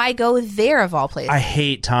doing? why go there of all places? I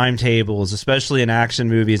hate timetables, especially in action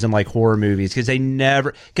movies and like horror movies, because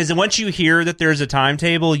because once you hear that there's a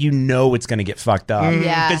timetable, you know it's going to get fucked up.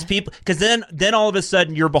 Yeah. Because then all of a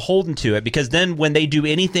sudden you're beholden to it. Because then when they do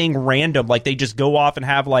anything random, like they just go off and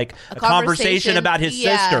have like a conversation about his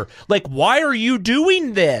Yeah. sister, like why are you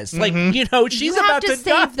doing this? Like she's you about have to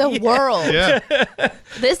save die. the world. yeah,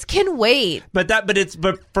 This can wait. But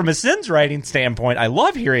from a sins writing standpoint, I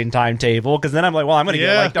love hearing timetable because then I'm like, well, I'm gonna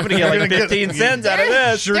Yeah. get like 15 cents out of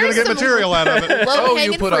this. sure gonna There's get some material out of it. Oh, you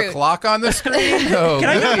low-hanging put fruit. a clock on the screen? Oh,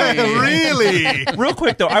 Really? Real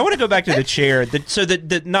quick though, I want to go back to the chair. So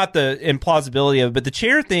that not the implausibility of it, but the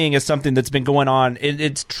chair thing is something that's been going on.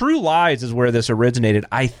 It's True Lies is where this originated,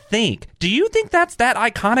 I think. Do you think that's that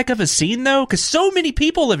iconic of a scene though? Because so many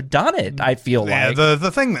people have done it. I feel Yeah, like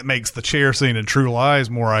the thing that makes the chair scene in True Lies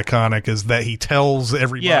more iconic is that he tells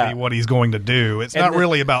everybody Yeah. what he's going to do. It's And not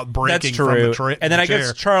really about breaking that's from true. the chair. And then I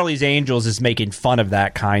guess Charlie's Angels is making fun of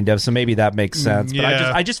that kind of, so maybe that makes sense. But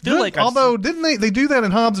I just feel like although didn't they do that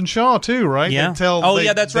in Hobbs and Shaw too, right? yeah. They tell, oh they-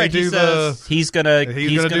 yeah, that's they right. Do He says he's gonna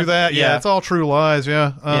do that. Yeah, it's all True Lies.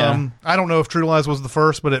 Yeah. Yeah. I don't know if True Lies was the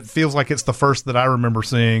first, but it feels like it's the first that I remember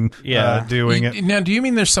seeing. Yeah. Doing it. Now, do you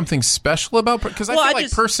mean there's something special about? Because I Well, feel I like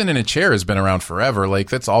just- person in a chair has been around forever. Like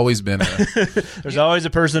that's always been. There's always a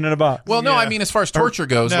person in a box. Well, no, Yeah. I mean as far as torture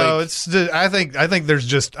goes. No, like, it's. I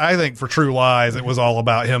think for True Lies, it was all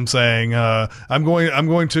about him saying, "I'm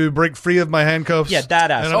going to break free of my handcuffs." Yeah,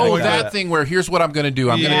 that aspect. and I'm oh, going to- that thing where here's what I'm going to do.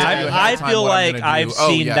 I'm going to Yeah. tell you ahead I of time feel what I'm like gonna do. I've Oh,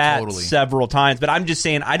 seen yeah, that totally. several times, but I'm just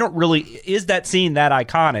saying I don't really. Is that scene that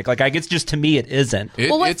iconic? Like I guess just to me it isn't. It,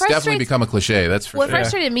 Well, what it's definitely frustrates- become a cliche. That's for What sure.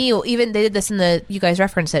 frustrated me, even they did this in you guys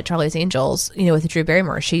referenced it, Charlie's Angels, with Drew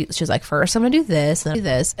Barrymore. She's like, first I'm going to do this, and then do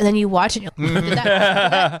this, and then you watch it. And you're like, did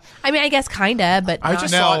that? I mean, I guess kinda, but I not.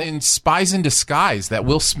 just Now- saw it in Spies in Disguise, that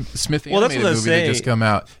Will Smith Well, that's animated what I movie say. that just come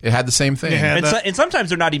out. It had the same thing. Yeah. And sometimes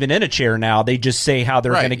they're not even in a chair now. They just say how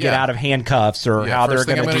they're Right, going to get yeah. out of handcuffs or Yeah, how they're first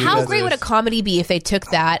thing going to I'm do gonna How do great would a comedy be if they took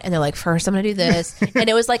that and they're like, first I'm going to do this, and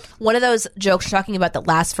it was like one of those jokes you're talking about that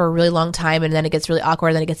lasts for a really long time, and then it gets really awkward,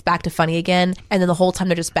 and then it gets back to funny again, and then the whole time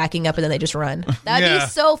they're just backing up, and then they just run. That'd Yeah. be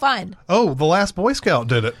so fun. Oh, The Last Boy Scout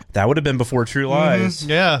did it. That would have been before True Lies.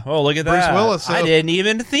 Yeah. Oh, look at Bruce that. Willis, I didn't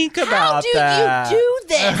even think How about do that. you do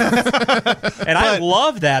this? And I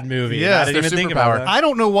love that movie. Yeah, I didn't it's even their think about superpower. that. I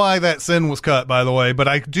don't know why that scene was cut, by the way, but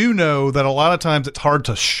I do know that a lot of times it's hard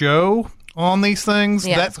to show on these things.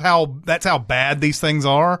 Yeah. That's how bad these things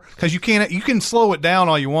are, because you can slow it down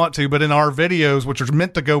all you want to, but in our videos, which are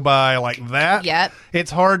meant to go by like that, Yep. it's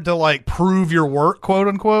hard to like prove your work, quote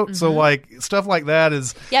unquote. So like stuff like that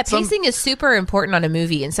is Yeah, pacing is super important on a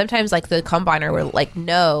movie, and sometimes like the combiner will like,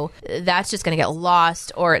 no, that's just going to get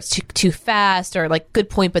lost, or it's too fast, or like, good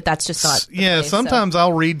point, but that's just not. the Yeah, case, sometimes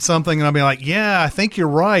I'll read something and I'll be like, yeah, I think you're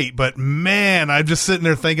right, but man, I'm just sitting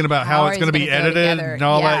there thinking about how How it's is going it to be gonna go edited together? and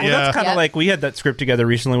all Yeah. that. Well, Yeah, That's kind of Yep. like we had that script together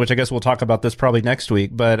recently, which I guess we'll talk about this probably next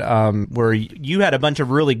week. But where you had a bunch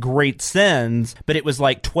of really great sins, but it was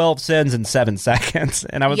like 12 sins in 7 seconds,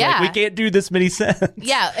 and I was Yeah. like, we can't do this many sins.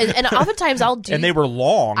 Yeah, and oftentimes I'll do. And they were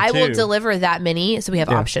long. I will too. deliver that many, so we have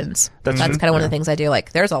options. That's That's true. kind of one of the things I do.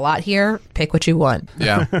 Like, there's a lot here. Pick what you want.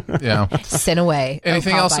 Yeah, yeah. Sin away.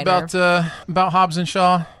 Anything Oh, else combiner. about Hobbs and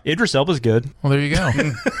Shaw? Idris Elba's good. Well, there you go.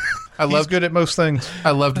 I he's loved good at most things. I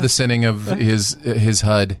loved the sinning of his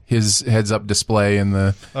HUD, his heads up display, and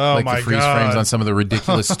the Oh my the freeze God. frames on some of the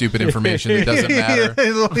ridiculous, stupid information that doesn't matter.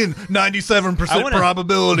 97%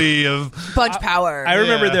 probability of. Punch power. I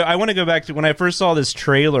remember Yeah. though. I want to go back to when I first saw this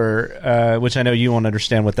trailer, which I know you won't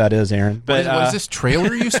understand what that is, Aaron. But What is this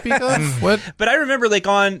trailer you speak of? What? But I remember, like,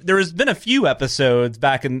 there has been a few episodes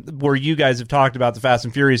back in where you guys have talked about the Fast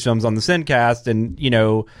and Furious films on the Sincast, and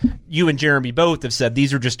you and Jeremy both have said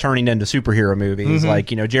these are just turning into superhero movies. Like,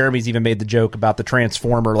 Jeremy's even made the joke about the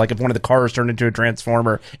Transformer, like if one of the cars turned into a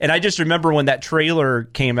Transformer. And I just remember when that trailer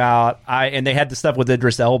came out, and they had the stuff with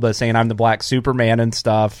Idris Elba saying I'm the Black Superman and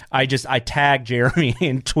stuff. I tagged Jeremy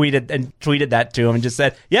and tweeted that to him and just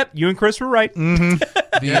said, "Yep, you and Chris were right.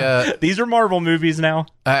 The These are Marvel movies now."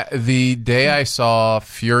 The day I saw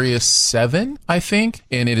Furious 7, I think,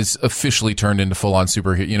 and it is officially turned into full-on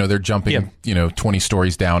superhero. You know, they're jumping, 20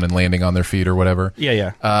 stories down and landing on their feet or whatever.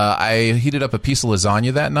 Yeah. I heated up a piece of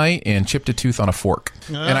lasagna that night and chipped a tooth on a fork.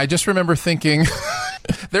 And I just remember thinking...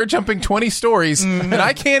 They're jumping 20 stories, and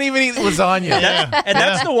I can't even eat lasagna. And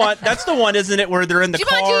that's the one. That's the one, isn't it? Where they're in the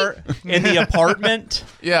car in the apartment.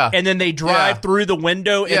 Yeah, and then they drive through the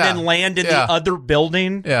window and then land in the other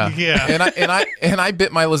building. Yeah. And I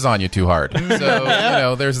bit my lasagna too hard.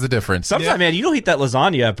 So there's the difference. Sometimes, man, you don't heat that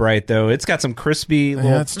lasagna up right though. It's got some crispy little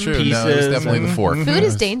that's true. pieces. No, it's definitely the fork. Food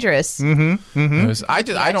is dangerous. I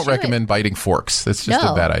don't recommend biting forks. That's just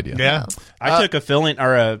a bad idea. Yeah. I took a filling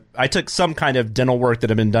I took some kind of dental work that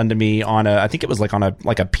had been done to me on I think it was like on it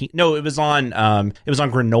was on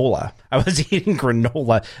granola. I was eating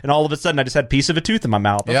granola and all of a sudden I just had a piece of a tooth in my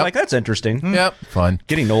mouth. I was like, that's interesting. Yep. Fun.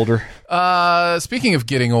 Getting older. Speaking of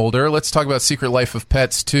getting older, let's talk about Secret Life of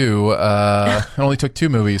Pets 2. It only took 2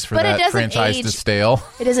 movies for But it that doesn't franchise age. to stale.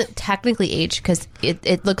 It doesn't technically age because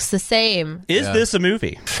it looks the same. Is this a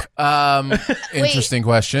movie? Interesting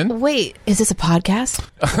question. Wait, is this a podcast?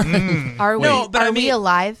 Are we? No, but are I we mean-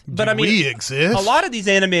 alive? But I mean, we exist. a lot of these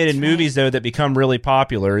animated movies, though, that become really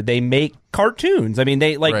popular, they make cartoons. I mean,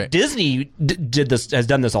 they Right. Disney has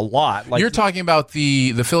done this a lot. Like You're talking about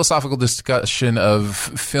the philosophical discussion of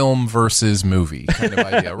film versus movie kind of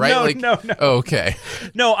idea, right? No. Oh, okay.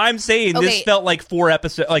 no, I'm saying this Okay. felt like 3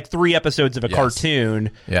 episodes of a Yes.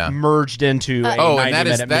 cartoon Yeah. merged into a Oh, 90 and that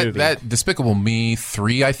is minute movie. that Despicable Me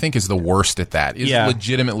 3, I think, is the worst at that. It's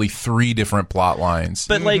legitimately 3 different plot lines.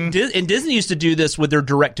 But like, and Disney used to do this with their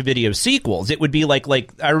direct-to-video sequels. It would be like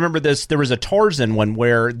I remember this. There was a Tarzan one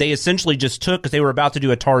where they essentially just took, because they were about to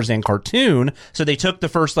do a Tarzan cartoon, so they took the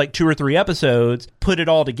first 2 or 3 episodes, put it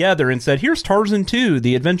all together, and said, "Here's Tarzan 2: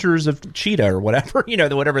 The Adventures of Cheetah," or whatever,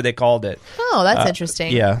 whatever they called it. Oh, that's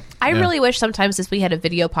interesting. yeah. I really wish sometimes we had a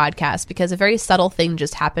video podcast because a very subtle thing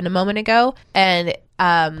just happened a moment ago. And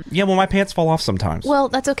Yeah, well, my pants fall off sometimes. well,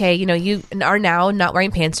 that's okay. You are now not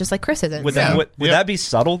wearing pants just like Chris isn't. would So would that be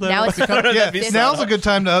subtle though? now it's Yeah, now's a good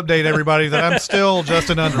time to update everybody that I'm still just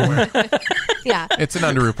in underwear. yeah. It's an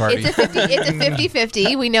underoos party. It's a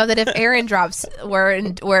 50-50. We know that if Aaron drops, where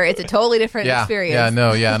it's a totally different experience.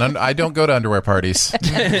 And I don't go to underwear parties.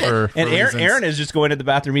 for and reasons. Aaron is just going to the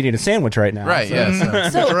bathroom eating a sandwich right now. Right, so-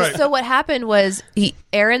 yes. So what happened was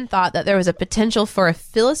Aaron thought that there was a potential for a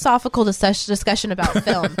philosophical discussion about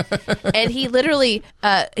film, and he literally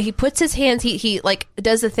he puts his hands he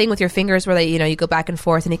does the thing with your fingers where they you go back and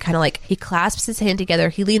forth, and he kind of he clasps his hand together.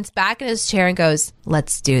 He leans back in his chair and goes,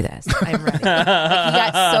 "Let's do this. I'm ready." He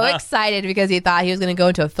got so excited because he thought he was going to go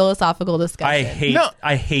into a philosophical discussion.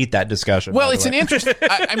 I hate that discussion. Well, by it's the an way. interesting.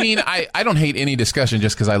 I mean, I don't hate any discussion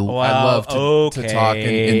just because I love to talk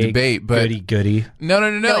and debate. But goody. No.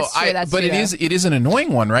 it's true, that's But true, it is an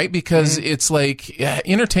annoying one, right? Because it's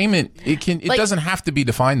entertainment. It doesn't have to be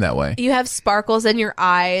defined that way. You have sparkles in your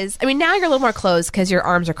eyes. I mean, now you're a little more closed because your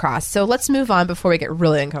arms are crossed. So let's move on before we get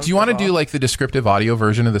really uncomfortable. Do you want to do the descriptive audio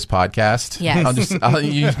version of this podcast? Yes.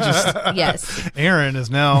 You just Yes. Aaron is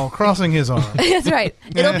now crossing his arms. That's right.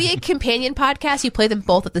 It'll be a companion podcast. You play them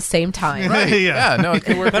both at the same time. yeah, no, it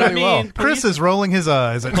could work But I really well. mean, Chris is rolling his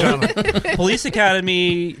eyes at Jonathan. Police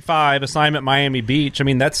Academy 5, Assignment Miami Beach. I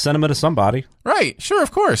mean, that's cinema to somebody. Right, sure,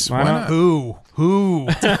 of course. Why not? Who?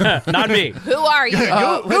 Not me. Who are you?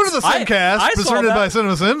 Go to the Simcast, I saw presented that. by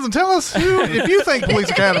Cinema Sins, and tell us if you think Police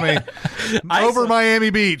Academy over Miami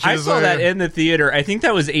Beach I is saw that in the theater. I think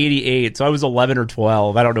that was 88, so I was 11 or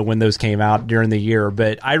 12. I don't know when those came out during the year,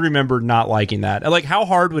 but I remember not liking that. How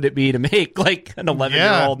hard would it be to make an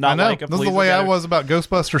 11-year-old not I know. like a This is Police the way Academy? I was about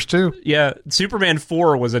Ghostbusters too. Yeah, Superman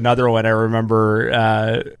 4 was another one I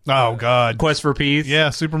remember. Oh God. Quest for Peace. Yeah,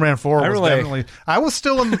 Superman 4 was definitely. I was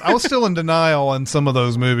still in denial on some of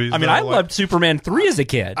those movies. I mean, though. I loved Superman 3 as a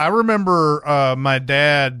kid. I remember my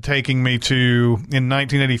dad taking me in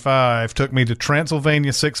 1985, took me to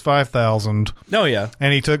Transylvania 6-5000. Oh, yeah.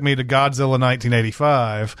 And he took me to Godzilla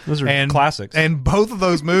 1985. Those are classics. And both of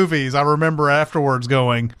those movies, I remember afterwards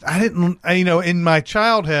going, in my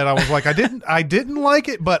childhood, I was like, I didn't like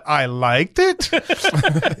it, but I liked it.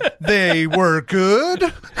 They were good.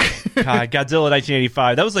 God, Godzilla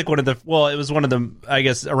 1985. That was it was one of the, I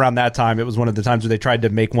guess around that time, it was one of the times where they tried to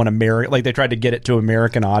make one American, they tried to get it to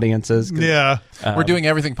American audiences. Yeah. We're doing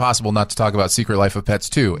everything possible not to talk about Secret Life of Pets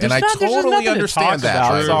 2, and I there's totally nothing to understand talk that.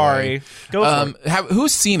 about. by the Sorry. way. Go for it.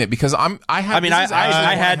 Who's seen it? Because I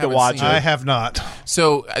had to watch it. I have not.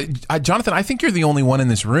 So, Jonathan, I think you're the only one in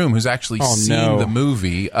this room who's actually seen the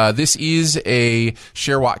movie. This is a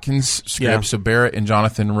Cher Watkins script, so Barrett and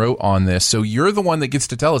Jonathan wrote on this. So you're the one that gets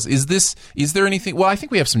to tell us, is Is there anything? Well, I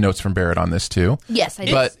think we have some notes from Barrett on this too. Yes, I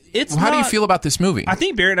do. But It's how do you not- feel about this movie? I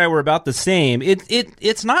think Barrett and I were about the same.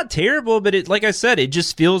 It's not terrible, but it, like I said, it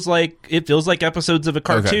just feels like episodes of a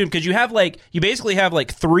cartoon because you basically have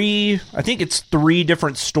like three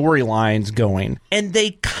different storylines going, and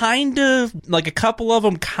they kind of like a couple of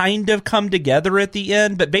them kind of come together at the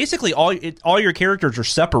end, but basically all your characters are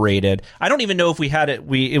separated. I don't even know if we had it.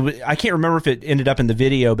 I can't remember if it ended up in the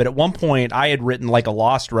video, but at one point I had written like a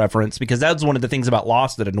Lost reference because that was one of the things about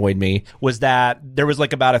Lost that annoyed me was that there was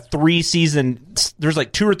like about there's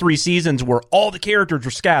like 2 or 3 seasons where all the characters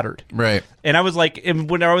were scattered. Right. And I was like,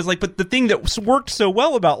 but the thing that worked so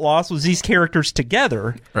well about Lost was these characters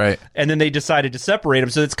together. Right. And then they decided to separate them.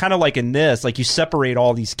 So it's kind of like in this, like you separate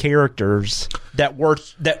all these characters that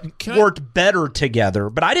worked better together.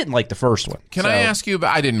 But I didn't like the first one. Can I ask you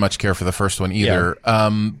about? I didn't much care for the first one either.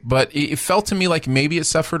 But it felt to me like maybe it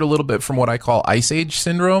suffered a little bit from what I call Ice Age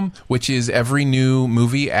syndrome, which is every new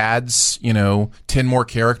movie adds 10 more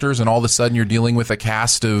characters, and all of a sudden you're dealing with a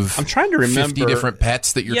cast of I'm trying to remember 50 different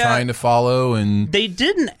pets that you're trying to follow. And they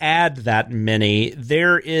didn't add that many.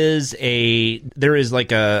 There is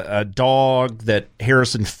like a dog that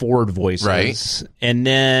Harrison Ford voices, right? And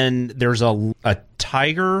then there's a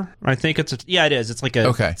tiger. I think it is. It's like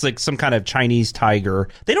it's like some kind of Chinese tiger.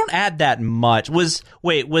 They don't add that much.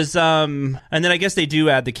 And then I guess they do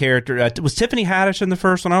add the character. Was Tiffany Haddish in the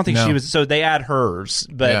first one? I don't think she was. So they add hers,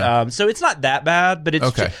 but so it's not that bad. But it's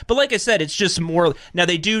but like I said, it's just more. Now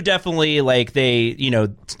they do definitely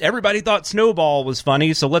everybody thought Snowball was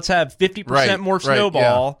funny, so let's have 50% more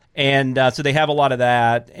Snowball. And so they have a lot of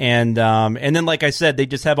that, and then like I said, they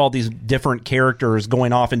just have all these different characters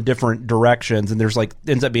going off in different directions, and there's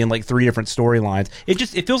ends up being like 3 different storylines.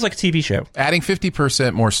 It feels like a TV show. Adding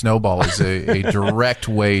 50% more Snowball is a direct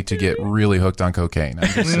way to get really hooked on cocaine. I'm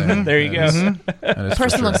just saying. There you go.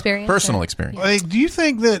 Personal experience. Personal experience. Like, do you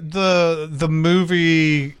think that the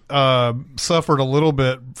movie suffered a little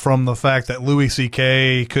bit from the fact that Louis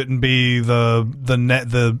C.K. couldn't be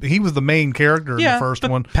he was the main character in the first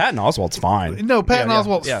one? Patton Oswalt's fine. No, Patton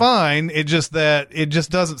Oswalt's fine. It just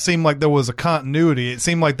doesn't seem like there was a continuity. It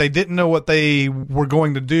seemed like they didn't know what they were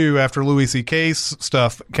going to do after Louis C.K.'s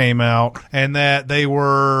stuff came out, and that they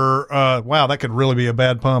were wow, that could really be a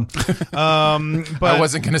bad pun. But I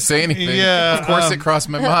wasn't going to say anything. Yeah, of course it crossed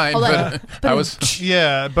my mind, but I was.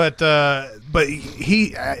 Yeah, but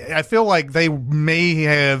I feel like they may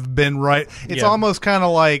have been right. It's almost kind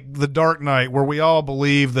of like The Dark Knight, where we all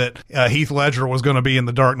believe that Heath Ledger was going to be in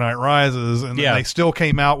The Dark Knight Rises, and then they still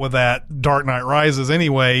came out with that Dark Knight Rises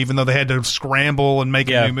anyway, even though they had to scramble and make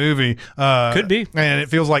a new movie. Could be. And it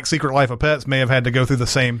feels like Secret Life of Pets may have had to go through the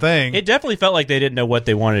same thing. It definitely felt like they didn't know what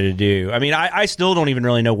they wanted to do. I mean, I still don't even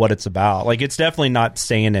really know what it's about. Like, it's definitely not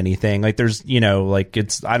saying anything. Like, there's,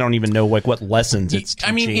 I don't even know what lessons it's teaching.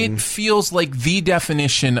 I mean, it feels like the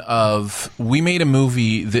definition of we made a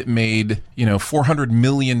movie that made $400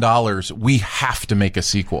 million. We have to make a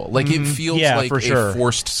sequel. Like it feels like for sure. a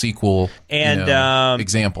forced sequel. And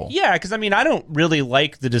example. Yeah, because I mean, I don't really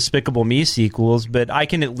like the Despicable Me sequels, but I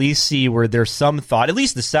can at least see where there's some thought. At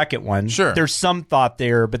least the second one, sure, there's some thought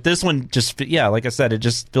there. But this one just, like I said, it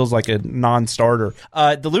just feels like a non-starter.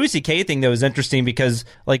 The Louis C.K. thing though is interesting because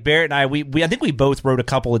like Barrett and I think we both wrote a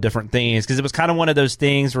couple of different things because it was kind of one of those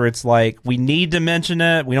things where it's like we need to mention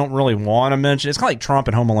it, we don't really want to mention it. It's kind of like Trump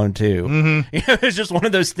and Home Alone 2. Mm-hmm. It's just one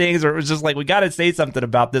of those things where it was just like we got to say something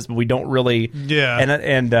about this, but we don't really.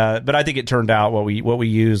 Yeah. But I think it turned out what we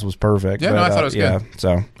used was perfect. Yeah, but, I thought it was good.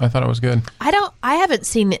 So I thought it was good. I haven't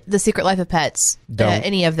seen The Secret Life of Pets,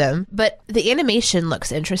 any of them, but the animation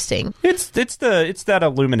looks interesting. It's that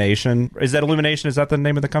Illumination. Is that Illumination? Is that the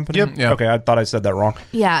name of the company? Yep. Yeah. Okay, I thought I said that wrong.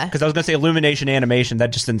 Yeah. Because I was going to say Illumination Animation.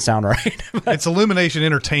 That just didn't sound right. It's Illumination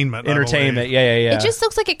Entertainment. Entertainment. Yeah. It just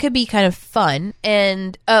looks like it could be kind of fun.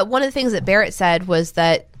 And one of the things that Barrett said was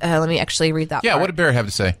that let me actually read that. Yeah, part. what did Barrett have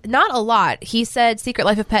to say? Not a lot. He said Secret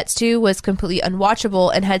Life of Pets 2 was completely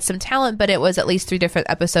unwatchable and had some talent, but it was at least 3 different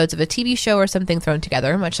episodes of a TV show or something thrown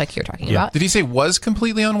together, much like you're talking about. Did he say was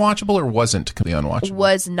completely unwatchable or wasn't completely unwatchable?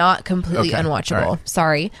 Was not completely unwatchable. Right.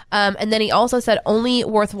 Sorry. And then he also said only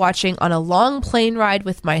worth watching on a long plane ride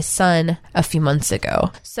with my son a few months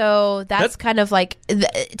ago. So that's kind of like,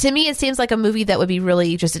 to me, it seems like a movie that would be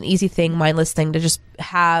really just an easy thing, mindless thing to just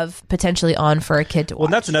have potentially on for a kid to watch. Well,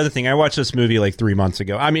 that's another thing. I watched this movie like 3 months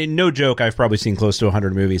ago. I mean, no joke. I've probably seen close to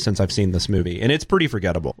 100 movies since I've seen this movie, and it's pretty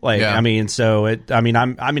forgettable. Like, Yeah. I mean, so it. I mean,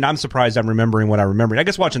 I'm surprised I'm remembering what I remembered. I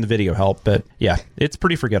guess watching the video helped, but yeah, it's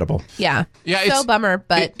pretty forgettable. Yeah. Yeah, So it's- bummer,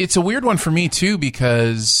 but It's a weird one for me too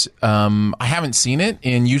because I haven't seen it,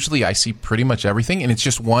 and usually I see pretty much everything, and it's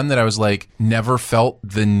just one that I was like never felt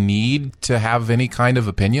the need to have any kind of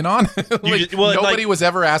opinion on. Like, nobody was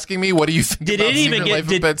ever asking me, "What do you think?" Did about it even Secret get? Life of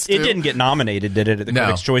Did, Pets it 2? didn't get nominated, did it? At the No,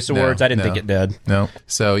 Critics' Choice no, Awards, I didn't no. think it did. No.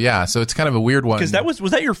 So yeah, so it's kind of a weird one. Because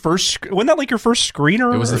was that your first? Wasn't that like your first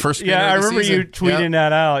screener? It was the first Yeah, screener I of the remember you season. tweeting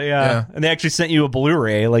that out. Yeah. And they actually sent you a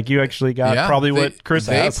Blu-ray. Like you actually got probably what Chris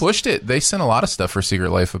they has. pushed it. They sent a lot of stuff for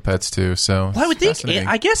Secret Life of Pets too. So Well, I would think. fascinating.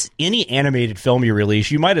 I guess any animated film you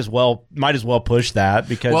release, you might as well push that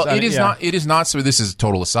because. Well, it is not. It is not. So this is a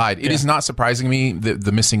total aside. It is not surprising me that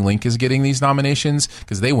The Missing Link is getting these nominations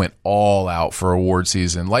because they went all out for award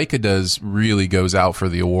season. Leica really goes out for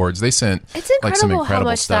the awards. They sent it's incredible, like some how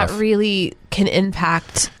incredible much stuff. that really can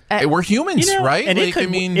impact. We're humans, right? And Like,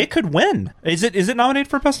 it could win. Is it nominated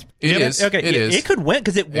for best? It is. Okay, It is. It could win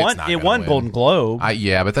because it won. not It gonna won win. Golden Globe.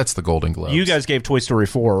 Yeah, but that's the Golden Globes. You guys gave Toy Story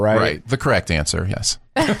 4, right? right? The correct answer, yes.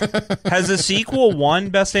 Has the sequel won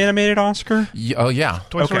Best Animated Oscar? Oh yeah.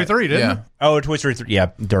 Toy Story 3, didn't Yeah. it? Oh, Toy Story 3. Yeah,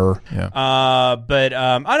 duh. Yeah. But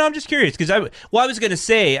I don't know, I'm just curious because I was going to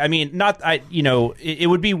say, I mean, it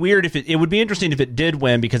would be weird if it would be interesting if it did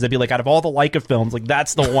win because I'd be like, out of all the Leica films, like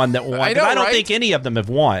that's the one that won. I 'Cause know, I don't right? think any of them have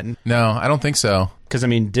won. No, I don't think so. Because, I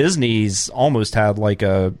mean, Disney's almost had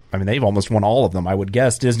they've almost won all of them, I would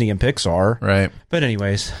guess, Disney and Pixar. Right. But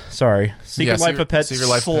anyways, sorry. Secret Life of Pets Secret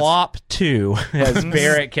Life of Pets. Slop 2, as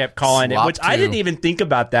Barrett kept calling it, Slop which I 2. didn't even think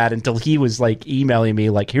about that until he was, like, emailing me,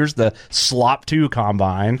 like, here's the Slop 2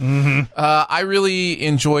 combine. I really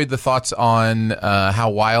enjoyed the thoughts on how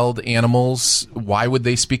wild animals, why would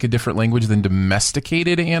they speak a different language than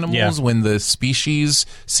domesticated animals Yeah. when the species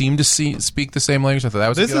seem to speak the same language? I thought that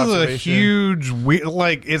was This a good is a observation. huge,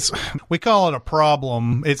 we call it a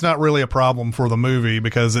problem. It's not really a problem for the movie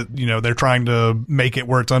because they're trying to make it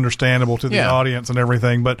where it's understandable to the Yeah. audience and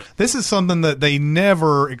everything. But this is something that they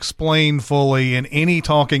never explain fully in any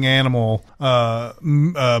talking animal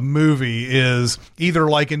movie. Is either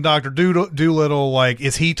like in Dr. Dolittle, like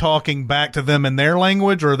is he talking back to them in their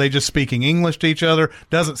language, or are they just speaking English to each other?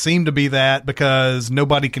 Doesn't seem to be that because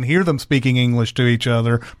nobody can hear them speaking English to each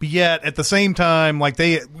other. But yet at the same time, like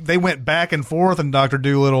they went back and forth, and Dr.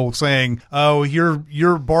 Dolittle saying, "Oh,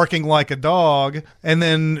 you're barking like a dog," and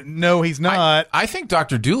then no, he's not. I think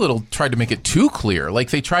Dr. Dolittle tried to make it too clear. Like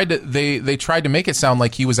they tried to make it sound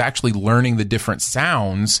like he was actually learning the different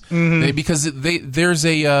sounds because there's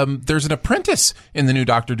an apprentice in the new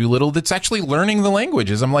Dr. Dolittle that's actually learning the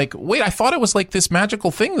languages. I'm like, wait, I thought it was like this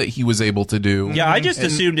magical thing that he was able to do. Yeah, I just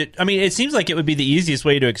assumed it. I mean, it seems like it would be the easiest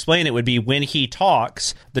way to explain it would be when he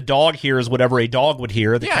talks, the dog hears whatever a dog would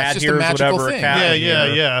hear, the Yeah, it's cat just a hears magical whatever thing. a cat Yeah, would yeah,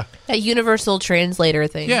 hear. yeah. A universal translator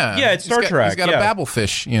thing. Yeah, Yeah, it's Star Trek, He's got yeah. a babble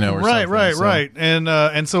fish, or Right, something, right.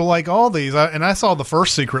 And so like all these, I saw the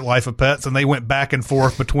first Secret Life of Pets, and they went back and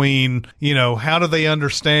forth between how do they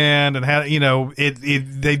understand and how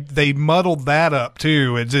they muddled that up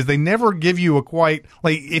too. It's just, they never give you a quite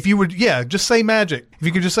like if you would just say magic. If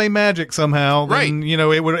you could just say magic somehow, then,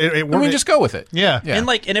 Right. it would. It I mean, just go with it. Yeah. Yeah. And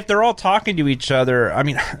and if they're all talking to each other, I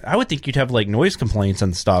mean, I would think you'd have like noise complaints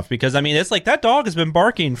and stuff because I mean, it's like that dog has been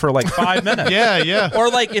barking for like 5 minutes. yeah. Or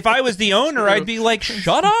like if I was the owner, I'd be like,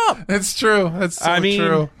 "Shut up!" That's true. That's so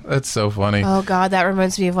true. That's so funny. Oh God, that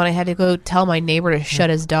reminds me of when I had to go tell my neighbor to shut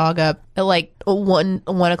his dog up at like 1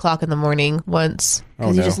 o'clock in the morning once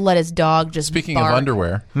because no. he just let his dog just. Speaking bark. of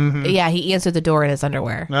underwear, Yeah, he answered the door in his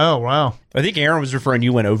underwear. Oh wow. I think Aaron was referring.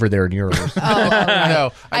 You went over there in yours. no,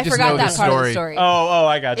 I I just forgot know that the part of the story. story. Oh,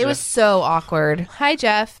 I got you. It was so awkward. Hi,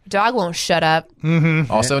 Jeff. Dog won't shut up.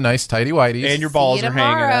 Also, nice tidy whities. and your balls you are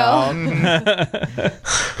hanging tomorrow.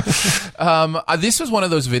 out. This was one of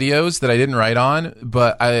those videos that I didn't write on,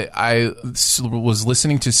 but I was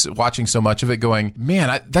listening to watching so much of it, going,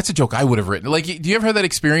 man, that's a joke I would have written. Like, do you ever have that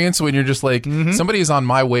experience when you're just like, somebody is on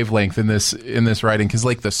my wavelength in this writing? Because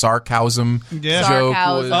like the sarcasm Yeah. joke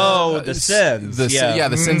Sarcasm. was Oh, the sins. yeah,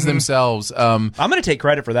 the sins themselves. I'm going to take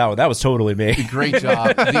credit for that one. That was totally me. Great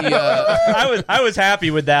job. The, I was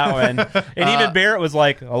happy with that one, and even Barrett was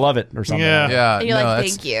like, "I love it" or something. Yeah. yeah, And you're no, like,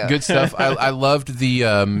 that's "Thank you." Good stuff. I loved the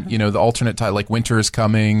the alternate title, like winter is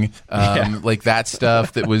coming, like that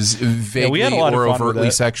stuff that was vaguely we had a lot of or fun with overtly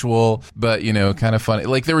it. sexual, but kind of funny.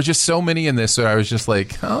 Like there were just so many in this that I was just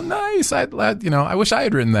like, oh, nice. I wish I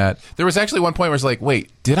had written that. There was actually one point where I was like, wait,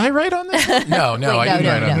 did I write on this one? No, I didn't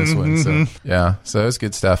write on this one. So, yeah, so it was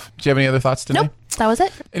good stuff. Do you have any other thoughts today? Nope, that was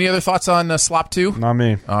it. Any other thoughts on Slop 2? Not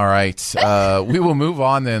me. All right. We will move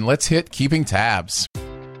on then. Let's hit Keeping Tabs.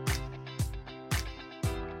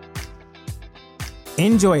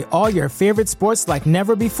 Enjoy all your favorite sports like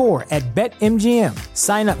never before at BetMGM.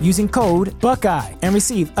 Sign up using code Buckeye and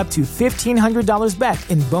receive up to $1,500 back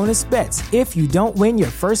in bonus bets if you don't win your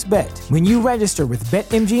first bet. When you register with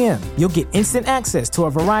BetMGM, you'll get instant access to a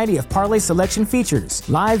variety of parlay selection features,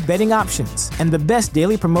 live betting options, and the best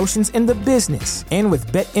daily promotions in the business. And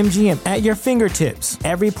with BetMGM at your fingertips,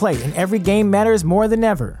 every play and every game matters more than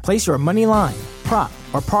ever. Place your money line, prop,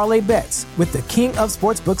 or parlay bets with the king of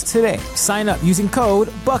sportsbooks today. Sign up using code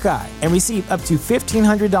Buckeye and receive up to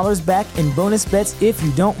 $1,500 back in bonus bets if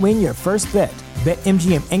you don't win your first bet.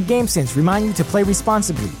 BetMGM and GameSense remind you to play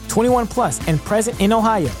responsibly. 21 plus and present in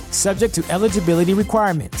Ohio, subject to eligibility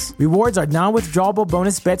requirements. Rewards are non-withdrawable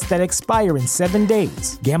bonus bets that expire in 7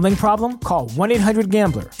 days. Gambling problem? Call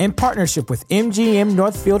 1-800-GAMBLER in partnership with MGM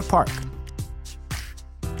Northfield Park.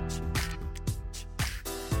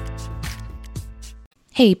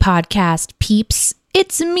 Hey, podcast peeps,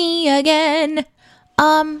 it's me again.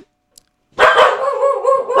 Those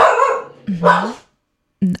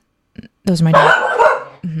are my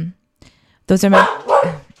dogs. Those are my.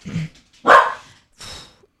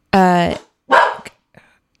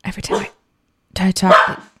 Every time I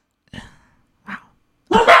talk. Wow.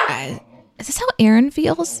 Is this how Aaron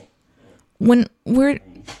feels when we're?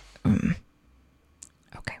 Okay,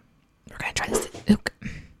 we're gonna try this. Okay.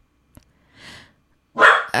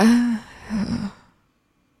 I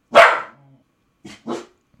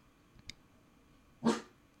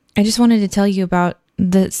just wanted to tell you about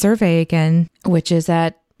the survey again, which is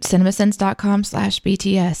at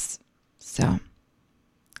cinemasins.com/BTS. So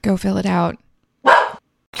go fill it out.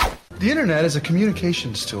 The internet is a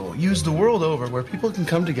communications tool used the world over where people can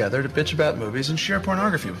come together to bitch about movies and share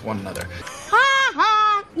pornography with one another. Ha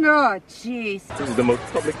ha! Oh, jeez. This is the most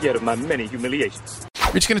public yet of my many humiliations.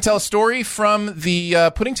 We're just going to tell a story from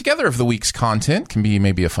the putting together of the week's content. Can be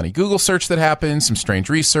maybe a funny Google search that happens, some strange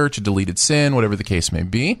research, a deleted sin, whatever the case may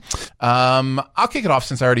be. I'll kick it off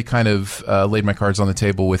since I already kind of laid my cards on the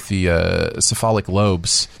table with the cephalic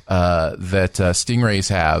lobes that stingrays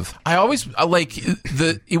have. I always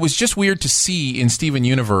it was just weird to see in Steven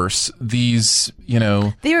Universe these,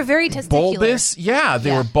 they were very testicular. Bulbous. Yeah,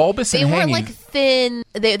 they were bulbous and hanging. They weren't like thin.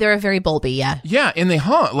 They were very bulby, yeah. Yeah, and they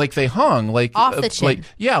hung like off the chin. Like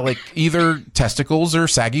either testicles or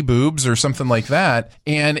saggy boobs or something like that.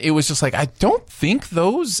 And it was just like, I don't think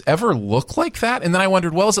those ever look like that. And then I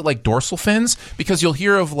wondered, well, is it like dorsal fins? Because you'll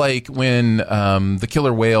hear of like when the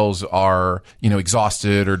killer whales are,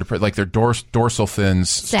 exhausted or depressed, like their dorsal fins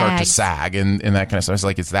start to sag and that kind of stuff. I was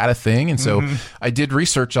like, is that a thing? And so I did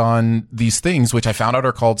research on these things, which I found out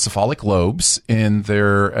are called cephalic lobes, and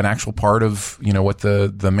they're an actual part of, what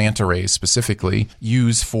the manta rays specifically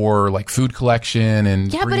use for like food collection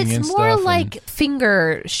and but it's more like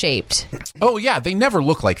finger shaped. Oh yeah, they never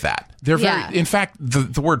look like that. They're very. In fact,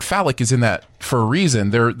 the word phallic is in that for a reason.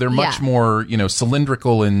 They're much more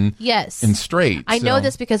cylindrical and and straight. I know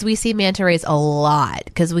this because we see manta rays a lot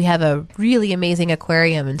because we have a really amazing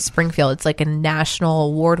aquarium in Springfield. It's like a national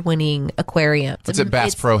award-winning aquarium. It's at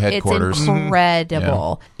Bass Pro headquarters. It's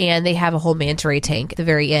incredible, and they have a whole manta ray tank at the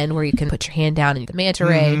very end where you can put your hand down and you get the manta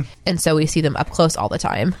ray, and so we see them up close all the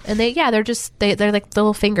time. And they're like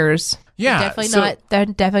little fingers. Yeah, they're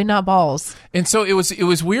definitely not balls. And so it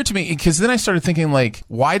was weird to me because then I started thinking, like,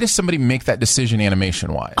 why does somebody make that decision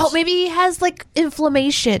animation wise? Oh, maybe he has like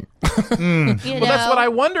inflammation. Well, that's what I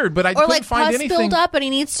wondered, but I couldn't find anything. Or like pus build up, and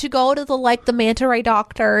he needs to go to the manta ray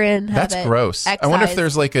doctor and have that's gross. I wonder if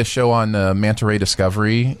there's like a show on Manta Ray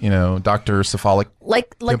Discovery. Dr. Cephalic,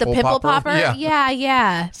 like the pimple popper.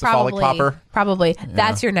 Yeah. Cephalic popper. Probably. Yeah.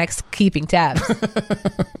 That's your next keeping tabs.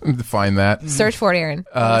 Find that. Search for it, Aaron.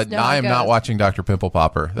 I am not watching Dr. Pimple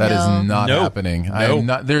Popper. That is not happening. I am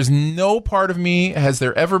not. There's no part of me. Has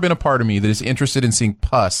there ever been a part of me that is interested in seeing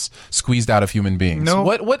pus squeezed out of human beings? No.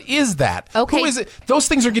 What is that? Okay. Who is it? Those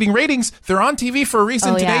things are getting ratings. They're on TV for a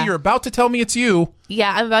reason. Today you're about to tell me it's you.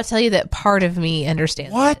 Yeah, I'm about to tell you that part of me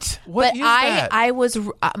understands. What? What But is that? I was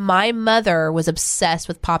my mother was obsessed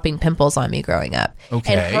with popping pimples on me growing up.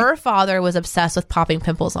 Okay. And her father was obsessed with popping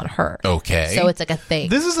pimples on her. Okay. So it's like a thing.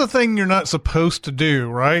 This is a thing you're not supposed to do,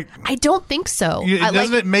 right? I don't think so.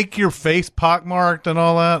 Doesn't it make your face pockmarked and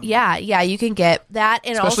all that? Yeah, you can get that,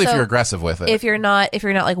 and Especially also if you're aggressive with it. If you're not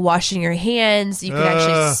like washing your hands, you can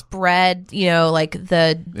actually spread, like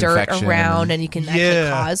the dirt Infection. around, and you can actually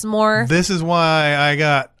cause more. This is why I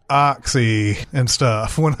got Oxy and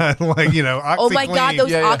stuff when I OxyClean. Oh my god,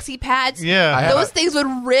 those Oxy pads! Yeah, those things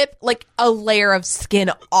would rip like a layer of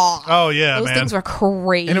skin off. Oh yeah, those man. things were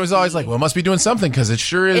crazy. And it was always like, well, it must be doing something because it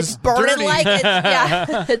sure is It's burning dirty. like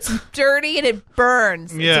it's dirty and it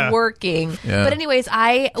burns. Yeah. It's working. Yeah. But anyways,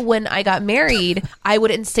 when I got married, I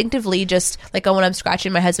would instinctively just like when I'm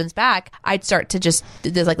scratching my husband's back, I'd start to just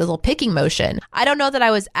there's like this little picking motion. I don't know that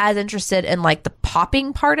I was as interested in like the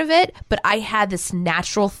popping part of it, but I had this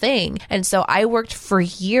natural thing. And so I worked for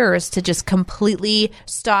years to just completely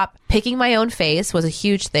stop picking my own face was a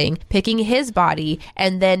huge thing, picking his body.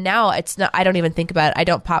 And then now it's not, I don't even think about it. I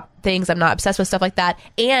don't pop things. I'm not obsessed with stuff like that.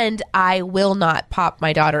 And I will not pop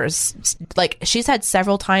my daughter's, like she's had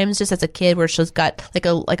several times just as a kid where she's got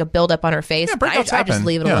like a buildup on her face. Yeah, I just happen.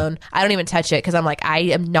 leave it alone. I don't even touch it because I'm like, I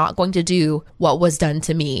am not going to do what was done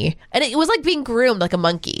to me. And it was like being groomed like a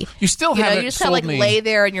monkey. You still you haven't you just kind of like sold me. lay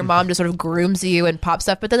there and your mom just sort of grooms you and pops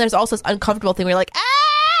stuff. But then there's also this uncomfortable thing where you're like, ow!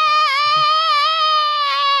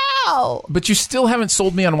 But you still haven't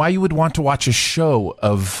sold me on why you would want to watch a show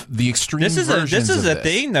of the extreme This is a versions of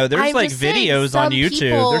thing though. There's I'm like just saying, videos on some YouTube.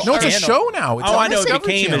 people There's No, it's a channel- show now. It's oh, on I know it Discovery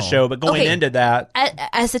became a Channel. show, but going Okay. into that,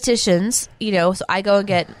 Estheticians, so I go and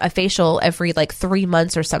get a facial every like 3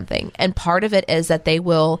 months or something. And part of it is that they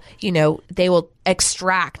will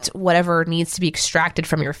extract whatever needs to be extracted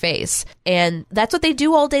from your face. And that's what they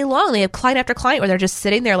do all day long. They have client after client where they're just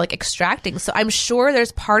sitting there like extracting. So I'm sure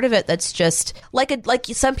there's part of it that's just like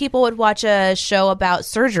some people would watch a show about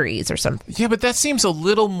surgeries or something. Yeah, but that seems a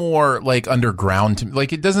little more like underground to me.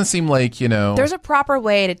 Like it doesn't seem like, There's a proper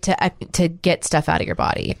way to get stuff out of your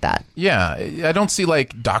body like that. Yeah, I don't see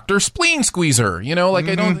like Dr. Spleen Squeezer, like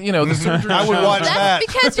I don't, the surgery I would show. watch That's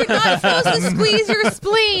because you're not supposed to squeeze your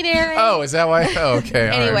spleen, Aaron. Oh, is that why? Oh, okay.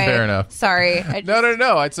 All Anyway, right, fair enough. sorry. No.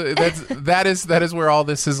 That is where all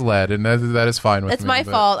this has led, and that is fine with That's me. my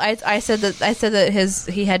but- fault. I said that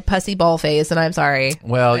he had pussy ball face, and I'm sorry.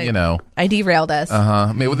 Well, I derailed us.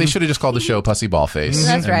 Maybe they should have just called the show Pussy Ball Face.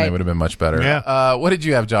 That's and right. It would have been much better. Yeah. What did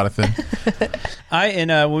you have, Jonathan?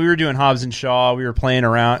 when we were doing Hobbs and Shaw, we were playing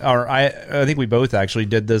around, or I think we both actually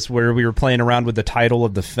did this, where we were playing around with the title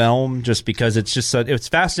of the film, just because it's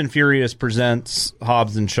Fast and Furious presents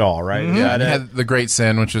Hobbs and Shaw, right? Yeah, and you had The Great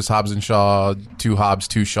Sin, which was Hobbs and Shaw, 2 Hobbs,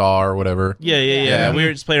 2 Shaw, or whatever. Yeah. We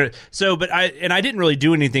were just playing. So, but I didn't really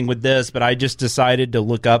do anything with this, but I just decided to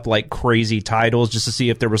look up like crazy titles just to see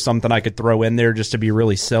if there was something I could throw in there just to be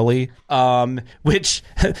really silly. Which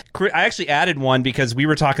I actually added one because we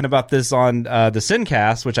were talking about this on the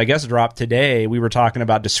Sincast, which I guess dropped today. We were talking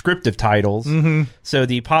about descriptive titles. Mm-hmm. So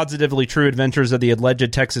the Positively True Adventures of the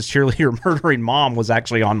Alleged Texas Cheerleader Murdering Mom was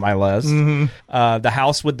actually on my list. Mm-hmm. The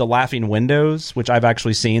House with the Laughing Windows, which I've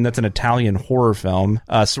actually seen. That's an Italian horror film.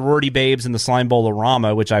 Sorority Babes in the Slime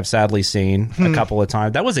Bowl-orama, which I've sadly seen a couple of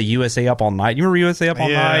times. That was a USA Up All Night. You remember USA Up All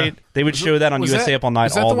Night? They would show that on USA Up All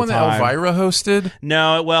Night all the time. Was that the one that Elvira hosted?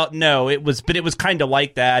 No, it was kind of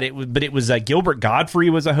like that. It was Gilbert Godfrey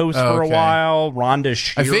was a host for a while. Rhonda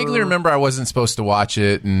Shearer. I vaguely remember I wasn't supposed to watch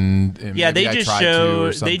it, and yeah, they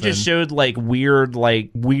just showed like weird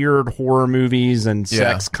horror movies and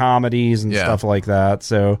sex comedies and stuff like that.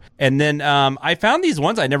 So, and then I found these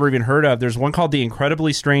ones I never even heard of. There's one called The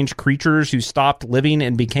Incredibly Strange Creatures Who Stopped Living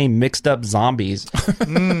and Became Mixed Up Zombies,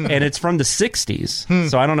 and it's from the 60s.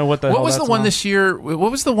 So I don't know what What was the one this year?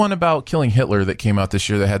 What was the one about killing Hitler that came out this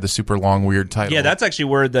year that had the super long weird title? Yeah, that's actually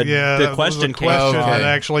where the question came from. That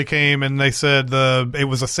actually came, and they said it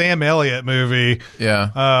was a Sam Elliott movie.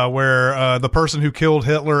 Yeah, where the person who killed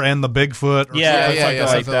Hitler and the Bigfoot. Or something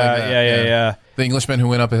like that. Yeah. The Englishman who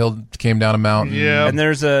went up a hill came down a mountain. Yeah, and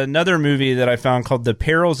there's another movie that I found called The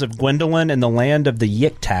Perils of Gwendolyn in the Land of the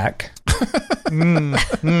Yik-Tac.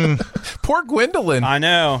 Poor Gwendolyn. I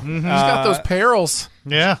know. She's got those perils.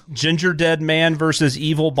 Yeah. Ginger Dead Man versus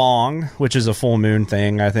Evil Bong, which is a full moon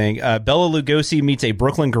thing, I think. Bela Lugosi meets a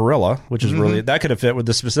Brooklyn Gorilla, which is really, that could have fit with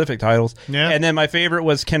the specific titles. Yeah. And then my favorite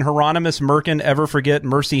was Can Hieronymus Merkin Ever Forget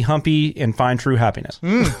Mercy Humpy and Find True Happiness?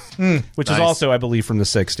 Which is also, I believe, from the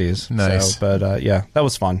 60s. Nice. So, but yeah, that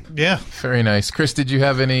was fun. Yeah. Very nice. Chris, did you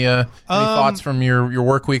have any thoughts from your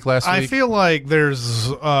work week last week? I feel like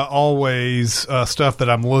there's always stuff that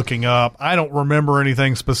I'm looking up. I don't remember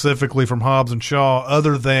anything specifically from Hobbs and Shaw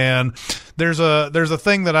other than there's a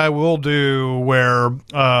thing that I will do where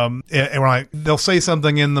they'll say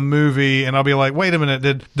something in the movie and I'll be like, wait a minute,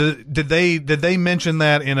 did they mention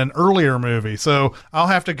that in an earlier movie? So I'll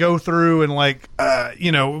have to go through and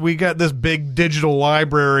we got this big digital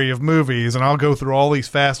library of movies and I'll go through all these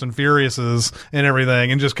Fast and Furiouses and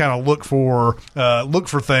everything and just kind of look for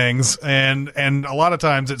things and a lot of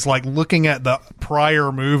times it's like looking at the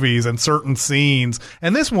prior movies and certain scenes.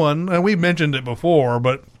 And this one, we mentioned it before,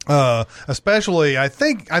 but especially I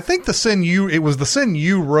think the sin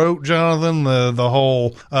you wrote, Jonathan, the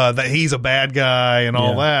whole that he's a bad guy and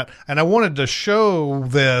all that, and I wanted to show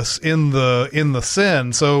this in the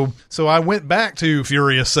sin, so I went back to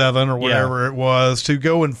Furious 7 or whatever it was to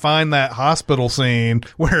go and find that hospital scene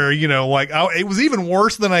where it was even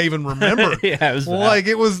worse than I even remember. Yeah, it was like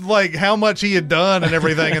it was like how much he had done and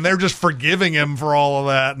everything, and they're just forgiving him for all of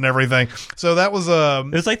that and everything. So that was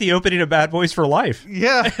it was like the opening of Bad Boys for Life.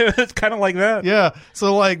 Yeah. It's kind of like that. Yeah.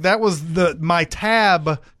 So that was my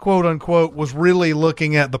tab, quote unquote, was really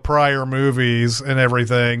looking at the prior movies and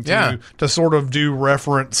everything to sort of do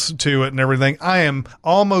reference to it and everything. I am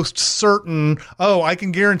almost certain. I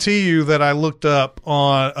can guarantee you that I looked up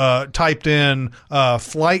on typed in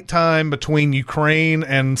flight time between Ukraine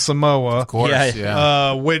and Samoa. Of course.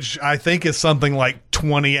 Yeah. Which I think is something like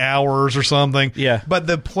 20 hours or something. Yeah. But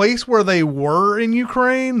the place where they were in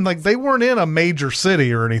Ukraine, they weren't in a major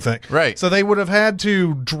city or anything. Right. So they would have had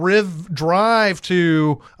to drive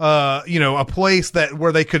to a place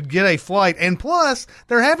where they could get a flight, and plus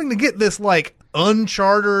they're having to get this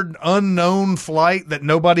unchartered, unknown flight that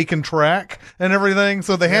nobody can track and everything.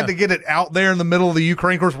 So they had to get it out there in the middle of the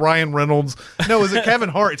Ukraine. Of course, Ryan Reynolds. No, is it Kevin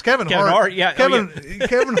Hart? It's Kevin Hart. Yeah. Kevin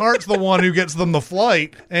Hart's the one who gets them the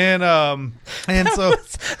flight. And that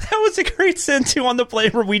was a great scene too on the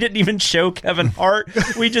plane where we didn't even show Kevin Hart.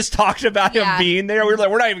 We just talked about him being there. We were like,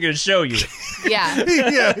 we're not even going to show you. Yeah.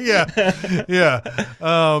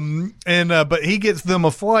 But he gets them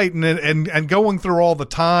a flight and going through all the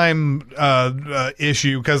time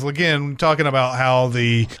issue, because again, talking about how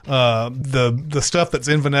the stuff that's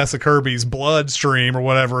in Vanessa Kirby's bloodstream or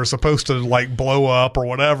whatever is supposed to blow up or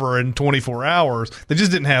whatever in 24 hours. They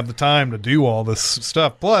just didn't have the time to do all this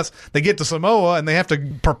stuff. Plus, they get to Samoa and they have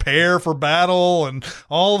to prepare for battle and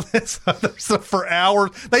all this other stuff for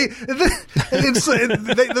hours. The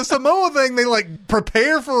Samoa thing, they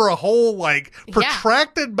prepare for a whole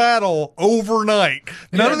protracted battle overnight.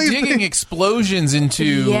 None of these digging explosions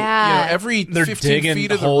into every they're 15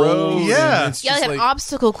 feet of the holes. road. Yeah. It's Yeah, just like an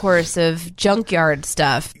obstacle course of junkyard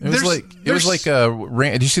stuff. It was like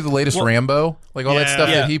did you see the latest Rambo? Like all that stuff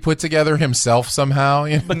that he put together himself somehow.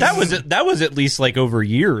 But that was at least over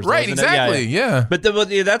years, right? Exactly. Yeah. But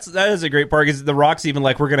that is a great part, because The Rock's even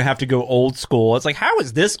we're going to have to go old school. It's how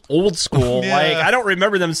is this old school? I don't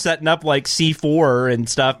remember them setting up C4 and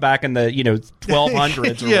stuff back in the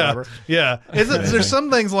 1200s or whatever. Yeah. There's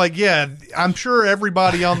some things I'm sure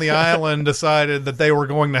everybody on the island decided that they were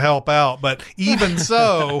going to help out, but even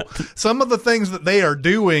so, some of the things that they are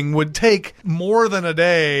doing would take more than a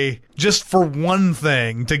day just for one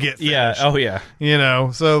thing to get finished. Yeah. Oh yeah.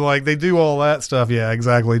 So they do all that stuff. Yeah,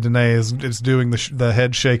 exactly. Danae is doing the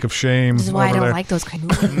head shake of shame. This is why I don't there. like those kind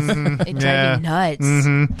of movies. They drive me nuts.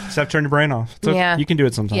 Mm-hmm. Except turn your brain off. You can do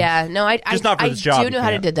it sometimes. Yeah, no, I not for this job, do know how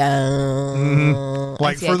to do that.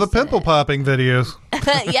 Like for the pimple popping videos.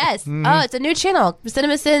 Yes. Oh, it's a new channel.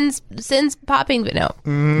 Cinema Sins popping. But no.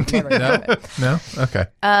 No. Okay.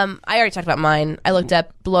 I already talked about mine. I looked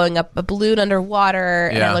up blowing up a balloon underwater,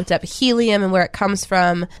 and I looked up helium and where it comes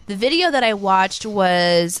from. The video that I watched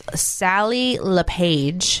was Sally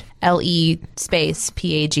LePage. LE space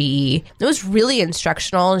PAGE. It was really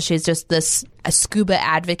instructional. She's just a scuba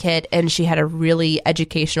advocate, and she had a really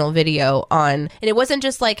educational video on, and it wasn't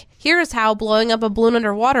just here's how blowing up a balloon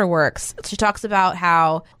underwater works. She talks about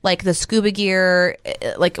how the scuba gear,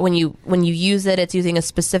 when you use it, it's using a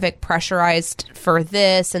specific pressurized for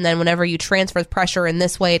this, and then whenever you transfer pressure in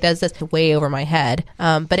this way, it does this. Way over my head.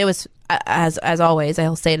 But it was as always,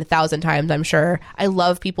 I'll say it 1,000 times, I'm sure, I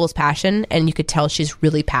love people's passion, and you could tell she's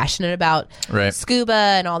really passionate about scuba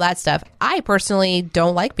and all that stuff. I personally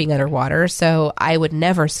don't like being underwater, so I would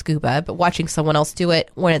never scuba, but watching someone else do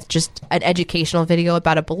it when it's just an educational video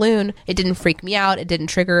about a balloon, it didn't freak me out. It didn't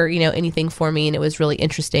trigger, anything for me, and it was really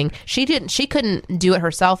interesting. She couldn't do it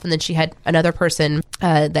herself, and then she had another person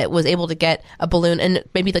that was able to get a balloon and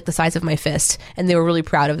maybe like the size of my fist, and they were really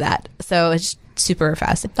proud of that. So it's super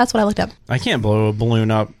fast. That's what I looked up. I can't blow a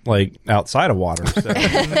balloon up like outside of water. So.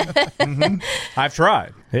 I've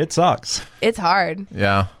tried. It sucks. It's hard.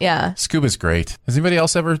 Yeah. Scuba's great. Has anybody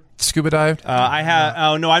else ever scuba dived? I have.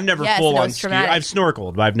 Oh, no, I've never full on scuba. I've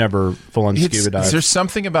snorkeled, but I've never full on scuba dived. There's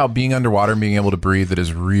something about being underwater and being able to breathe that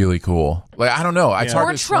is really cool. Like, I don't know. It's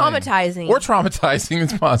hard to traumatizing. Or traumatizing.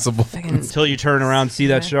 It's possible. Until you turn around, see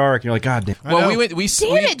that shark, and you're like, God damn. Well, Damn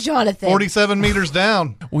it, Jonathan. 47 meters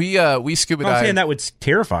down. We scuba dived. I'm saying that would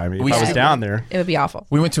terrify me if I was down there. It would be awful.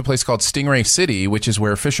 We went to a place called Stingray City, which is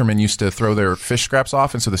where fishermen used to throw their fish scraps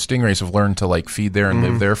off, and so the stingrays have learned to like feed there and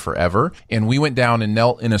live there forever. And we went down and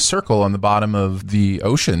knelt in a circle on the bottom of the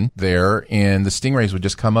ocean there, and the stingrays would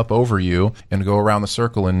just come up over you and go around the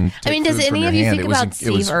circle and take does food from any your of you hand. think about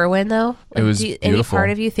Steve Irwin though? It was any beautiful.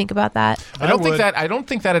 part of you think about that? I don't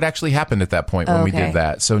think that had actually happened at that point when we did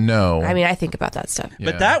that. So no. I mean, I think about that stuff.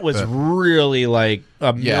 But that was really like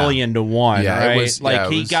a million to one, right? It was,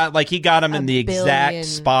 he got him in the exact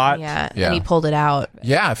spot. Yeah, and he pulled it out.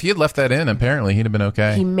 Yeah, if he had left that in, apparently he'd have been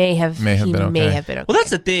okay. He may have been okay. Well, that's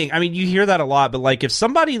the thing. I mean, you hear that a lot, but like if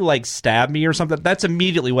somebody like stabbed me or something, that's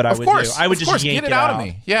immediately what I would do. I would just yank get it out of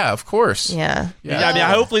me. Yeah, of course. Yeah. I mean,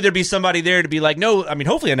 hopefully there'd be somebody there to be like, no. I mean,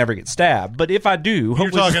 hopefully I never get stabbed, but if I do, you're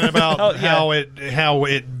talking about how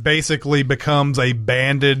it basically becomes a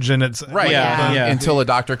bandage and it's right. Until a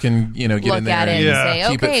doctor can get look in there at it and say,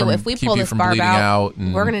 keep okay, it from, if we pull this barb out,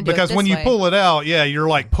 we're going to do it because when you pull it out, you're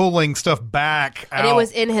like pulling stuff back out. And it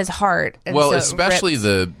was in his heart. And well, so especially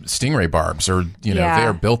the stingray barbs are they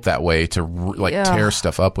are built that way to tear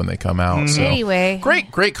stuff up when they come out. So anyway,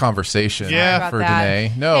 great conversation. For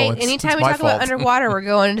Danae. No, hey, anytime we talk about underwater, we're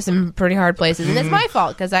going into some pretty hard places, and it's my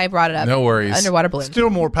fault because I brought it up. No worries. Underwater balloon. Still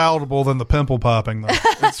more palatable than the pimple popping, though.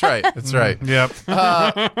 That's right. That's right. Yep.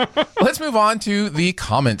 Let's move on to the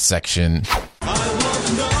comment section.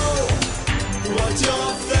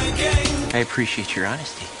 I appreciate your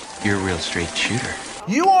honesty. You're a real straight shooter.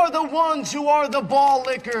 You are the ones who are the ball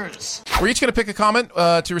lickers. We're each going to pick a comment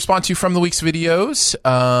to respond to from the week's videos.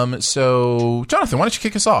 So, Jonathan, why don't you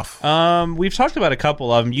kick us off? We've talked about a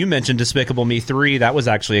couple of them. You mentioned Despicable Me 3. That was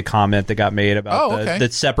actually a comment that got made about the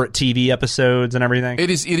separate TV episodes and everything. It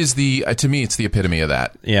is the to me, it's the epitome of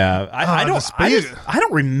that. Yeah, I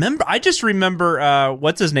don't remember. I just remember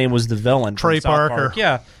what's his name was the villain. Trey Parker.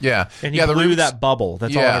 Yeah, and he blew that bubble.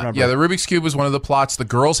 That's all I remember. Yeah, the Rubik's Cube was one of the plots. The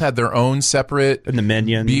girls had their own separate and the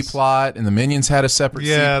Minions B plot, and the Minions had a separate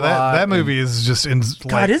C plot. that movie is just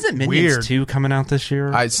God, isn't Minions weird. 2 coming out this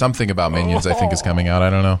year? Something about Minions I think is coming out. I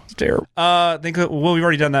don't know. It's terrible. We've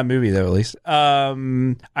already done that movie though. At least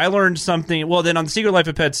I learned something. Well, then on The Secret Life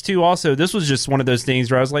of Pets 2 also, this was just one of those things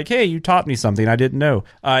where I was like, hey, you taught me something I didn't know.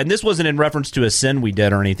 And this wasn't in reference to a sin we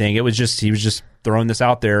did or anything. It was just he was just throwing this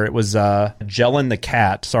out there. It was Jellin the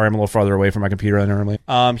cat. Sorry, I'm a little farther away from my computer than normally.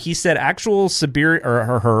 He said actual Siberian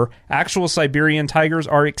tigers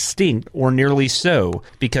are extinct or nearly so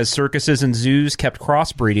because circuses and zoos kept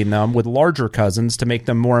crossbreeding them with larger cousins to make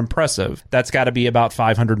them more impressive. That's got to be about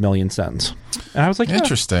 500 million cents. And I was like,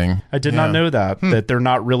 interesting. I did not know that they're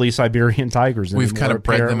not really Siberian tigers anymore. We've kind of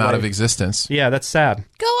bred them out of existence. Yeah, that's sad.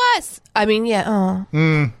 Go us. I mean, yeah.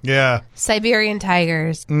 Yeah. Siberian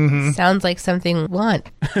tigers. Sounds like something we want.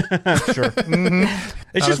 Sure.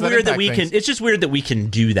 It's just weird that we can. It's just weird that we can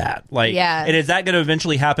do that. Like, and is that going to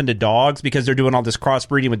eventually happen to dogs because they're doing all this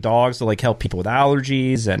crossbreeding with dogs to like help people with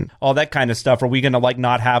allergies and all that kind of stuff? Are we going to like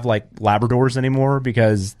not have like Labradors anymore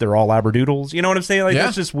because they're all Labradoodles? You know what I'm saying? Like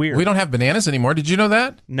that's just weird. We don't have bananas anymore. Did you know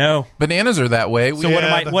that? No, bananas are that way. So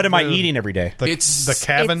what am I eating every day? It's the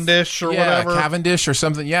Cavendish or whatever. Cavendish or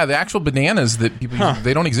something. Yeah, the actual bananas that people use,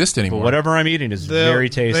 they don't exist anymore. But whatever I'm eating is very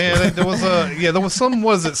tasty. There was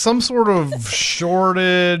some sort of shortage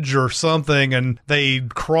or something, and they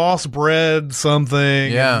crossbred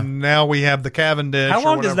something. Yeah. And now we have the Cavendish. How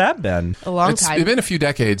long has that been? A long time. It's been a few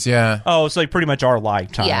decades. Yeah. Oh, it's like pretty much our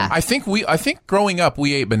lifetime. Yeah. I think growing up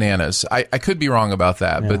we ate bananas. I could be wrong about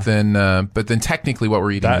that, but then technically what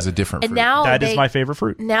we're eating is a different fruit. And now that is my favorite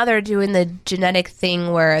fruit. Now they're doing the genetic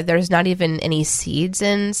thing where there's not even any seeds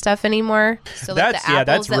and stuff anymore. So like the apples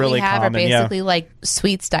that's that really we have common, are basically like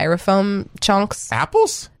sweet styrofoam chunks.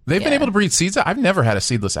 Apples? They've been able to breed seeds. I've never had a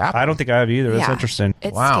seedless apple. I don't think I have either. That's Yeah. interesting.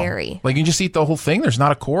 It's Wow. scary. Like you just eat the whole thing. There's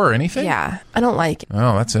not a core or anything. Yeah, I don't like it.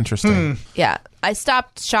 Oh, that's interesting. Yeah, I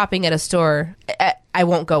stopped shopping at a store. I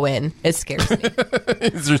won't go in. It scares me.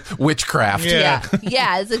 It's just witchcraft. Yeah,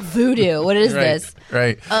 it's like voodoo. What is this?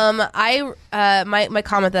 Right. My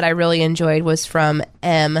comment that I really enjoyed was from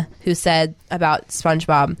M, who said about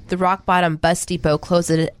SpongeBob: the rock bottom bus depot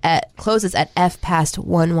closes at F past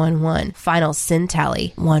 111. Final sin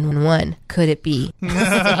tally 111. Could it be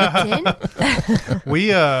Satan?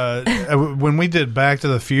 We when we did Back to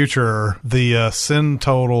the Future, the sin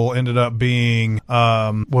total ended up being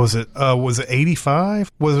was it 85?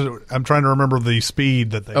 Was it? I'm trying to remember the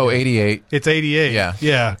speed that they. 88. It's 88.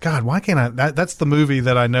 Yeah. God, why can't I? That's the movie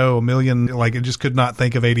that I know a million. Like, I just could not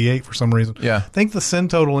think of 88 for some reason. Yeah. I think the sin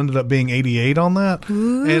total ended up being 88 on that.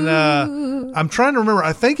 Ooh. And I'm trying to remember.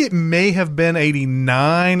 I think it may have been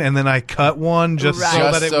 89, and then I cut one just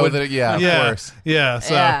so that it would. Of course. Yeah.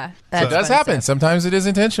 So. Yeah. It does happen. Sometimes it is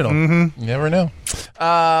intentional. Mm-hmm. You never know.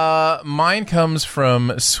 Mine comes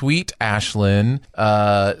from Sweet Ashlyn.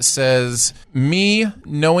 Says, me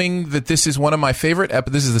knowing that this is one of my favorite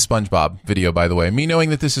this is the SpongeBob video, by the way. Me knowing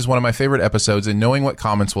that this is one of my favorite episodes and knowing what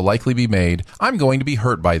comments will likely be made, I'm going to be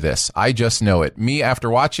hurt by this. I just know it. Me, after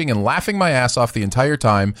watching and laughing my ass off the entire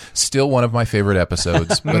time, still one of my favorite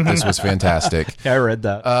episodes, but this was fantastic. Yeah, I read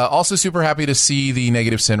that. Also super happy to see the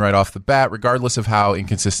negative sin right off the bat, regardless of how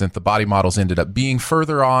inconsistent the body models ended up being.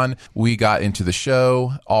 Further on, we got into the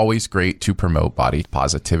show. Always great to promote body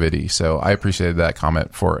positivity. So I appreciated that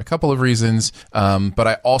comment for a couple of reasons. But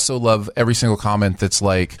I also love every single comment that's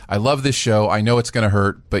like, I love this show. I know it's going to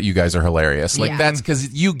hurt, but you guys are hilarious. Like that's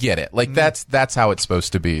because you get it. Like that's how it's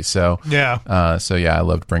supposed to be. So yeah. I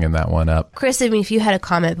loved bringing that one up. Chris, I mean, if you had a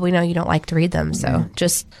comment, but we know you don't like to read them, so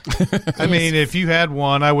just. I mean, if you had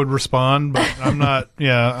one, I would respond, but I'm not.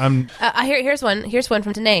 Yeah, I'm. Here's one. Here's one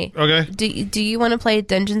from Danae. Okay. Do you want to play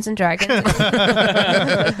Dungeons and Dragons?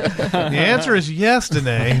 The answer is yes,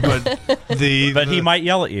 Danae, but he might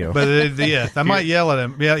yell at you. But I might yell at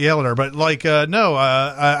him. Yeah, yell at her. But no,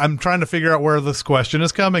 I'm trying to figure out where this question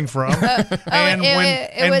is coming from,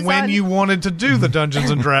 when you wanted to do the Dungeons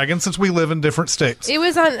and Dragons, since we live in different states. It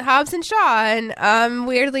was on Hobbs and Shaw, and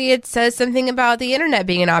weirdly, it says something about the internet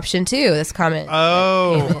being an option too. This comment.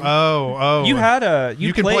 Oh! You had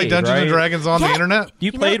you can play Dungeons and Dragons on the internet.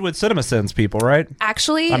 You played with CinemaSins people, right?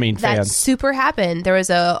 Actually, that fans. super happened. There was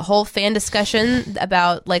a whole fan discussion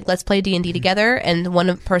about let's play D&D together, and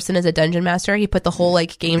one person is a dungeon master. He put the whole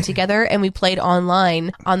game together, and we played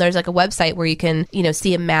online. There's a website where you can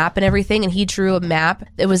see a map and everything, and he drew a map.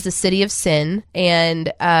 It was the City of Sin,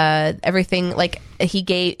 and everything he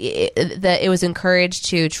gave it was encouraged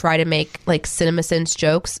to try to make CinemaSins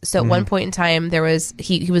jokes. So at one point in time, there was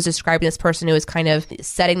he was describing this person who was kind of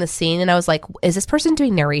setting the scene, and I was like, is this person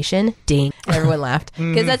doing narration? Ding. And everyone laughed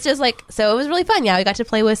because that's just so it was really fun. Yeah, we got to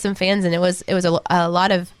play with some fans, and it was a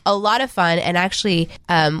lot of fun. And actually,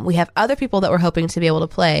 we have other people that we're hoping to be able to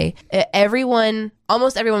play.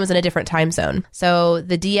 Almost everyone was in a different time zone. So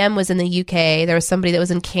the DM was in the UK. There was somebody that was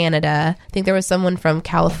in Canada. I think there was someone from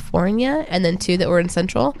California, and then 2 that were in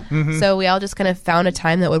Central. Mm-hmm. So we all just kind of found a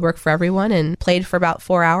time that would work for everyone and played for about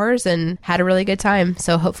 4 hours and had a really good time.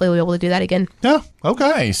 So hopefully we'll be able to do that again. Yeah. Okay.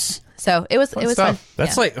 Nice. So it was fun.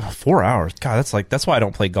 That's 4 hours. God, that's why I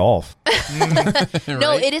don't play golf.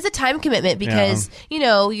 No, it is a time commitment because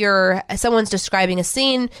someone's describing a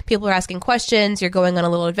scene, people are asking questions, you're going on a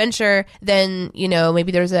little adventure, then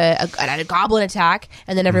maybe there's a goblin attack,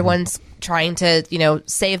 and then everyone's trying to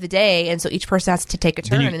save the day, and so each person has to take a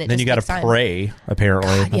turn. Then you got to pray.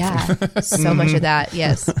 Apparently, God, yeah, so much of that.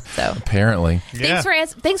 Yes, so apparently, thanks for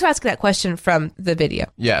asking that question from the video.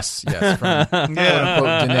 Yes, from quote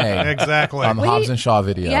unquote Danae. Exactly. On the Hobbs and Shaw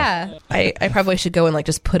video. Yeah. I probably should go and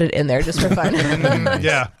just put it in there just for fun.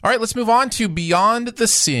 Yeah. All right, let's move on to Beyond the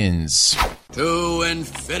Sins. To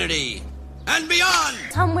infinity and beyond.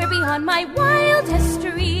 Somewhere beyond my wild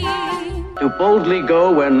history. To boldly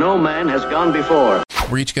go where no man has gone before.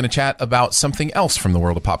 We're each going to chat about something else from the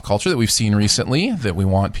world of pop culture that we've seen recently that we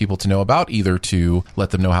want people to know about, either to let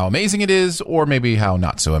them know how amazing it is or maybe how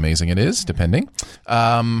not so amazing it is, depending.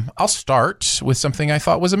 I'll start with something I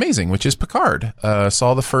thought was amazing, which is Picard.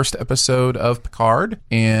 Saw the first episode of Picard,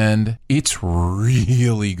 and it's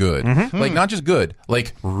really good. Mm-hmm. Not just good,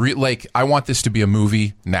 I want this to be a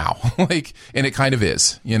movie now. And it kind of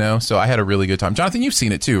is, so I had a really good time. Jonathan, you've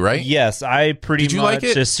seen it too, right? Yes, I pretty Did you much, like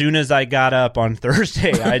it? As soon as I got up on Thursday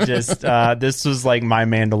say, I just this was like my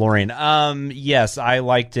Mandalorian. Yes, I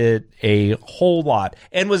liked it a whole lot,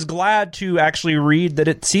 and was glad to actually read that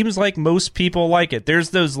it seems like most people like it. There's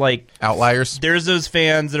those like outliers. There's those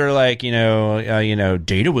fans that are like,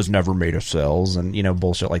 Data was never made of cells, and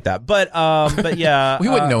bullshit like that. But yeah, we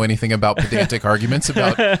wouldn't know anything about pedantic arguments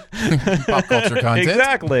about pop culture content.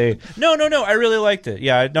 Exactly. No. I really liked it.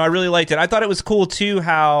 Yeah, no, I really liked it. I thought it was cool too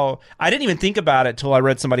how I didn't even think about it till I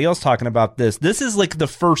read somebody else talking about this. This is like the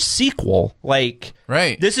first sequel. Like,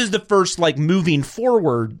 right. This is the first like moving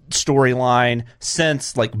forward storyline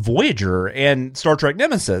since like Voyager and Star Trek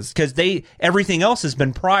Nemesis, because everything else has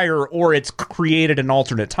been prior, or it's created an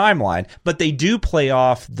alternate timeline. But they do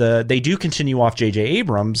continue off J.J.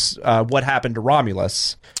 Abrams what happened to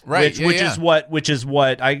Romulus, right? Which is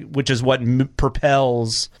what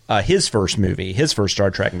propels his first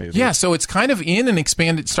Star Trek movie. Yeah, so it's kind of in an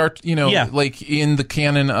expanded like in the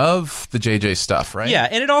canon of the JJ stuff, right? Yeah,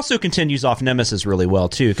 and it also continues off Nemesis really well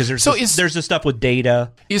too, because there's the stuff with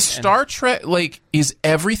Data. Star Trek is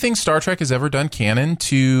everything Star Trek has ever done canon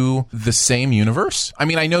to the same universe? I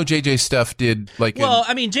mean, I know JJ stuff did like. Well,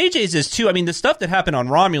 I mean, JJ's is too. I mean, the stuff that happened on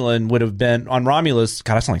Romulan would have been on Romulus.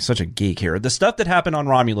 God, I sound like such a geek here. The stuff that happened on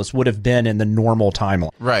Romulus would have been in the normal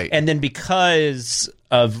timeline, right? And then because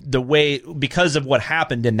of what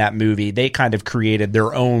happened in that movie, they kind of created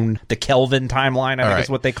their own, the Kelvin timeline, I think is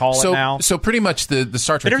what they call it now. So pretty much the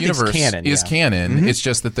Star Trek universe canon. Mm-hmm. It's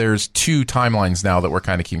just that there's two timelines now that we're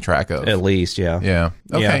kind of keeping track of. At least, yeah. Yeah.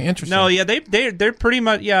 Okay, interesting. No, yeah, they're pretty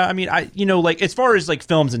much, yeah, I mean, like, as far as, like,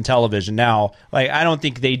 films and television now, like, I don't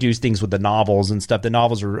think they do things with the novels and stuff. The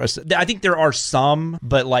novels are, I think there are some,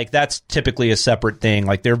 but, like, that's typically a separate thing.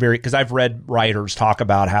 Like, they're very, because I've read writers talk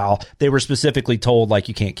about how they were specifically told, like,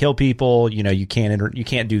 you can't kill people, you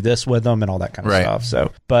can't do this with them and all that kind of stuff.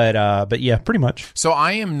 So, but yeah, pretty much. So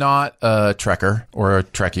I am not a Trekker or a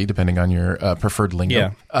Trekkie, depending on your preferred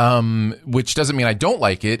lingo. Yeah. Which doesn't mean I don't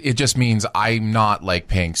like it. It just means I'm not like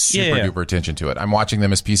paying super duper attention to it. I'm watching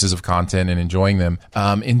them as pieces of content and enjoying them.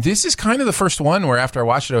 And this is kind of the first one where after I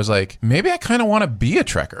watched it, I was like, maybe I kind of want to be a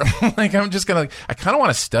Trekker. Like I kind of want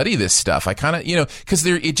to study this stuff. I kind of, because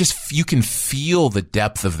you can feel the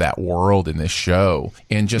depth of that world in this show.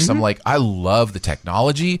 And just, I'm like, I love the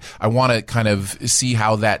technology. I want to kind of see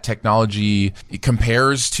how that technology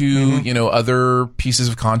compares to, other pieces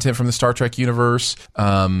of content from the Star Trek universe.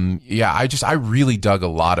 I really dug a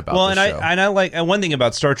lot about this show. And I like, and one thing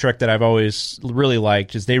about Star Trek that I've always really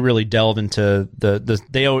liked is they really delve into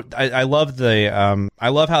I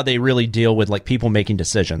love how they really deal with like people making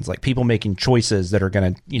decisions, like people making choices that are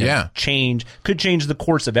going to, could change the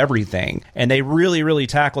course of everything. And they really, really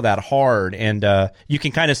tackle that hard. And you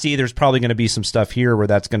can kind of see there's probably going to be some stuff here where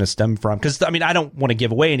that's going to stem from, because I mean, I don't want to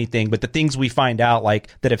give away anything, but the things we find out like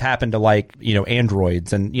that have happened to like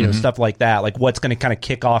androids and stuff like that, like what's going to kind of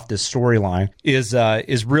kick off this storyline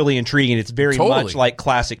is really intriguing. It's very much like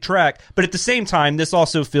classic Trek, but at the same time this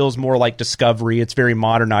also feels more like Discovery. It's very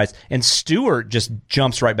modernized, and Stewart just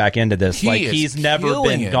jumps right back into this. He's never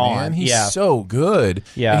been gone. Man. He's so good.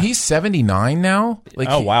 Yeah, and he's 79 now. Like,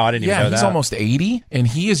 oh wow, I didn't even know that. He's almost 80, and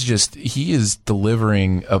he is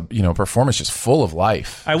delivering a performance just full of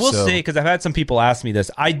life. I will say, because I've had some people ask me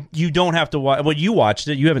this, you don't have to watch. Well, you watched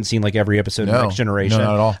it. You haven't seen like every episode of Next Generation. No,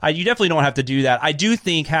 not at all. You definitely don't have to do that. I do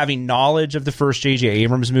think having knowledge of the first J.J.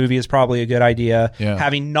 Abrams movie is probably a good idea. Yeah.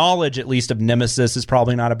 Having knowledge at least of Nemesis is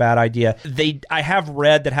probably not a bad idea. I have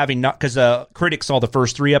read that having not, because critics saw the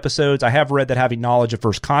first 3 episodes, I have read that having knowledge of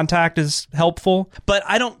First Contact is helpful, but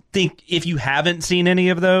I don't think if you haven't seen any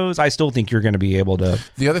of those, I still think you're going to be able to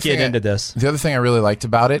get into this. The other thing I really liked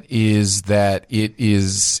about it is that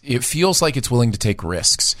it feels like it's willing to take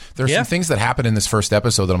risks. There's some things that happen in this first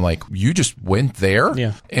episode that I'm like, you just went there?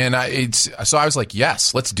 Yeah. And so I was like,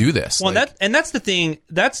 yes, let's do this. Well, that's the thing.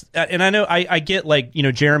 And I know I get like,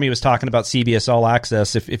 Jeremy was talking about CBS All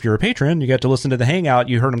Access. If you're a patron, you get to listen to the Hangout.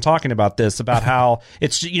 You heard him talking about this, about how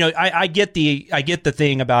it's, I get the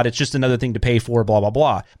thing about it's just another thing to pay for, blah, blah,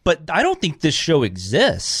 blah. But I don't think this show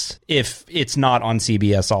exists if it's not on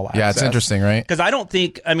CBS All Access. Yeah, it's interesting, right? Because I don't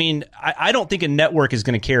think a network is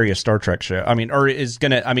going to carry a Star Trek show. I mean, or is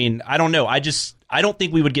going to, I don't know. I don't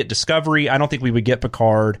think we would get Discovery. I don't think we would get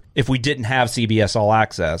Picard if we didn't have CBS All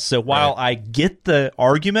Access. So while I get the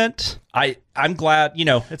argument, I'm glad,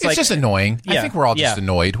 it's like, just annoying. I think we're all just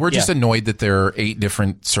annoyed. We're just annoyed that there are 8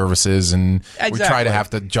 different services and we try to have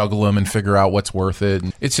to juggle them and figure out what's worth it.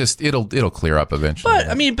 And it's just, it'll clear up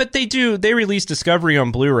eventually. But they release Discovery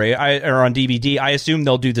on Blu-ray or on DVD. I assume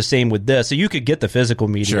they'll do the same with this. So you could get the physical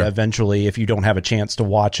media eventually if you don't have a chance to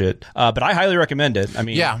watch it. But I highly recommend it. I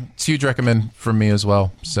mean, yeah, it's a huge recommend from me as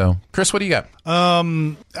well. So, Chris, what do you got?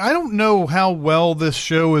 I don't know how well this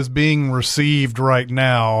show is being received right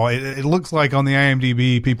now. It looks like on the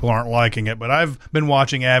IMDb people aren't liking it, but I've been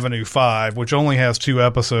watching Avenue 5, which only has 2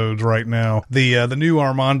 episodes right now. The new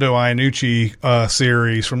Armando Iannucci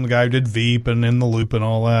series from the guy who did Veep and In the Loop and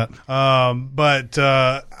all that.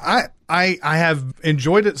 I have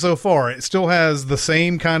enjoyed it so far. It still has the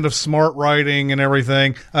same kind of smart writing and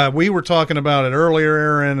everything. We were talking about it earlier,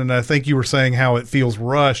 Aaron, and I think you were saying how it feels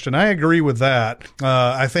rushed, and I agree with that.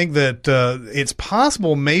 I think that it's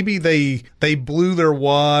possible maybe they blew their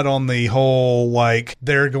wad on the whole, like,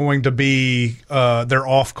 they're going to be they're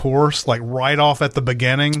off course, like right off at the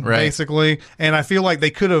beginning, basically. And I feel like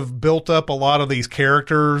they could have built up a lot of these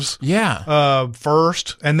characters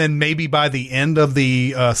first, and then maybe by the end of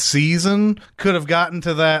the season could have gotten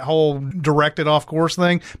to that whole directed off course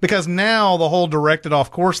thing, because now the whole directed off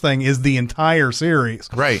course thing is the entire series,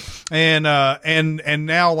 right? And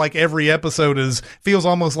now, like, every episode feels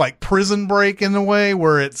almost like Prison Break in a way,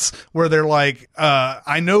 where they're like,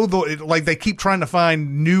 I know like they keep trying to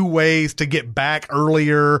find new ways to get back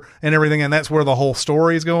earlier and everything, and that's where the whole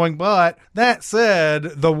story is going. But that said,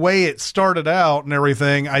 the way it started out and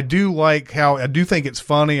everything, I do think it's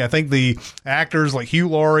funny. I think the actors, like Hugh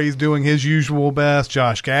Laurie's doing his usual best.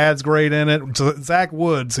 Josh Gad's great in it. Zach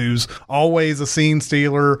Woods, who's always a scene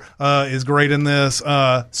stealer, is great in this.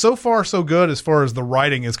 So far, so good as far as the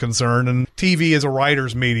writing is concerned. And TV is a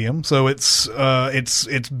writer's medium, so it's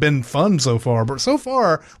been fun so far. But so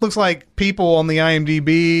far, looks like people on the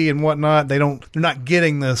IMDb and whatnot, they're not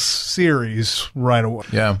getting this series right away.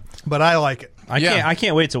 Yeah, but I like it. I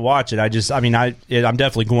can't wait to watch it. I'm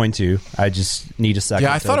definitely going to. I just need a second.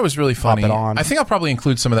 Yeah, I thought it was really funny. It on. I think I'll probably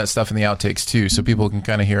include some of that stuff in the outtakes too, so people can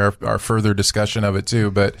kind of hear our further discussion of it too.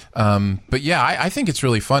 But yeah, I think it's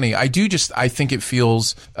really funny. I think it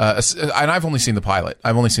feels, and I've only seen the pilot.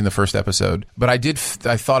 I've only seen the first episode, but I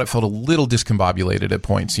thought it felt a little discombobulated at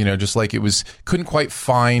points. Just like it couldn't quite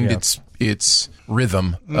find its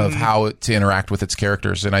rhythm of how to interact with its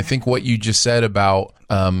characters. And I think what you just said about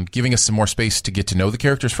giving us some more space to get to know the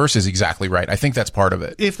characters first is exactly right. I think that's part of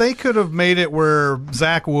it. If they could have made it where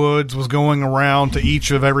Zach Woods was going around to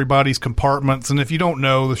each of everybody's compartments, and if you don't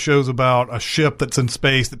know, the show's about a ship that's in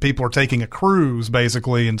space that people are taking a cruise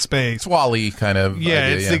basically in space. It's WALL-E kind of. Yeah,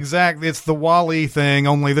 idea, it's the WALL-E thing,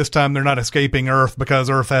 only this time they're not escaping Earth because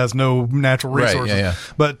Earth has no natural resources.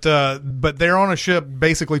 Right, But they're on a ship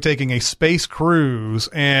basically taking a space cruise,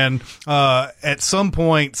 and at some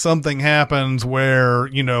point something happens where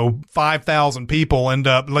 5,000 people end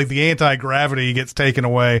up, like, the anti-gravity gets taken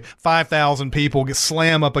away, 5,000 people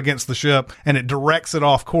slam up against the ship, and it directs it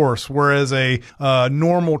off course, whereas a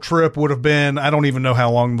normal trip would have been, I don't even know how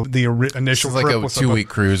long the initial trip like was. Like a 2-week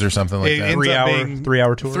cruise or something like that.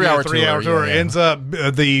 3-hour tour. 3-hour tour. Yeah. Ends up,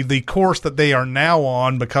 the course that they are now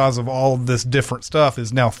on, because of all of this different stuff,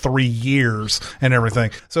 is now 3 years and everything.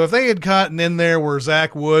 So if they had gotten in there where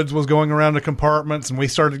Zach Woods was going around the compartments and we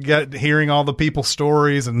started hearing all the people's stories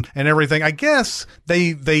and everything, I guess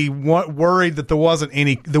they worried that there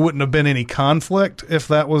wouldn't have been any conflict if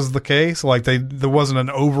that was the case. Like, there wasn't an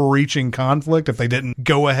overreaching conflict if they didn't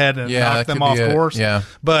go ahead and knock them off course. Yeah.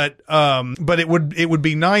 But it would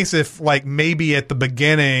be nice if, like, maybe at the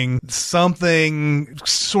beginning something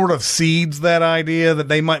sort of seeds that idea that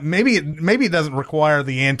they might, maybe it doesn't require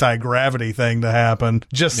the anti-gravity thing to happen.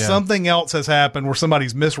 Just something else has happened where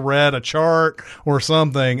somebody's misread a chart or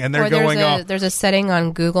something, and they're going off. There's a setting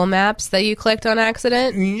on Google Maps that you clicked on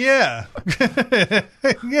accident. Yeah.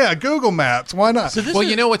 Yeah, Google Maps. Why not? So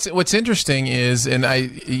what's interesting is, and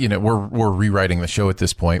we're rewriting the show at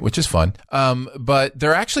this point, which is fun. But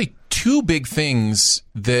there are actually 2 big things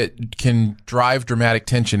that can drive dramatic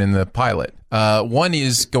tension in the pilot. One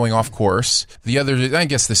is going off course. The other, I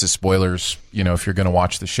guess this is spoilers, if you're going to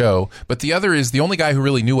watch the show. But the other is the only guy who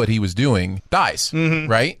really knew what he was doing dies,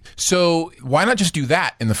 right? So why not just do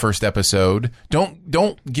that in the first episode?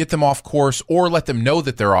 Don't get them off course or let them know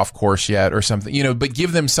that they're off course yet or something, but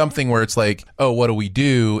give them something where it's like, oh, what do we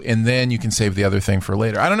do? And then you can save the other thing for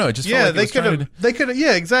later. I don't know. It just felt like they could have,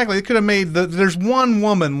 yeah, exactly. They could have made there's one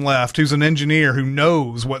woman left who's an engineer who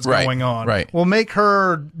knows what's going on. Right. Well, make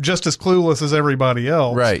her just as clueless as everybody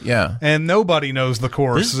else. Right, yeah. And nobody knows the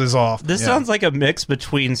course is off. This sounds like a mix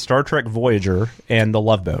between Star Trek Voyager and The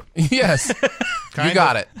Love Boat. Yes. You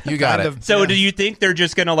got it. So do you think they're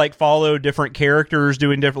just going to follow different characters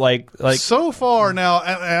doing different like so far now?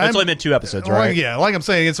 That's only been 2 episodes, right? Yeah, like I'm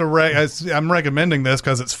saying, I'm recommending this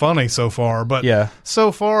because it's funny so far. But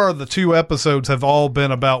so far the 2 episodes have all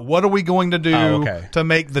been about what are we going to do to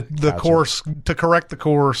make the course, to correct the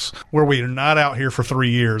course where we are not out here for 3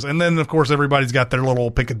 years, and then of course course, everybody's got their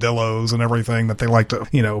little picadillos and everything that they like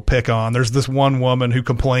to, pick on. There's this one woman who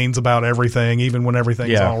complains about everything, even when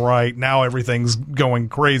everything's all right. Now everything's going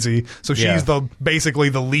crazy. So she's basically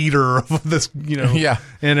the leader of this,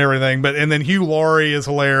 and everything. And then Hugh Laurie is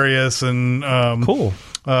hilarious and cool.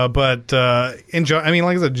 Like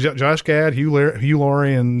I said, Josh Gad, Hugh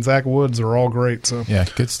Laurie, and Zach Woods are all great. So yeah,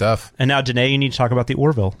 good stuff. And now, Danae, you need to talk about the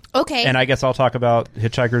Orville. Okay. And I guess I'll talk about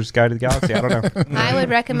Hitchhiker's Guide to the Galaxy. I don't know. I would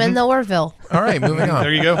recommend the Orville. All right, moving on.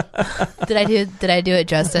 There you go. Did I do it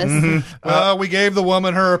justice? Well, we gave the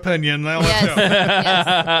woman her opinion. Now let's go.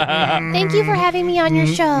 Yes. Thank you for having me on your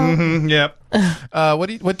show. Yep.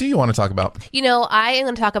 What do you want to talk about? I am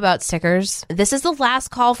going to talk about stickers. This is the last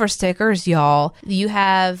call for stickers, y'all. You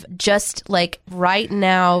have just right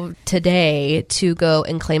now today to go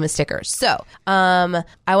and claim a sticker. So,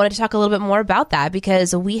 I wanted to talk a little bit more about that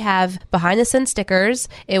because we have behind the scenes stickers.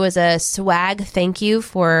 It was a swag thank you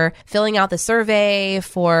for filling out the survey,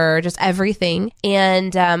 for just everything.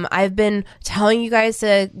 And I've been telling you guys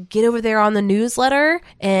to get over there on the newsletter,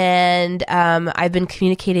 and I've been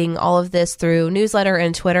communicating all of this through newsletter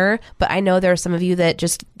and Twitter, but I know there are some of you that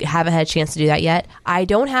just haven't had a chance to do that yet. I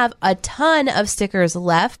don't have a ton of stickers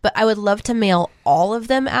left, but I would love to mail all of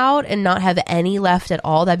them out and not have any left at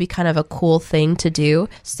all. That'd be kind of a cool thing to do.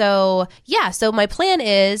 So my plan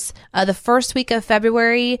is the first week of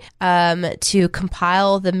February to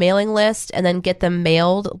compile the mailing list and then get them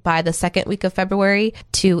mailed by the second week of February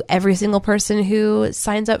to every single person who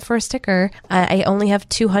signs up for a sticker. I only have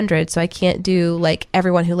 200, so I can't do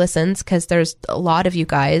everyone who listens because there's a lot of you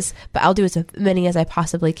guys, but I'll do as many as I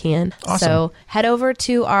possibly can. Awesome. So head over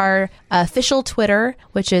to our official Twitter,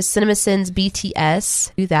 which is CinemaSins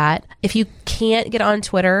BTS. Do that. If you can't get on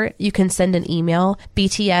Twitter, you can send an email,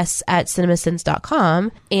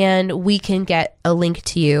 bts@cinemasins.com, and we can get a link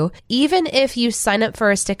to you. Even if you sign up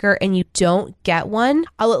for a sticker and you don't get one,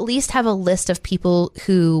 I'll at least have a list of people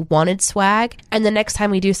who wanted swag. And the next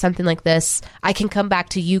time we do something like this, I can come back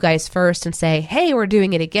to you guys first and say, hey, we're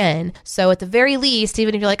doing it again. So at the very least,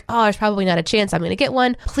 even if you're like, oh, there's probably not a chance I'm going to get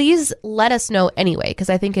one, please let us know anyway, because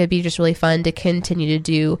I think it'd be just really fun to continue to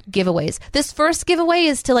do giveaways. This first giveaway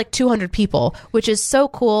is to 200 people, which is so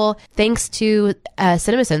cool. Thanks to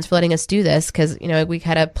CinemaSins for letting us do this, because we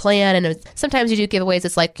had a plan, and sometimes you do giveaways,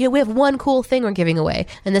 it's we have one cool thing we're giving away,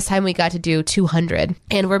 and this time we got to do 200,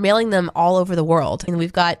 and we're mailing them all over the world. And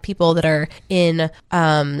we've got people that are in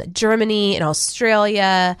Germany and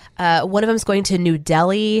Australia. One of them's going to New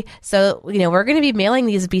Delhi. So, we're going to be mailing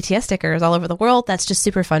these BTS stickers all over the world. That's just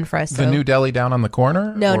super fun for us. The New Delhi down on the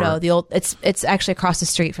corner? No, the old. It's actually across the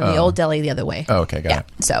street from the old Delhi the other way. Oh, okay, got it.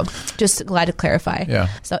 So, just glad to clarify. Yeah.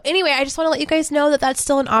 So, anyway, I just want to let you guys know that that's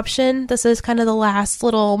still an option. This is kind of the last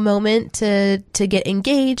little moment to get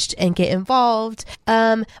engaged and get involved.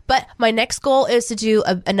 But my next goal is to do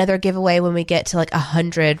another giveaway when we get to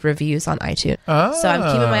 100 reviews on iTunes. Oh. So I'm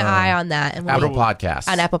keeping my eye on that. And Apple Podcasts.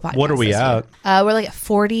 On Apple Podcasts. What are we at? We're at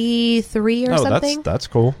 43 or something. That's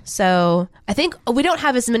cool. So I think we don't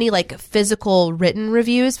have as many physical written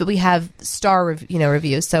reviews, but we have star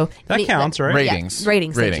reviews. So that counts, right? Ratings. Yeah,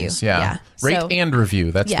 ratings. Yeah. Rate and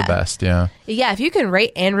review. That's the best. Yeah. Yeah. If you can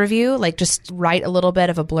rate and review, just write a little bit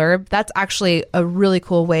of a blurb, that's actually a really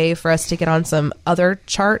cool way for us to get on some other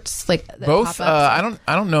charts. Both. I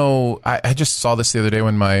don't know. I just saw this the other day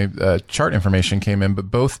when my chart information came in, but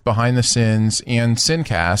both Behind the Sins and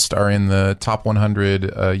Sincast are in the top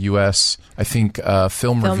 100 US, I think,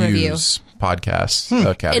 film reviews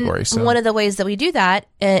podcast category. And one of the ways that we do that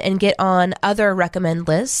and get on other recommend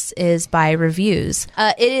lists is by reviews.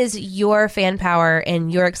 It is your fan power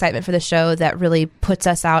and your excitement for the show that really puts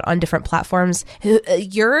us out on different platforms.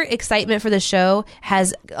 Your excitement for the show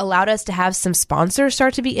has allowed us to have some sponsors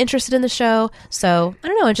start to be interested in the show. So I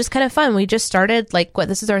don't know, it's just kind of fun. We just started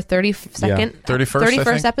this is our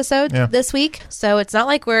 31st episode this week. So it's not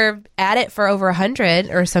like we're at it for over 100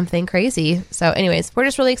 or something crazy. So anyways, we're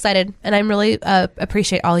just really excited, and I'm really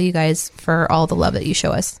appreciate all you guys for all the love that you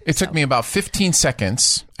show us. It took me about 15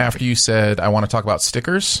 seconds after you said, I want to talk about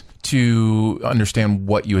stickers, to understand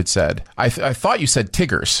what you had said. I thought you said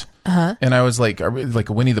Tiggers. And I was like, are we like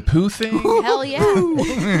a Winnie the Pooh thing? Hell yeah.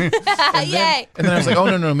 Yay. And then I was like,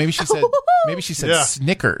 oh, no, maybe she said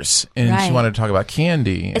Snickers, and she wanted to talk about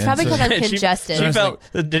candy. It's probably because I'm congested. She felt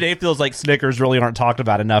today feels like Snickers really aren't talked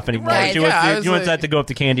about enough anymore. Right. She wants that to go up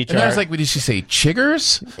the candy chart. And I was like, did she say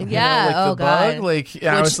Chiggers? Yeah. The God. bug?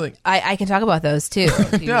 I was like, I can talk about those too.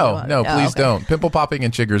 No, please don't. Pimple popping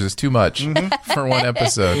and Chiggers is too much for one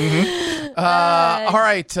episode. All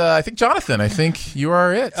right. I think Jonathan, you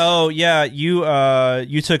are it. Oh yeah,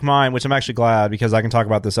 you took mine, which I'm actually glad because I can talk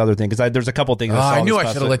about this other thing because there's a couple things. I knew I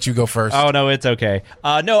should have let you go first. Oh no, it's okay.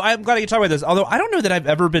 No, I'm glad you talk about this. Although I don't know that I've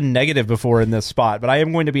ever been negative before in this spot, but I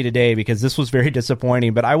am going to be today because this was very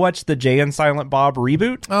disappointing. But I watched the Jay and Silent Bob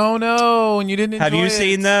reboot. Oh no, and you didn't enjoy Have you it.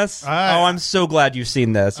 seen this? I'm so glad you've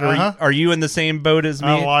seen this. Are you in the same boat as me?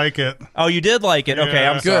 I like it. Oh, you did like it. Okay,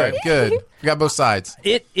 I'm sorry. Good. You got both sides.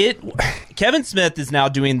 Kevin Smith is now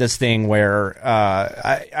doing this thing where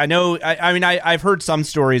I know. I mean, I've heard some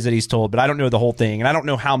stories that he's told, but I don't know the whole thing, and I don't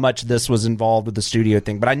know how much this was involved with the studio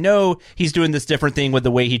thing. But I know he's doing this different thing with the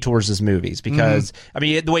way he tours his movies because I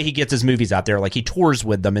mean, the way he gets his movies out there, like he tours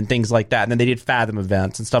with them and things like that. And then they did Fathom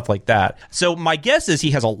events and stuff like that. So my guess is he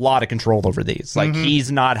has a lot of control over these. Like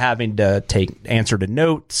he's not having to answer to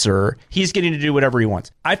notes, or he's getting to do whatever he wants.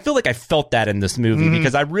 I feel like I felt that in this movie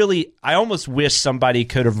because I almost wish somebody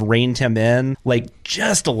could have reined him in like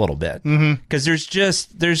just a little bit because this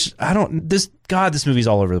movie's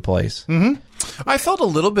all over the place. I felt a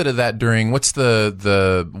little bit of that during what's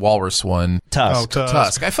the walrus one? Tusk.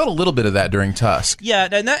 Tusk. I felt a little bit of that during Tusk. Yeah,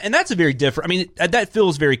 and that's a very different. I mean, that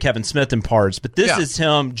feels very Kevin Smith in parts, but this is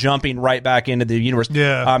him jumping right back into the universe.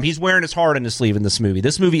 Yeah, he's wearing his heart on his sleeve in this movie.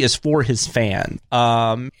 This movie is for his fan.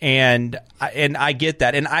 And I get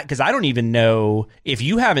that, and because I don't even know if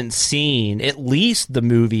you haven't seen at least the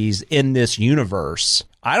movies in this universe.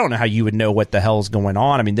 I don't know how you would know what the hell's going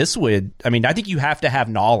on. I mean, I think you have to have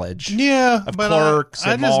knowledge. Yeah, of but Clerks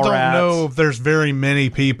I and just don't Mallrats. know if there's very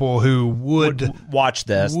many people who would watch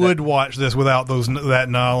this. Watch this without that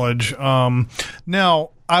knowledge.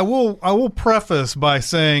 Now, I will preface by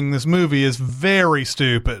saying this movie is very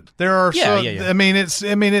stupid. There are I mean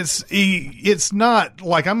it's not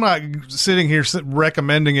like I'm not sitting here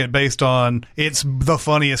recommending it based on it's the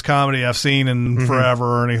funniest comedy I've seen in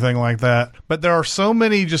forever or anything like that. But there are so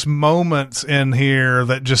many just moments in here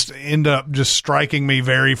that just end up just striking me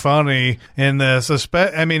very funny in this.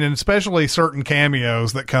 Especially certain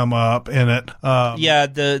cameos that come up in it.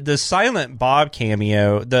 The Silent Bob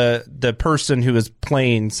cameo, the person who is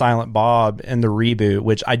playing Silent Bob in the reboot,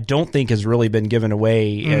 which I don't think has really been given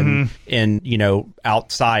away in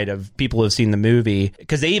outside of people who have seen the movie,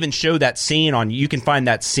 because they even show that scene you can find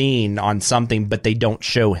that scene on something, but they don't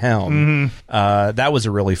show him. That was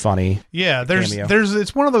a really funny cameo.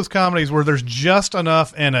 It's one of those comedies where there's just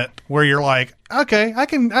enough in it where you're like, okay, I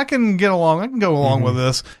can get along. I can go along with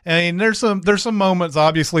this. And there's some moments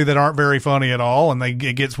obviously that aren't very funny at all, and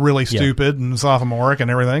it gets really stupid and sophomoric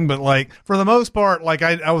and everything. But like for the most part, like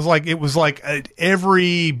I was like, it was like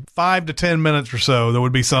every 5 to 10 minutes or so there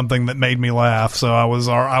would be something that made me laugh. So I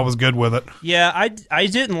was good with it. Yeah, I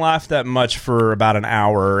didn't laugh that much for about an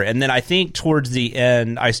hour, and then I think towards the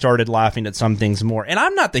end I started laughing at some things more. And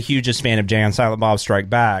I'm not the hugest fan of Jay and Silent Bob Strike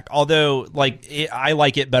Back, although I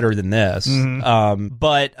like it better than this.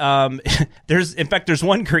 But there's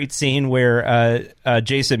one great scene where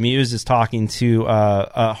Jason Mewes is talking to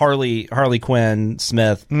Harley Quinn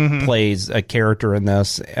Smith plays a character in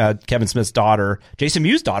this, Kevin Smith's daughter. Jason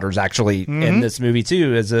Mewes' daughter is actually in this movie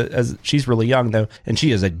too, as she's really young though, and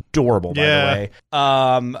she is adorable by the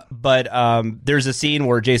way. But there's a scene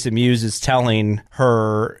where Jason Mewes is telling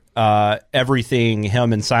her everything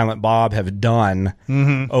him and Silent Bob have done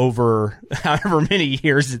over however many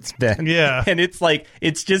years it's been. Yeah. And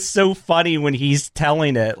it's just so funny when he's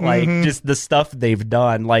telling it, like just the stuff they've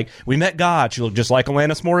done. Like, we met God, she looked just like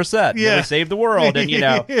Alanis Morissette. Yeah. We saved the world, and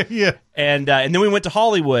yeah. And then we went to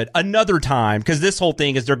Hollywood another time, because this whole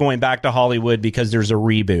thing is they're going back to Hollywood because there's a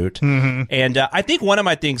reboot. And I think one of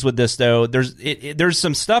my things with this, though, there's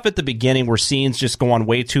some stuff at the beginning where scenes just go on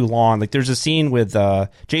way too long. Like there's a scene with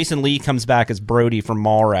Jason Lee comes back as Brody from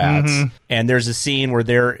Mallrats, and there's a scene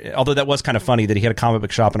where although that was kind of funny that he had a comic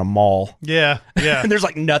book shop in a mall. Yeah. And there's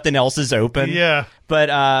like nothing else is open. Yeah.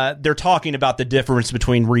 But they're talking about the difference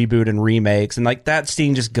between reboot and remakes, and like that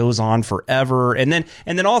scene just goes on forever. And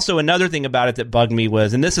then also another thing about it that bugged me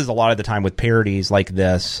was, and this is a lot of the time with parodies like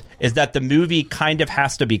this, is that the movie kind of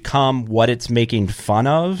has to become what it's making fun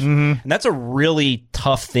of, and that's a really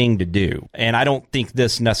tough thing to do. And I don't think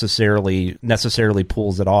this necessarily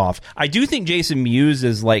pulls it off. I do think Jason Mewes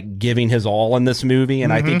is like giving his all in this movie,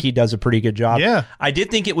 and I think he does a pretty good job. Yeah, I did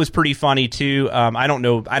think it was pretty funny too. I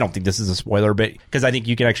don't think this is a spoiler, but because I think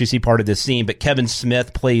you can actually see part of this scene, but Kevin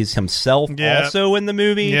Smith plays himself also in the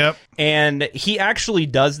movie. Yep. And he actually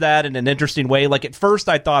does that in an interesting way. Like, at first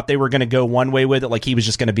I thought they were going to go one way with it, like he was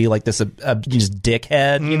just going to be like this just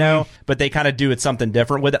dickhead, you know, but they kind of do it something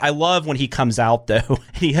different with it. I love when he comes out though.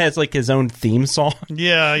 He has like his own theme song.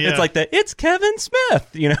 Yeah. It's like it's Kevin Smith,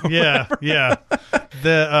 you know. Yeah.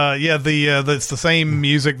 It's the same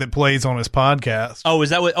music that plays on his podcast. Oh, is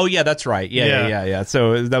that what? Oh, yeah, that's right. Yeah.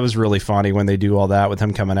 So that was really funny when they do all that with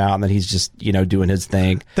him coming out, and then he's just, you know, doing his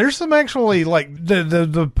thing. There's some actually, like,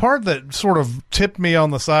 the part that sort of tipped me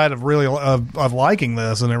on the side of really of liking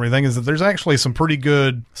this and everything is that there's actually some pretty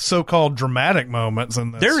good so-called dramatic moments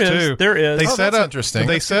in this. There is. They set that's up interesting.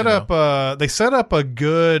 They That's set good up they set up a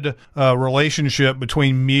good relationship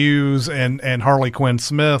between Muse and Harley Quinn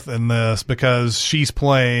Smith in this, because she's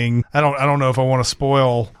playing. I don't know if I want to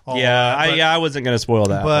spoil all of that, I wasn't going to spoil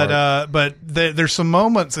that. But there's some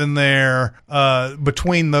moments in there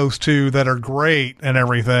between those two that are great and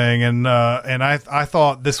everything, and I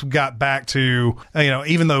thought this got back to, you know,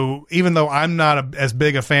 even though I'm not as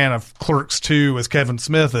big a fan of Clerks 2 as Kevin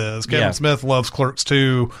Smith is. Kevin Smith loves Clerks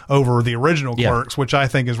 2 over the original Clerks, which I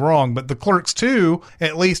think is wrong. But the Clerks 2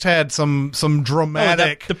 at least had some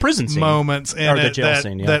dramatic the prison scene moments in or the it jail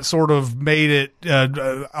scene, that sort of made it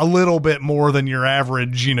a little bit more than your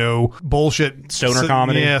average, you know, bullshit stoner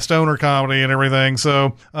comedy. Yeah, stoner comedy and everything.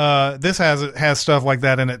 So this has stuff like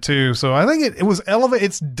that in it too. So I think it was elevated.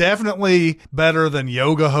 It's definitely better than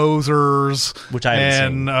Yoga Hosers, which I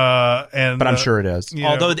haven't seen. But I'm sure it is.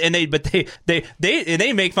 Although,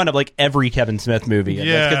 they make fun of like every Kevin Smith movie.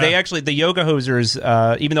 Because they actually, the Yoga Hosers,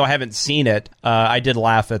 even though I haven't seen it, I did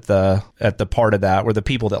laugh at the part of that where the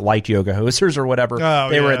people that liked Yoga Hosers or whatever,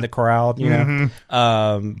 they were in the crowd, you know.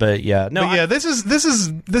 But yeah, no, but yeah, this is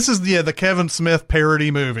the Kevin Smith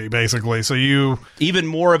parody movie basically. So you even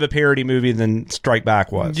more of a parody movie than Strike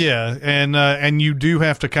Back was. Yeah, and you do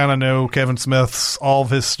have to kind of know Kevin Smith's all of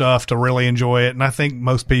his stuff to really enjoy it, and I think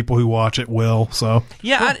most people who watch it will. So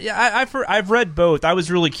yeah, I've read both. I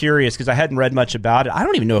was really curious because I hadn't read much about it. I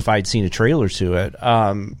don't even know if I'd seen a trailer to it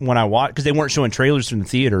when I watched, because they weren't showing trailers from the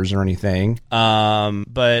theaters or anything.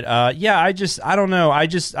 But I don't know. I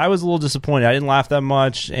was a little disappointed. I didn't laugh that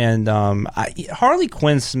much, and Harley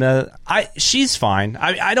Quinn Smith, she's fine.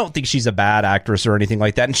 I don't think she's a bad actress or anything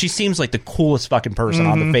like that, and she seems like the coolest fucking person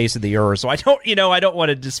on the face of the earth. So I don't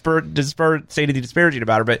want to say anything disparaging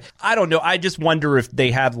about her, but I don't know. I just wonder if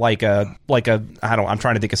they had I'm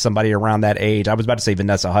trying to think of somebody around that age. I was about to say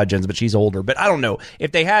Vanessa Hudgens, but she's older. But I don't know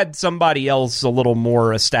if they had somebody else a little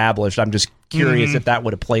more established. I'm just curious if that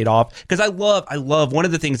would have played off, because I love one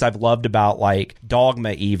of the things I've loved about like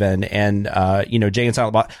Dogma even and Jay and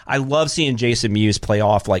Silent Bob. I love seeing Jason Mewes play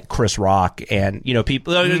off like Chris Rock and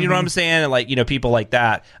people, you know what I'm saying, and like people like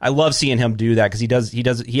that. I love seeing him do that because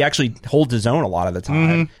he actually holds his own a lot of the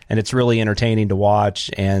time, and it's really entertaining to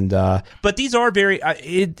watch. And but these are very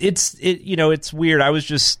it's weird.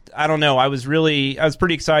 I don't know. I was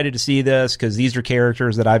pretty excited to see this because these are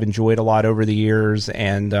characters that I've enjoyed a lot over the years,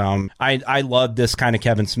 and I love this kind of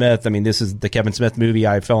Kevin Smith. I mean, this is the Kevin Smith movie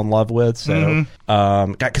I fell in love with. So,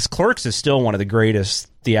 because Clerks is still one of the greatest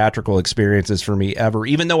theatrical experiences for me ever,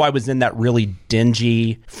 even though I was in that really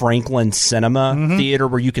dingy Franklin Cinema theater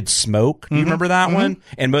where you could smoke. Do you remember that one?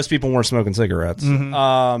 And most people weren't smoking cigarettes.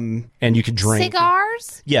 And you could drink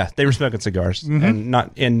cigars. Yeah, they were smoking cigars, and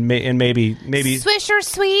not maybe Swisher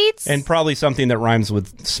Sweets, and probably something that rhymes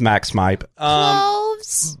with smack smipe.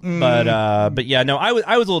 Cloves. But yeah, no, I was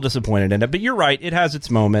a little disappointed in it. But you're right, it has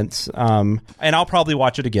its moments. And I'll probably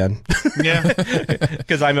watch it again. Yeah,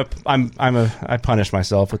 because I punish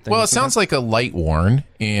myself with things. Well, it sounds like a light warn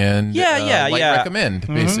and light recommend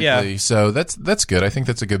basically. Yeah. So that's good. I think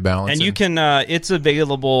that's a good balance. And you can it's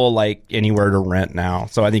available like anywhere to rent now,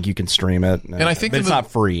 so I think you can stream it. And I think it's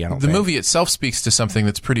not free. The movie itself speaks to something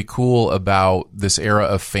that's pretty cool about this era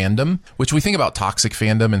of fandom, which we think about toxic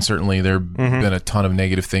fandom, and certainly there have been a ton of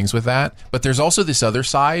negative things with that. But there's also this other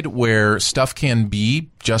side where stuff can be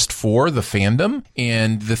just for the fandom,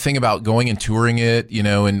 and the thing about going and touring it,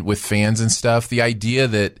 and with fans and stuff, the idea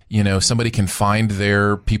that, somebody can find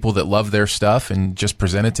their people that love their stuff and just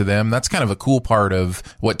present it to them. That's kind of a cool part of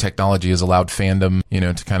what technology has allowed fandom,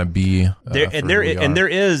 to kind of be. There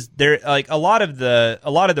is like a lot of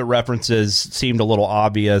the references seemed a little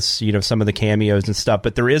obvious, some of the cameos and stuff,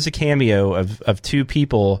 but there is a cameo of two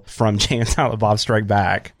people from Jay and Silent Bob Strike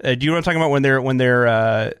Back. Do you know what I'm talking about when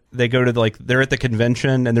they go to they're at the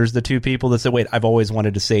convention and there's the two people that say, wait, I've always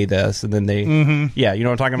wanted to say this, and then they you know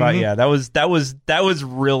what I'm talking about? Yeah, that was was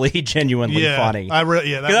really genuinely funny. That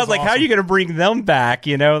Because I was like, how are you going to bring them back?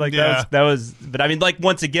 You know, like that was. But I mean, like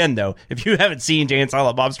once again, though, if you haven't seen Jay and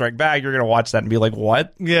Silent Bob Strike Back, you're going to watch that and be like,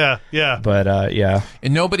 what? Yeah. But yeah,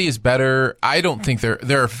 and nobody is better. I don't think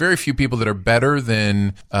there are very few people that are better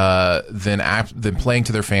than playing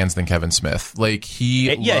to their fans than Kevin Smith. Like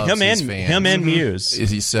he loves his fans. Him and Muse. Is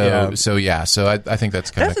he so I think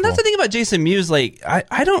that's kind of cool. That's the thing about Jason Mewes. Like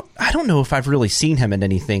I don't know if I've really seen him in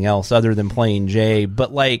anything else other than playing Jay,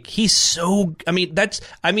 but like he's so. I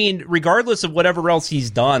mean, regardless of whatever else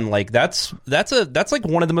he's done, like that's like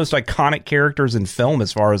one of the most iconic characters in film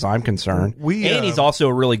as far as I'm concerned. And he's also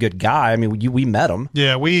a really good guy. I mean, we met him.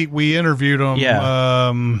 Yeah, we interviewed him. Yeah.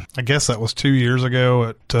 I guess that was 2 years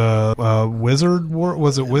ago at Wizard War.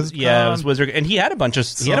 Was it WizardCon? Yeah, it was Wizard, and he had a bunch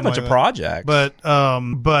of projects. But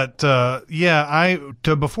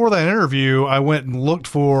before that interview, I went and looked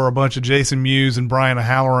for a bunch of Jason Mewes and Brian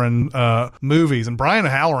O'Halloran movies, and Brian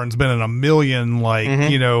O'Halloran's been in a million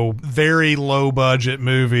very low budget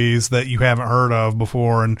movies that you haven't heard of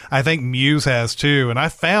before, and I think Mewes has too. And I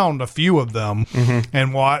found a few of them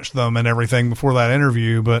and watched them and everything before that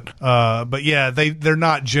interview. But yeah, they're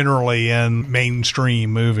not generally in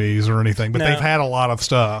mainstream movies or anything, but they've had a lot of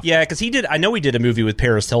stuff. Yeah, because I know he did a movie with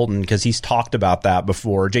Paris Hilton, because he's talked about that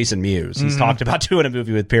before. Jason Mewes, he's talked about doing a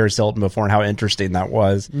movie with Paris Hilton before and how interesting that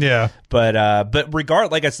was. Yeah, but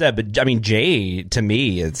like I said, but I mean, Jay, to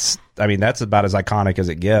me, that's about as iconic as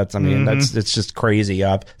it gets. I mean, it's just crazy.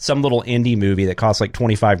 Some little indie movie that costs like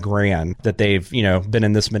 $25,000 that they've, been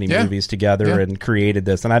in this many movies together and created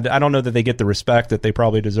this. And I don't know that they get the respect that they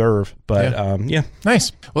probably deserve, but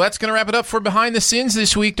Nice. Well, that's going to wrap it up for Behind the Sins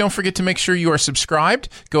this week. Don't forget to make sure you are subscribed.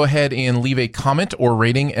 Go ahead and leave a comment or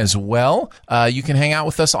rating as well. You can hang out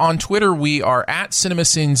with us on Twitter. We are at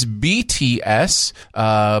CinemaSinsBTS.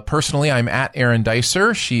 Personally, I'm at Aaron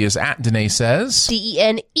Dicer. She is at Danae Says.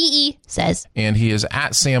 DENEE says. And he is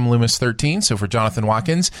at Sam Loomis 13. So for Jonathan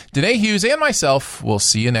Watkins, Danae Hughes, and myself, we'll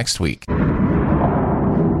see you next week.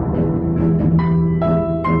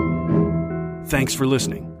 Thanks for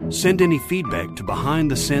listening. Send any feedback to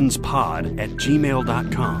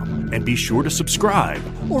behindthesinspod@gmail.com, and be sure to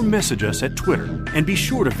subscribe or message us at Twitter. And be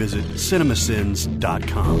sure to visit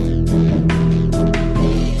cinemasins.com.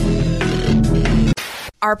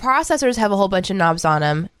 Our processors have a whole bunch of knobs on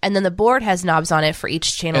them, and then the board has knobs on it for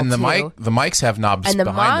each channel. And the too. the mics have knobs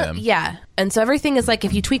behind them. Yeah, and so everything is like,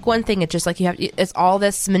 if you tweak one thing, it's just like it's all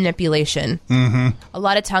this manipulation. A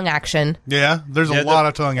lot of tongue action. Yeah, there's a lot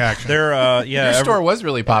of tongue action. Your store was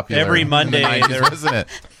really popular every Monday, wasn't it?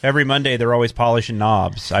 Every Monday they're always polishing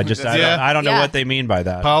knobs. I don't know what they mean by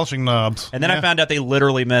that. Polishing knobs. And then I found out they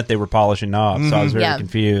literally meant they were polishing knobs. So I was very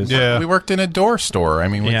confused. Yeah, we worked in a door store. I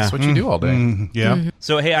mean, that's what you do all day. Yeah.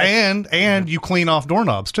 So hey, and you clean off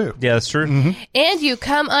doorknobs too. Yeah, that's true. And you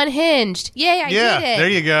come unhinged. Yay, I did it. There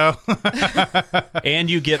you go. And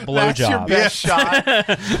you get blowjobs. That's your best shot.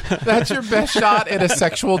 That's your best shot at a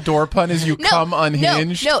sexual door pun, is you come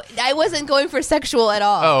unhinged. No, I wasn't going for sexual at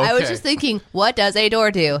all. Oh, okay. I was just thinking, what does a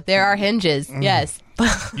door do? There are hinges. Yes.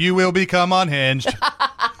 You will become unhinged.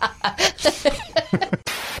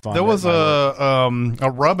 There was a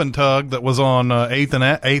rub and tug that was on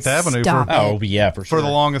 8th Avenue for the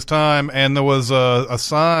longest time, and there was a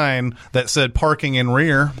sign that said parking in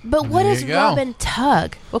rear. But what is rub and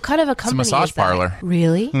tug? What kind of a company it's a massage is that? parlor.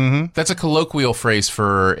 Really? That's a colloquial phrase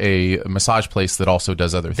for a massage place that also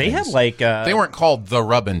does other things. They had like they weren't called the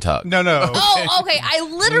rub and tug. No. Oh, okay. I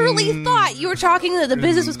literally thought you were talking that the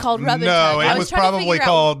business was called rub and tug. No, it was probably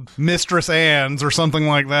called Mistress Ann's or something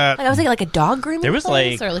like that. And I was thinking like a dog grooming there was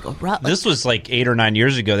place like, or like a rub. This was like 8 or 9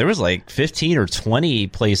 years ago. There was like 15 or 20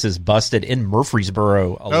 places busted in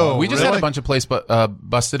Murfreesboro alone. Oh, we just had a bunch of places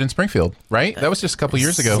busted in Springfield, right? That was just a couple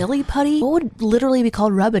years ago. Silly putty? What would literally be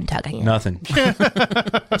called rub and tug? Nothing.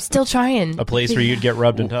 I'm still trying. A place where you'd get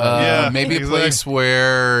rubbed and tugged. Maybe a place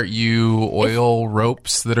where you oil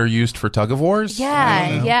ropes that are used for tug of wars.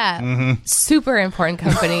 Yeah. Super important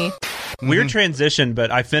company. Weird transition,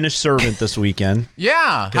 but I finished Servant this weekend.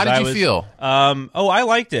 Yeah. How did you feel? I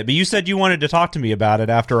liked it, but you said you wanted to talk to me about it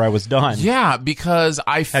after I was done. Yeah, because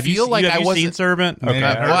I feel like I wasn't seen Servant. Okay.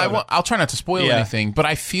 I'll try not to spoil anything, but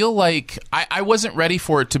I feel like I wasn't ready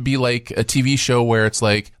for it to be like a TV show where it's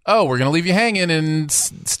like, oh, we're going to leave you hanging and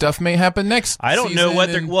stuff may happen next I don't know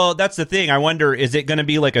what they're... Well, that's the thing. I wonder, is it going to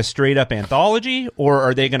be like a straight-up anthology, or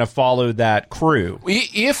are they going to follow that crew?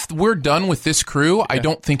 If we're done with this crew, I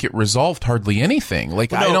don't think it resolved hardly anything. Like,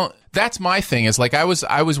 That's my thing. Is like I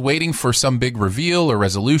was waiting for some big reveal or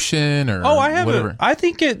resolution or whatever. I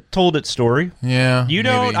think it told its story. Yeah, you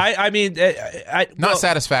don't. I mean, not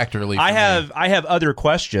satisfactorily. I have other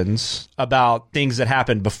questions about things that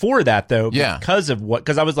happened before that, though. Yeah. Because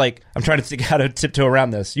I was like, I'm trying to think how to tiptoe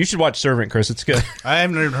around this. You should watch Servant, Chris. It's good. I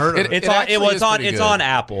haven't even heard of it. It's on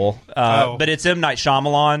Apple, but it's M. Night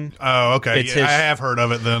Shyamalan. Oh, okay. Yeah, I have heard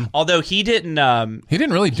of it then. Although he didn't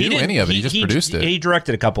really do any of it. He just produced it. He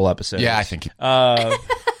directed a couple episodes. Yeah, I think.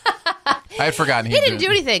 I had forgotten he didn't do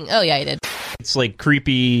anything. Oh yeah, he did. It's like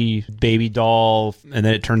creepy baby doll, and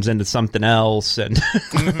then it turns into something else, and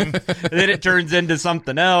then it turns into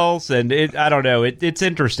something else, and I don't know. It's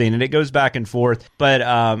interesting, and it goes back and forth. But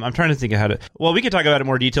I'm trying to think of how to. Well, we could talk about it in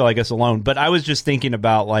more detail, I guess, alone. But I was just thinking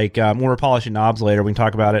about like when we're polishing knobs later, we can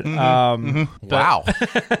talk about it. Wow.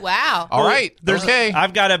 Wow. All right. Okay.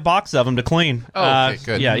 I've got a box of them to clean. Oh, okay,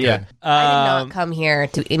 good. Yeah, good. yeah. I did not come here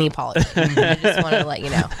to any polishing. I just wanted to let you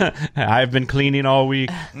know. I've been cleaning all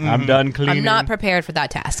week. I'm done cleaning. I'm not prepared for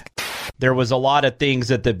that task. There was a lot of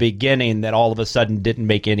things at the beginning that all of a sudden didn't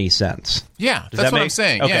make any sense. Yeah, that's what I'm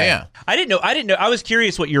saying. Okay. Yeah. I didn't know. I was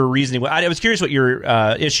curious what your reasoning was. I was curious what your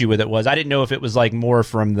issue with it was. I didn't know if it was like more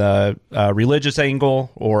from the religious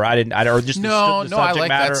angle, or I like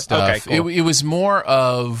matter. That stuff. Okay, cool. It was more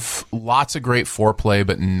of lots of great foreplay,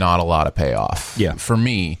 but not a lot of payoff. Yeah, for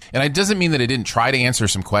me, and it doesn't mean that it didn't try to answer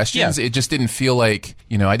some questions. Yeah. It just didn't feel like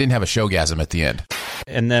I didn't have a showgasm at the end.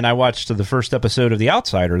 And then I watched the first episode of The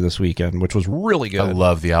Outsider this weekend, which was really good. I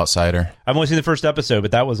love The Outsider. I've only seen the first episode,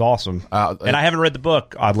 but that was awesome. And I haven't read the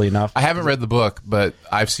book, oddly enough. I haven't read the book, but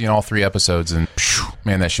I've seen all 3 episodes, and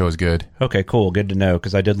man, that show is good. Okay, cool. Good to know,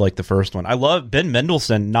 because I did like the first one. I love Ben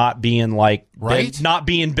Mendelsohn not being like not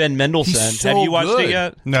being Ben Mendelsohn. He's so Have you watched good. it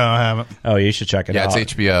yet? No, I haven't. Oh, you should check it out. Yeah,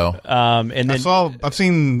 it's HBO. And then I've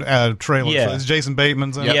seen trailers. Yeah. It's Jason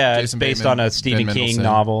Bateman's in it. Yeah, Jason it's based Bateman, on a Stephen Ben King Mendelsohn.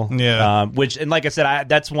 novel. Yeah. Which, and like I said,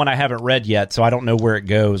 that's one I haven't read yet, so I don't know where it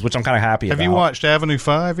goes, which I'm kind of happy about. Have you watched Avenue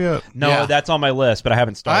 5 yet? No, Yeah. that's on my list, but I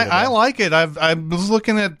haven't started. I like it. I was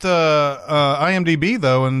looking at IMDb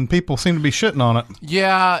though, and people seem to be shitting on it.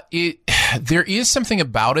 Yeah, there is something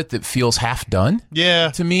about it that feels half done.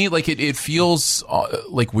 Yeah, to me, like it feels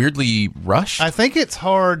like weirdly rushed. I think it's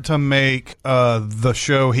hard to make the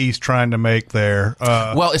show he's trying to make there.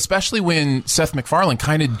 Well, especially when Seth MacFarlane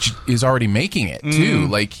kind of is already making it too.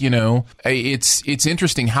 Like it's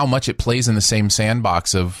interesting how much it plays in the same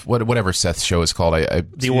sandbox of whatever Seth's show is called.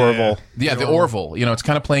 The Orville. Yeah, the Orville. It's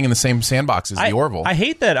kind of playing in the same sandbox as the Orville. I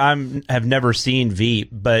hate that have never seen Veep,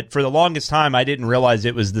 but for the longest time I didn't realize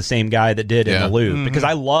it was the same guy that did In the Loop, because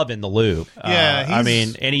I love In the Loop. Yeah,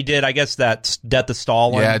 and he did, I guess, that Death of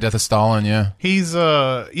Stalin. Yeah, Death of Stalin. Yeah, he's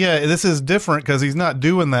this is different because he's not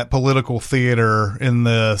doing that political theater in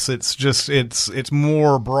this. It's just it's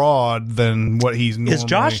more broad than what he's normally. Is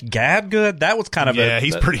Josh Gad good? That was kind of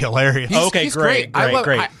he's pretty hilarious. He's great. I love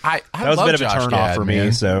that was a bit of a turn off for me.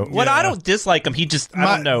 Man. So I don't dislike him. He just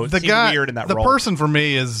I don't know. It seemed weird in that role. The person for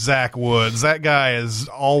me is Zach Woods. That guy is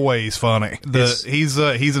always funny. He's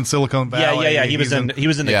in Silicon Valley. Yeah. He was in the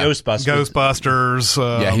Ghostbusters.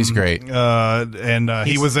 Ghostbusters. He's great.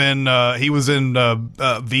 He was in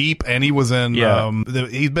Veep, and he was in.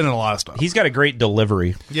 He's been in a lot of stuff. He's got a great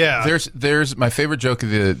delivery. Yeah. There's my favorite joke of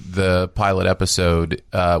the pilot episode,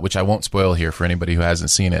 which I won't spoil here for anybody who hasn't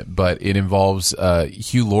seen it, but it involves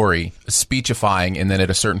Hugh Laurie speechifying, and then at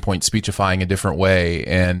a certain point speechifying a different way.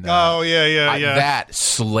 And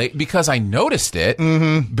because I noticed it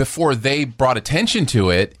before they brought attention to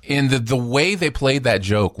it, and the way they played that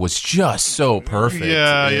joke was just so perfect.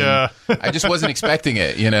 Yeah. I just wasn't expecting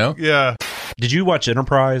it, Yeah. Did you watch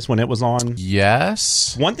Enterprise when it was on?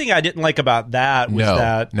 Yes. One thing I didn't like about that was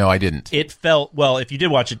that I didn't. It felt, well, if you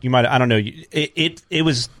did watch it, you might, I don't know. It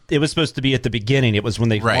was supposed to be at the beginning. It was when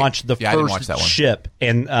they launched the first ship,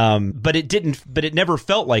 and but it never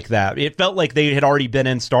felt like that. It felt like they had already been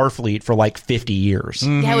in Starfleet for like 50 years.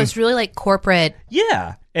 Yeah, it was really like corporate.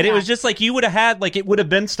 Yeah. And it was just like you would have had, like, it would have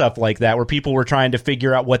been stuff like that where people were trying to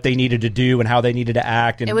figure out what they needed to do and how they needed to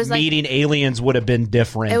act, and it was meeting aliens would have been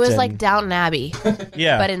different. It was like Downton Abbey,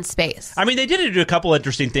 yeah, but in space. I mean, they did do a couple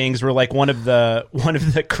interesting things where, like, one of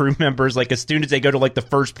the crew members, like, as soon as they go to like the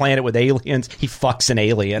first planet with aliens, he fucks an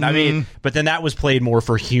alien. I mean, but then that was played more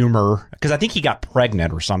for humor because I think he got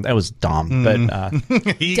pregnant or something. That was dumb, but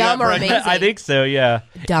dumb or amazing. I think so. Yeah,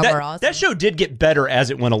 dumb or awesome. That show did get better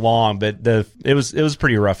as it went along, but it was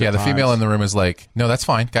pretty rough. Yeah, at the times. female in the room is like, no, that's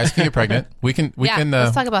fine. Guys can get pregnant. We can.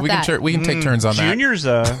 let's talk about that. We can take turns on Junior's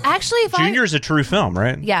Actually, if Junior's a true film,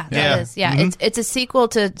 right? Yeah, that is. Yeah, it's a sequel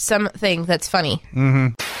to something that's funny.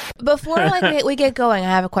 Mm-hmm. Before we get going, I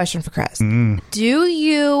have a question for Chris. Do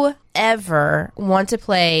you ever want to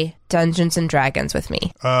play Dungeons and Dragons with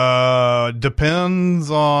me?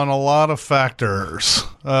 Depends on a lot of factors.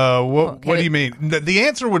 What do you mean? The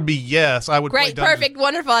answer would be yes. I would. Great, play Dungeons. perfect,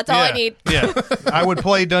 wonderful. That's all I need. Yeah, I would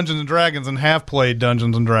play Dungeons and Dragons and have played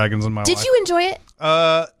Dungeons and Dragons in my life. Did you enjoy it?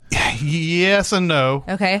 Yes and no.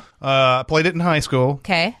 Okay. I played it in high school.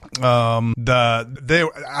 Okay. It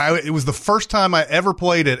was the first time I ever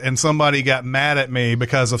played it, and somebody got mad at me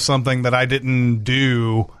because of something that I didn't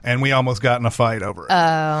do, and we almost got in a fight over it.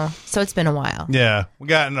 Oh, so it's been a while. Yeah, we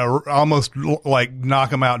got in a almost like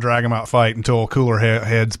knock 'em out, drag 'em out fight until cooler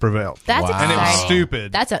heads prevailed. That's and it was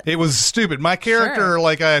stupid. It was stupid. My character,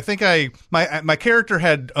 my character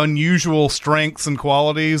had unusual strengths and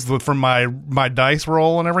qualities from my dice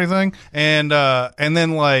roll and everything, and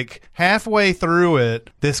then like halfway through it,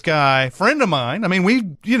 this guy, friend of mine, I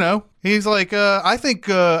mean, he's like, I think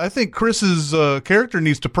Chris's character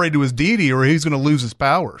needs to pray to his deity or he's going to lose his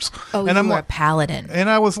powers. Oh, and you were a paladin. And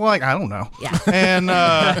I was like, I don't know. Yeah. And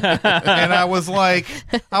I was like,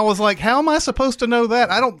 how am I supposed to know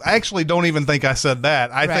that? I actually don't even think I said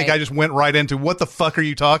that. I think I just went right into what the fuck are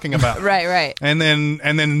you talking about? Right. And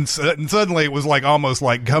then suddenly it was like almost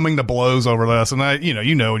like coming to blows over this. And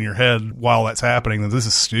you know in your head while that's happening that this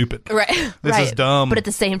is stupid. Right. This is dumb. But at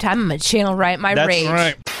the same time, I'm going to channel my rage.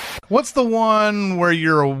 Right. What's the one where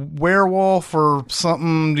you're a werewolf or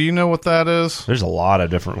something? Do you know what that is? There's a lot of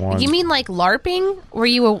different ones. You mean like LARPing? Were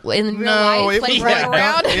you in real life, like running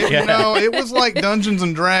around? No, it was like Dungeons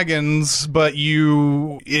and Dragons, but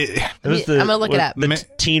I'm gonna look it up. The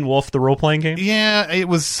Teen Wolf, the role playing game. Yeah, it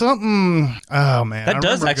was something. Oh man, that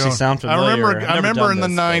does actually sound familiar. I remember in the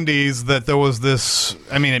 '90s that there was this.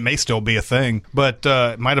 I mean, it may still be a thing, but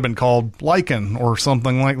it might have been called Lycan or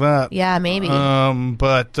something like that. Yeah, maybe.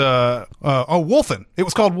 Wolfen. It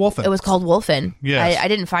was called Wolfen. It was called Wolfen. Yes. I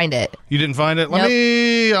didn't find it. You didn't find it?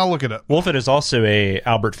 Nope. I'll look it up. Wolfen is also a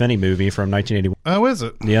Albert Finney movie from 1981. Oh, is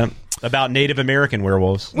it? Yeah. About Native American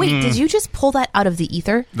werewolves. Wait, did you just pull that out of the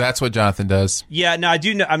ether? That's what Jonathan does. Yeah, no, I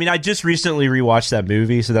do know. I mean, I just recently rewatched that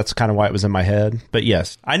movie, so that's kind of why it was in my head. But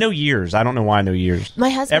yes, I know years. I don't know why I know years. My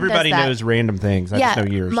husband Everybody does that. knows random things. I just know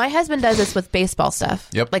years. My husband does this with baseball stuff.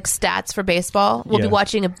 Yep. Like stats for baseball. We'll be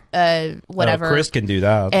watching whatever. Chris can do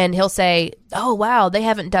that. And he'll say, oh, wow, they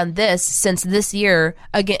haven't done this since this year.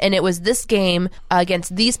 Again, and it was this game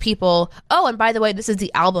against these people. Oh, and by the way, this is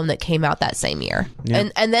the album that came out that same year. Yeah.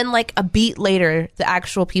 And then like a beat later, the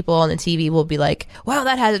actual people on the TV will be like, wow,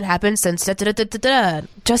 that hasn't happened since da-da-da-da-da-da.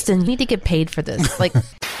 Justin, you need to get paid for this. Like,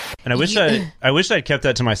 and I wish I'd kept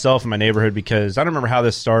that to myself in my neighborhood, because I don't remember how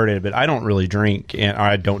this started, but I don't really drink, and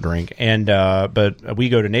I don't drink, and but we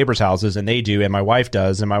go to neighbors' houses and they do, and my wife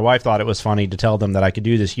does, and my wife thought it was funny to tell them that I could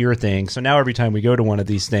do this year thing. So now every time we go to one of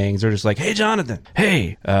these things, they're just like, hey, Jonathan,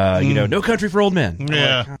 hey, No Country for Old Men.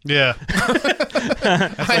 Yeah, yeah.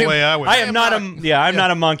 That's the way I would. I'm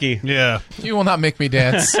not a monkey. Yeah. You will not make me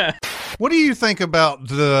dance. What do you think about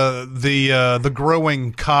the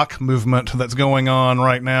growing cock movement that's going on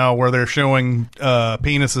right now, where they're showing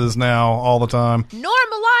penises now all the time?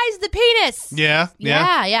 normalize the penis.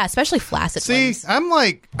 Yeah, especially flaccid ones. I'm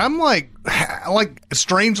like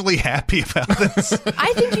strangely happy about this.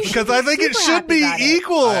 I think you should because I think it should be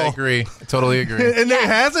equal. I agree. Totally agree. And it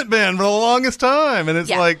hasn't been for the longest time. And it's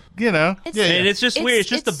like, And it's just weird. It's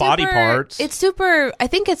just the body parts. It's super. I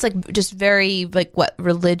think it's like just very like what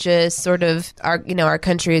religious sort of our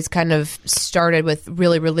country is kind of started with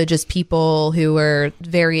really religious people who were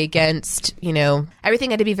very against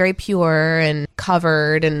everything had to be very pure and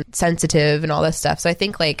covered and sensitive and all this stuff. So I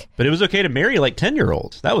think but it was okay to marry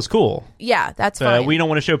 10-year-olds. That was cool. Yeah, that's fine. We don't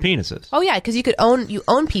want to show penises. Oh yeah, because you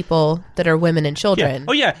own people that are women and children. Yeah.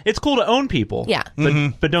 Oh yeah, it's cool to own people. Yeah,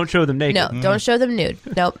 but don't show them naked. No, don't show them nude.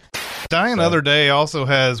 Nope. Die Another Day also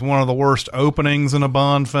has one of the worst openings in a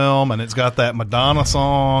Bond film, and it's got that Madonna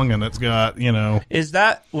song, and it's got Is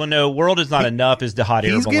that no? World Is Not Enough is the hot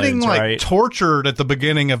air balloons, he's getting right? tortured at the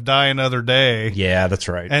beginning of Die Another Day. Yeah, that's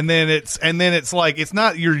right. And then it's like it's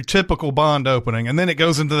not your typical Bond opening, and then it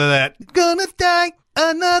goes into that gonna die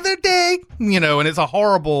another day, and it's a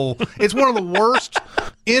horrible. It's one of the worst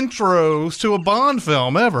intros to a Bond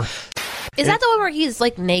film ever. Is that the one where he's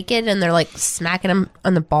like naked and they're like smacking him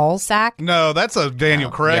on the ball sack? No, that's a Daniel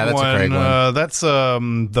Craig Yeah, that's a one. Craig one. That's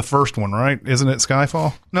the first one, right? Isn't it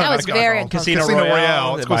Skyfall? No, That not was very Skyfall. uncomfortable. Casino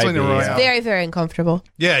Royale. It's It might Casino be, Royale. Very, very uncomfortable.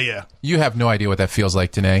 Yeah. You have no idea what that feels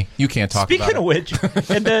like, Danae. You can't talk Speaking about of which,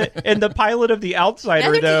 in the pilot of The Outsider,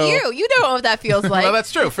 Neither though, do you. You know what that feels like. Well,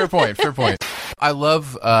 that's true. Fair point. I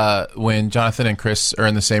love when Jonathan and Chris are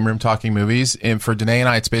in the same room talking movies. And for Danae and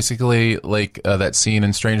I, it's basically like that scene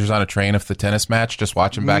in Strangers on a Train of the tennis match, just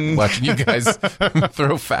watching you guys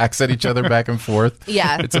throw facts at each other back and forth.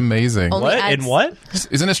 Yeah. It's amazing. Only what? adds- In what?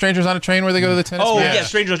 Isn't it Strangers on a Train where they go to the tennis Oh, match? yeah,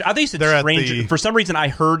 Stranger. I think you said They're at Stranger. the- For some reason, I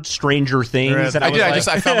heard Stranger Things. And I was did. like,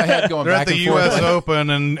 I found my head going They're back at the and forth. U.S. Open,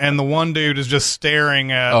 and the one dude is just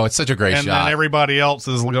staring at. Oh, it's such a great and shot. then everybody else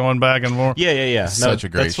is going back and forth. Yeah. Such a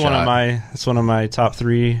great that's One of shot. that's one of my top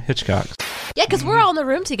 3 Hitchcocks. Yeah, because we're all in the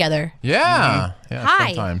room together. Yeah. Yeah. Hi.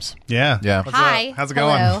 Fun times. Yeah. Yeah. What's Hi. up? How's it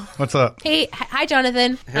Hello. going? What's up? Hey, hi,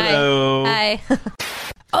 Jonathan. Hello. Hi.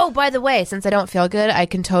 Oh, by the way, since I don't feel good, I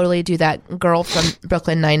can totally do that girl from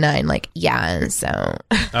Brooklyn Nine-Nine. Like, yeah, and so.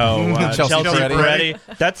 Oh, Chelsea Peretti.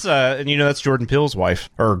 That's and that's Jordan Peele's wife,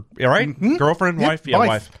 or right? Girlfriend, wife, yeah,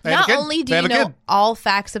 wife. They have a Not kid. only do They you have a know kid. all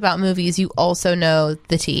facts about movies, you also know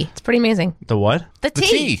the tea. It's pretty amazing. The what? The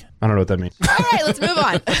tea. I don't know what that means. All right, let's move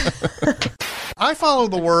on. I follow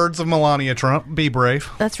the words of Melania Trump. Be brave.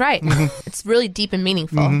 That's right. It's really deep and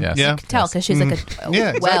meaningful. Yes. Yeah. You can tell because she's like a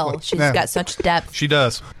Yeah, well. exactly. She's Yeah. got such depth. She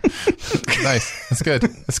does. Nice. That's good.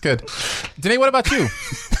 That's good. Danae, what about you?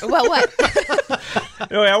 Well, what?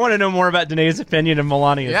 Anyway, I want to know more about Danae's opinion of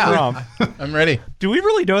Melania Trump. I'm ready. Do we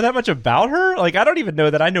really know that much about her? Like, I don't even know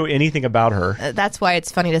that I know anything about her. That's why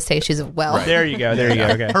it's funny to say she's a well. There you go.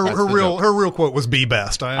 Okay. Her real quote was "Be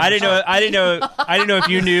best." I didn't know if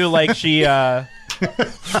you knew like she. I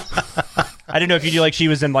didn't know if you knew like she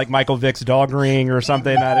was in like Michael Vick's Dog Ring or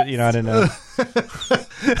something. I didn't know.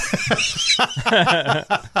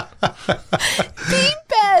 Be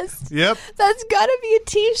best. Yep. That's got to be a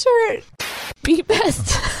T-shirt. Be best.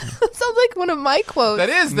 That sounds like one of my quotes. That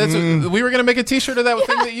is. That's. We were gonna make a T-shirt of that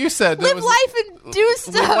thing that you said. That Live was, life and do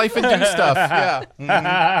stuff. Live life and do stuff.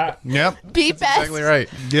 Yeah. Yep. Be best. Exactly right.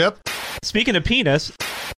 Yep. Speaking of penis,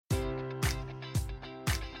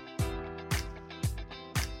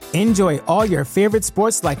 Enjoy all your favorite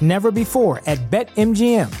sports like never before at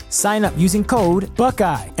BetMGM. Sign up using code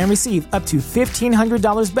Buckeye and receive up to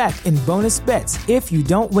 $1,500 back in bonus bets if you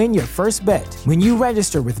don't win your first bet. When you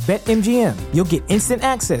register with BetMGM, you'll get instant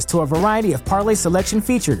access to a variety of parlay selection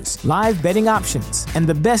features, live betting options, and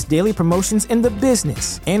the best daily promotions in the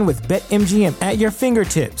business. And with BetMGM at your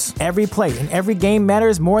fingertips, every play and every game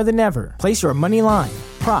matters more than ever. Place your money line,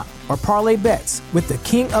 prop, or parlay bets with the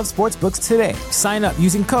king of sportsbooks today. Sign up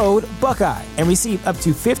using code Buckeye and receive up to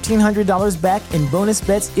 $1,500 back in bonus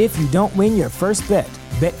bets if you don't win your first bet.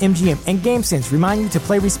 BetMGM and GameSense remind you to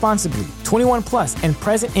play responsibly. 21 plus and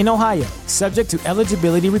present in Ohio, subject to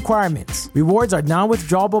eligibility requirements. Rewards are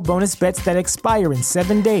non-withdrawable bonus bets that expire in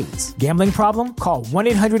 7 days. Gambling problem? Call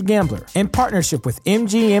 1-800-GAMBLER. In partnership with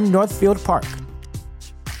MGM Northfield Park.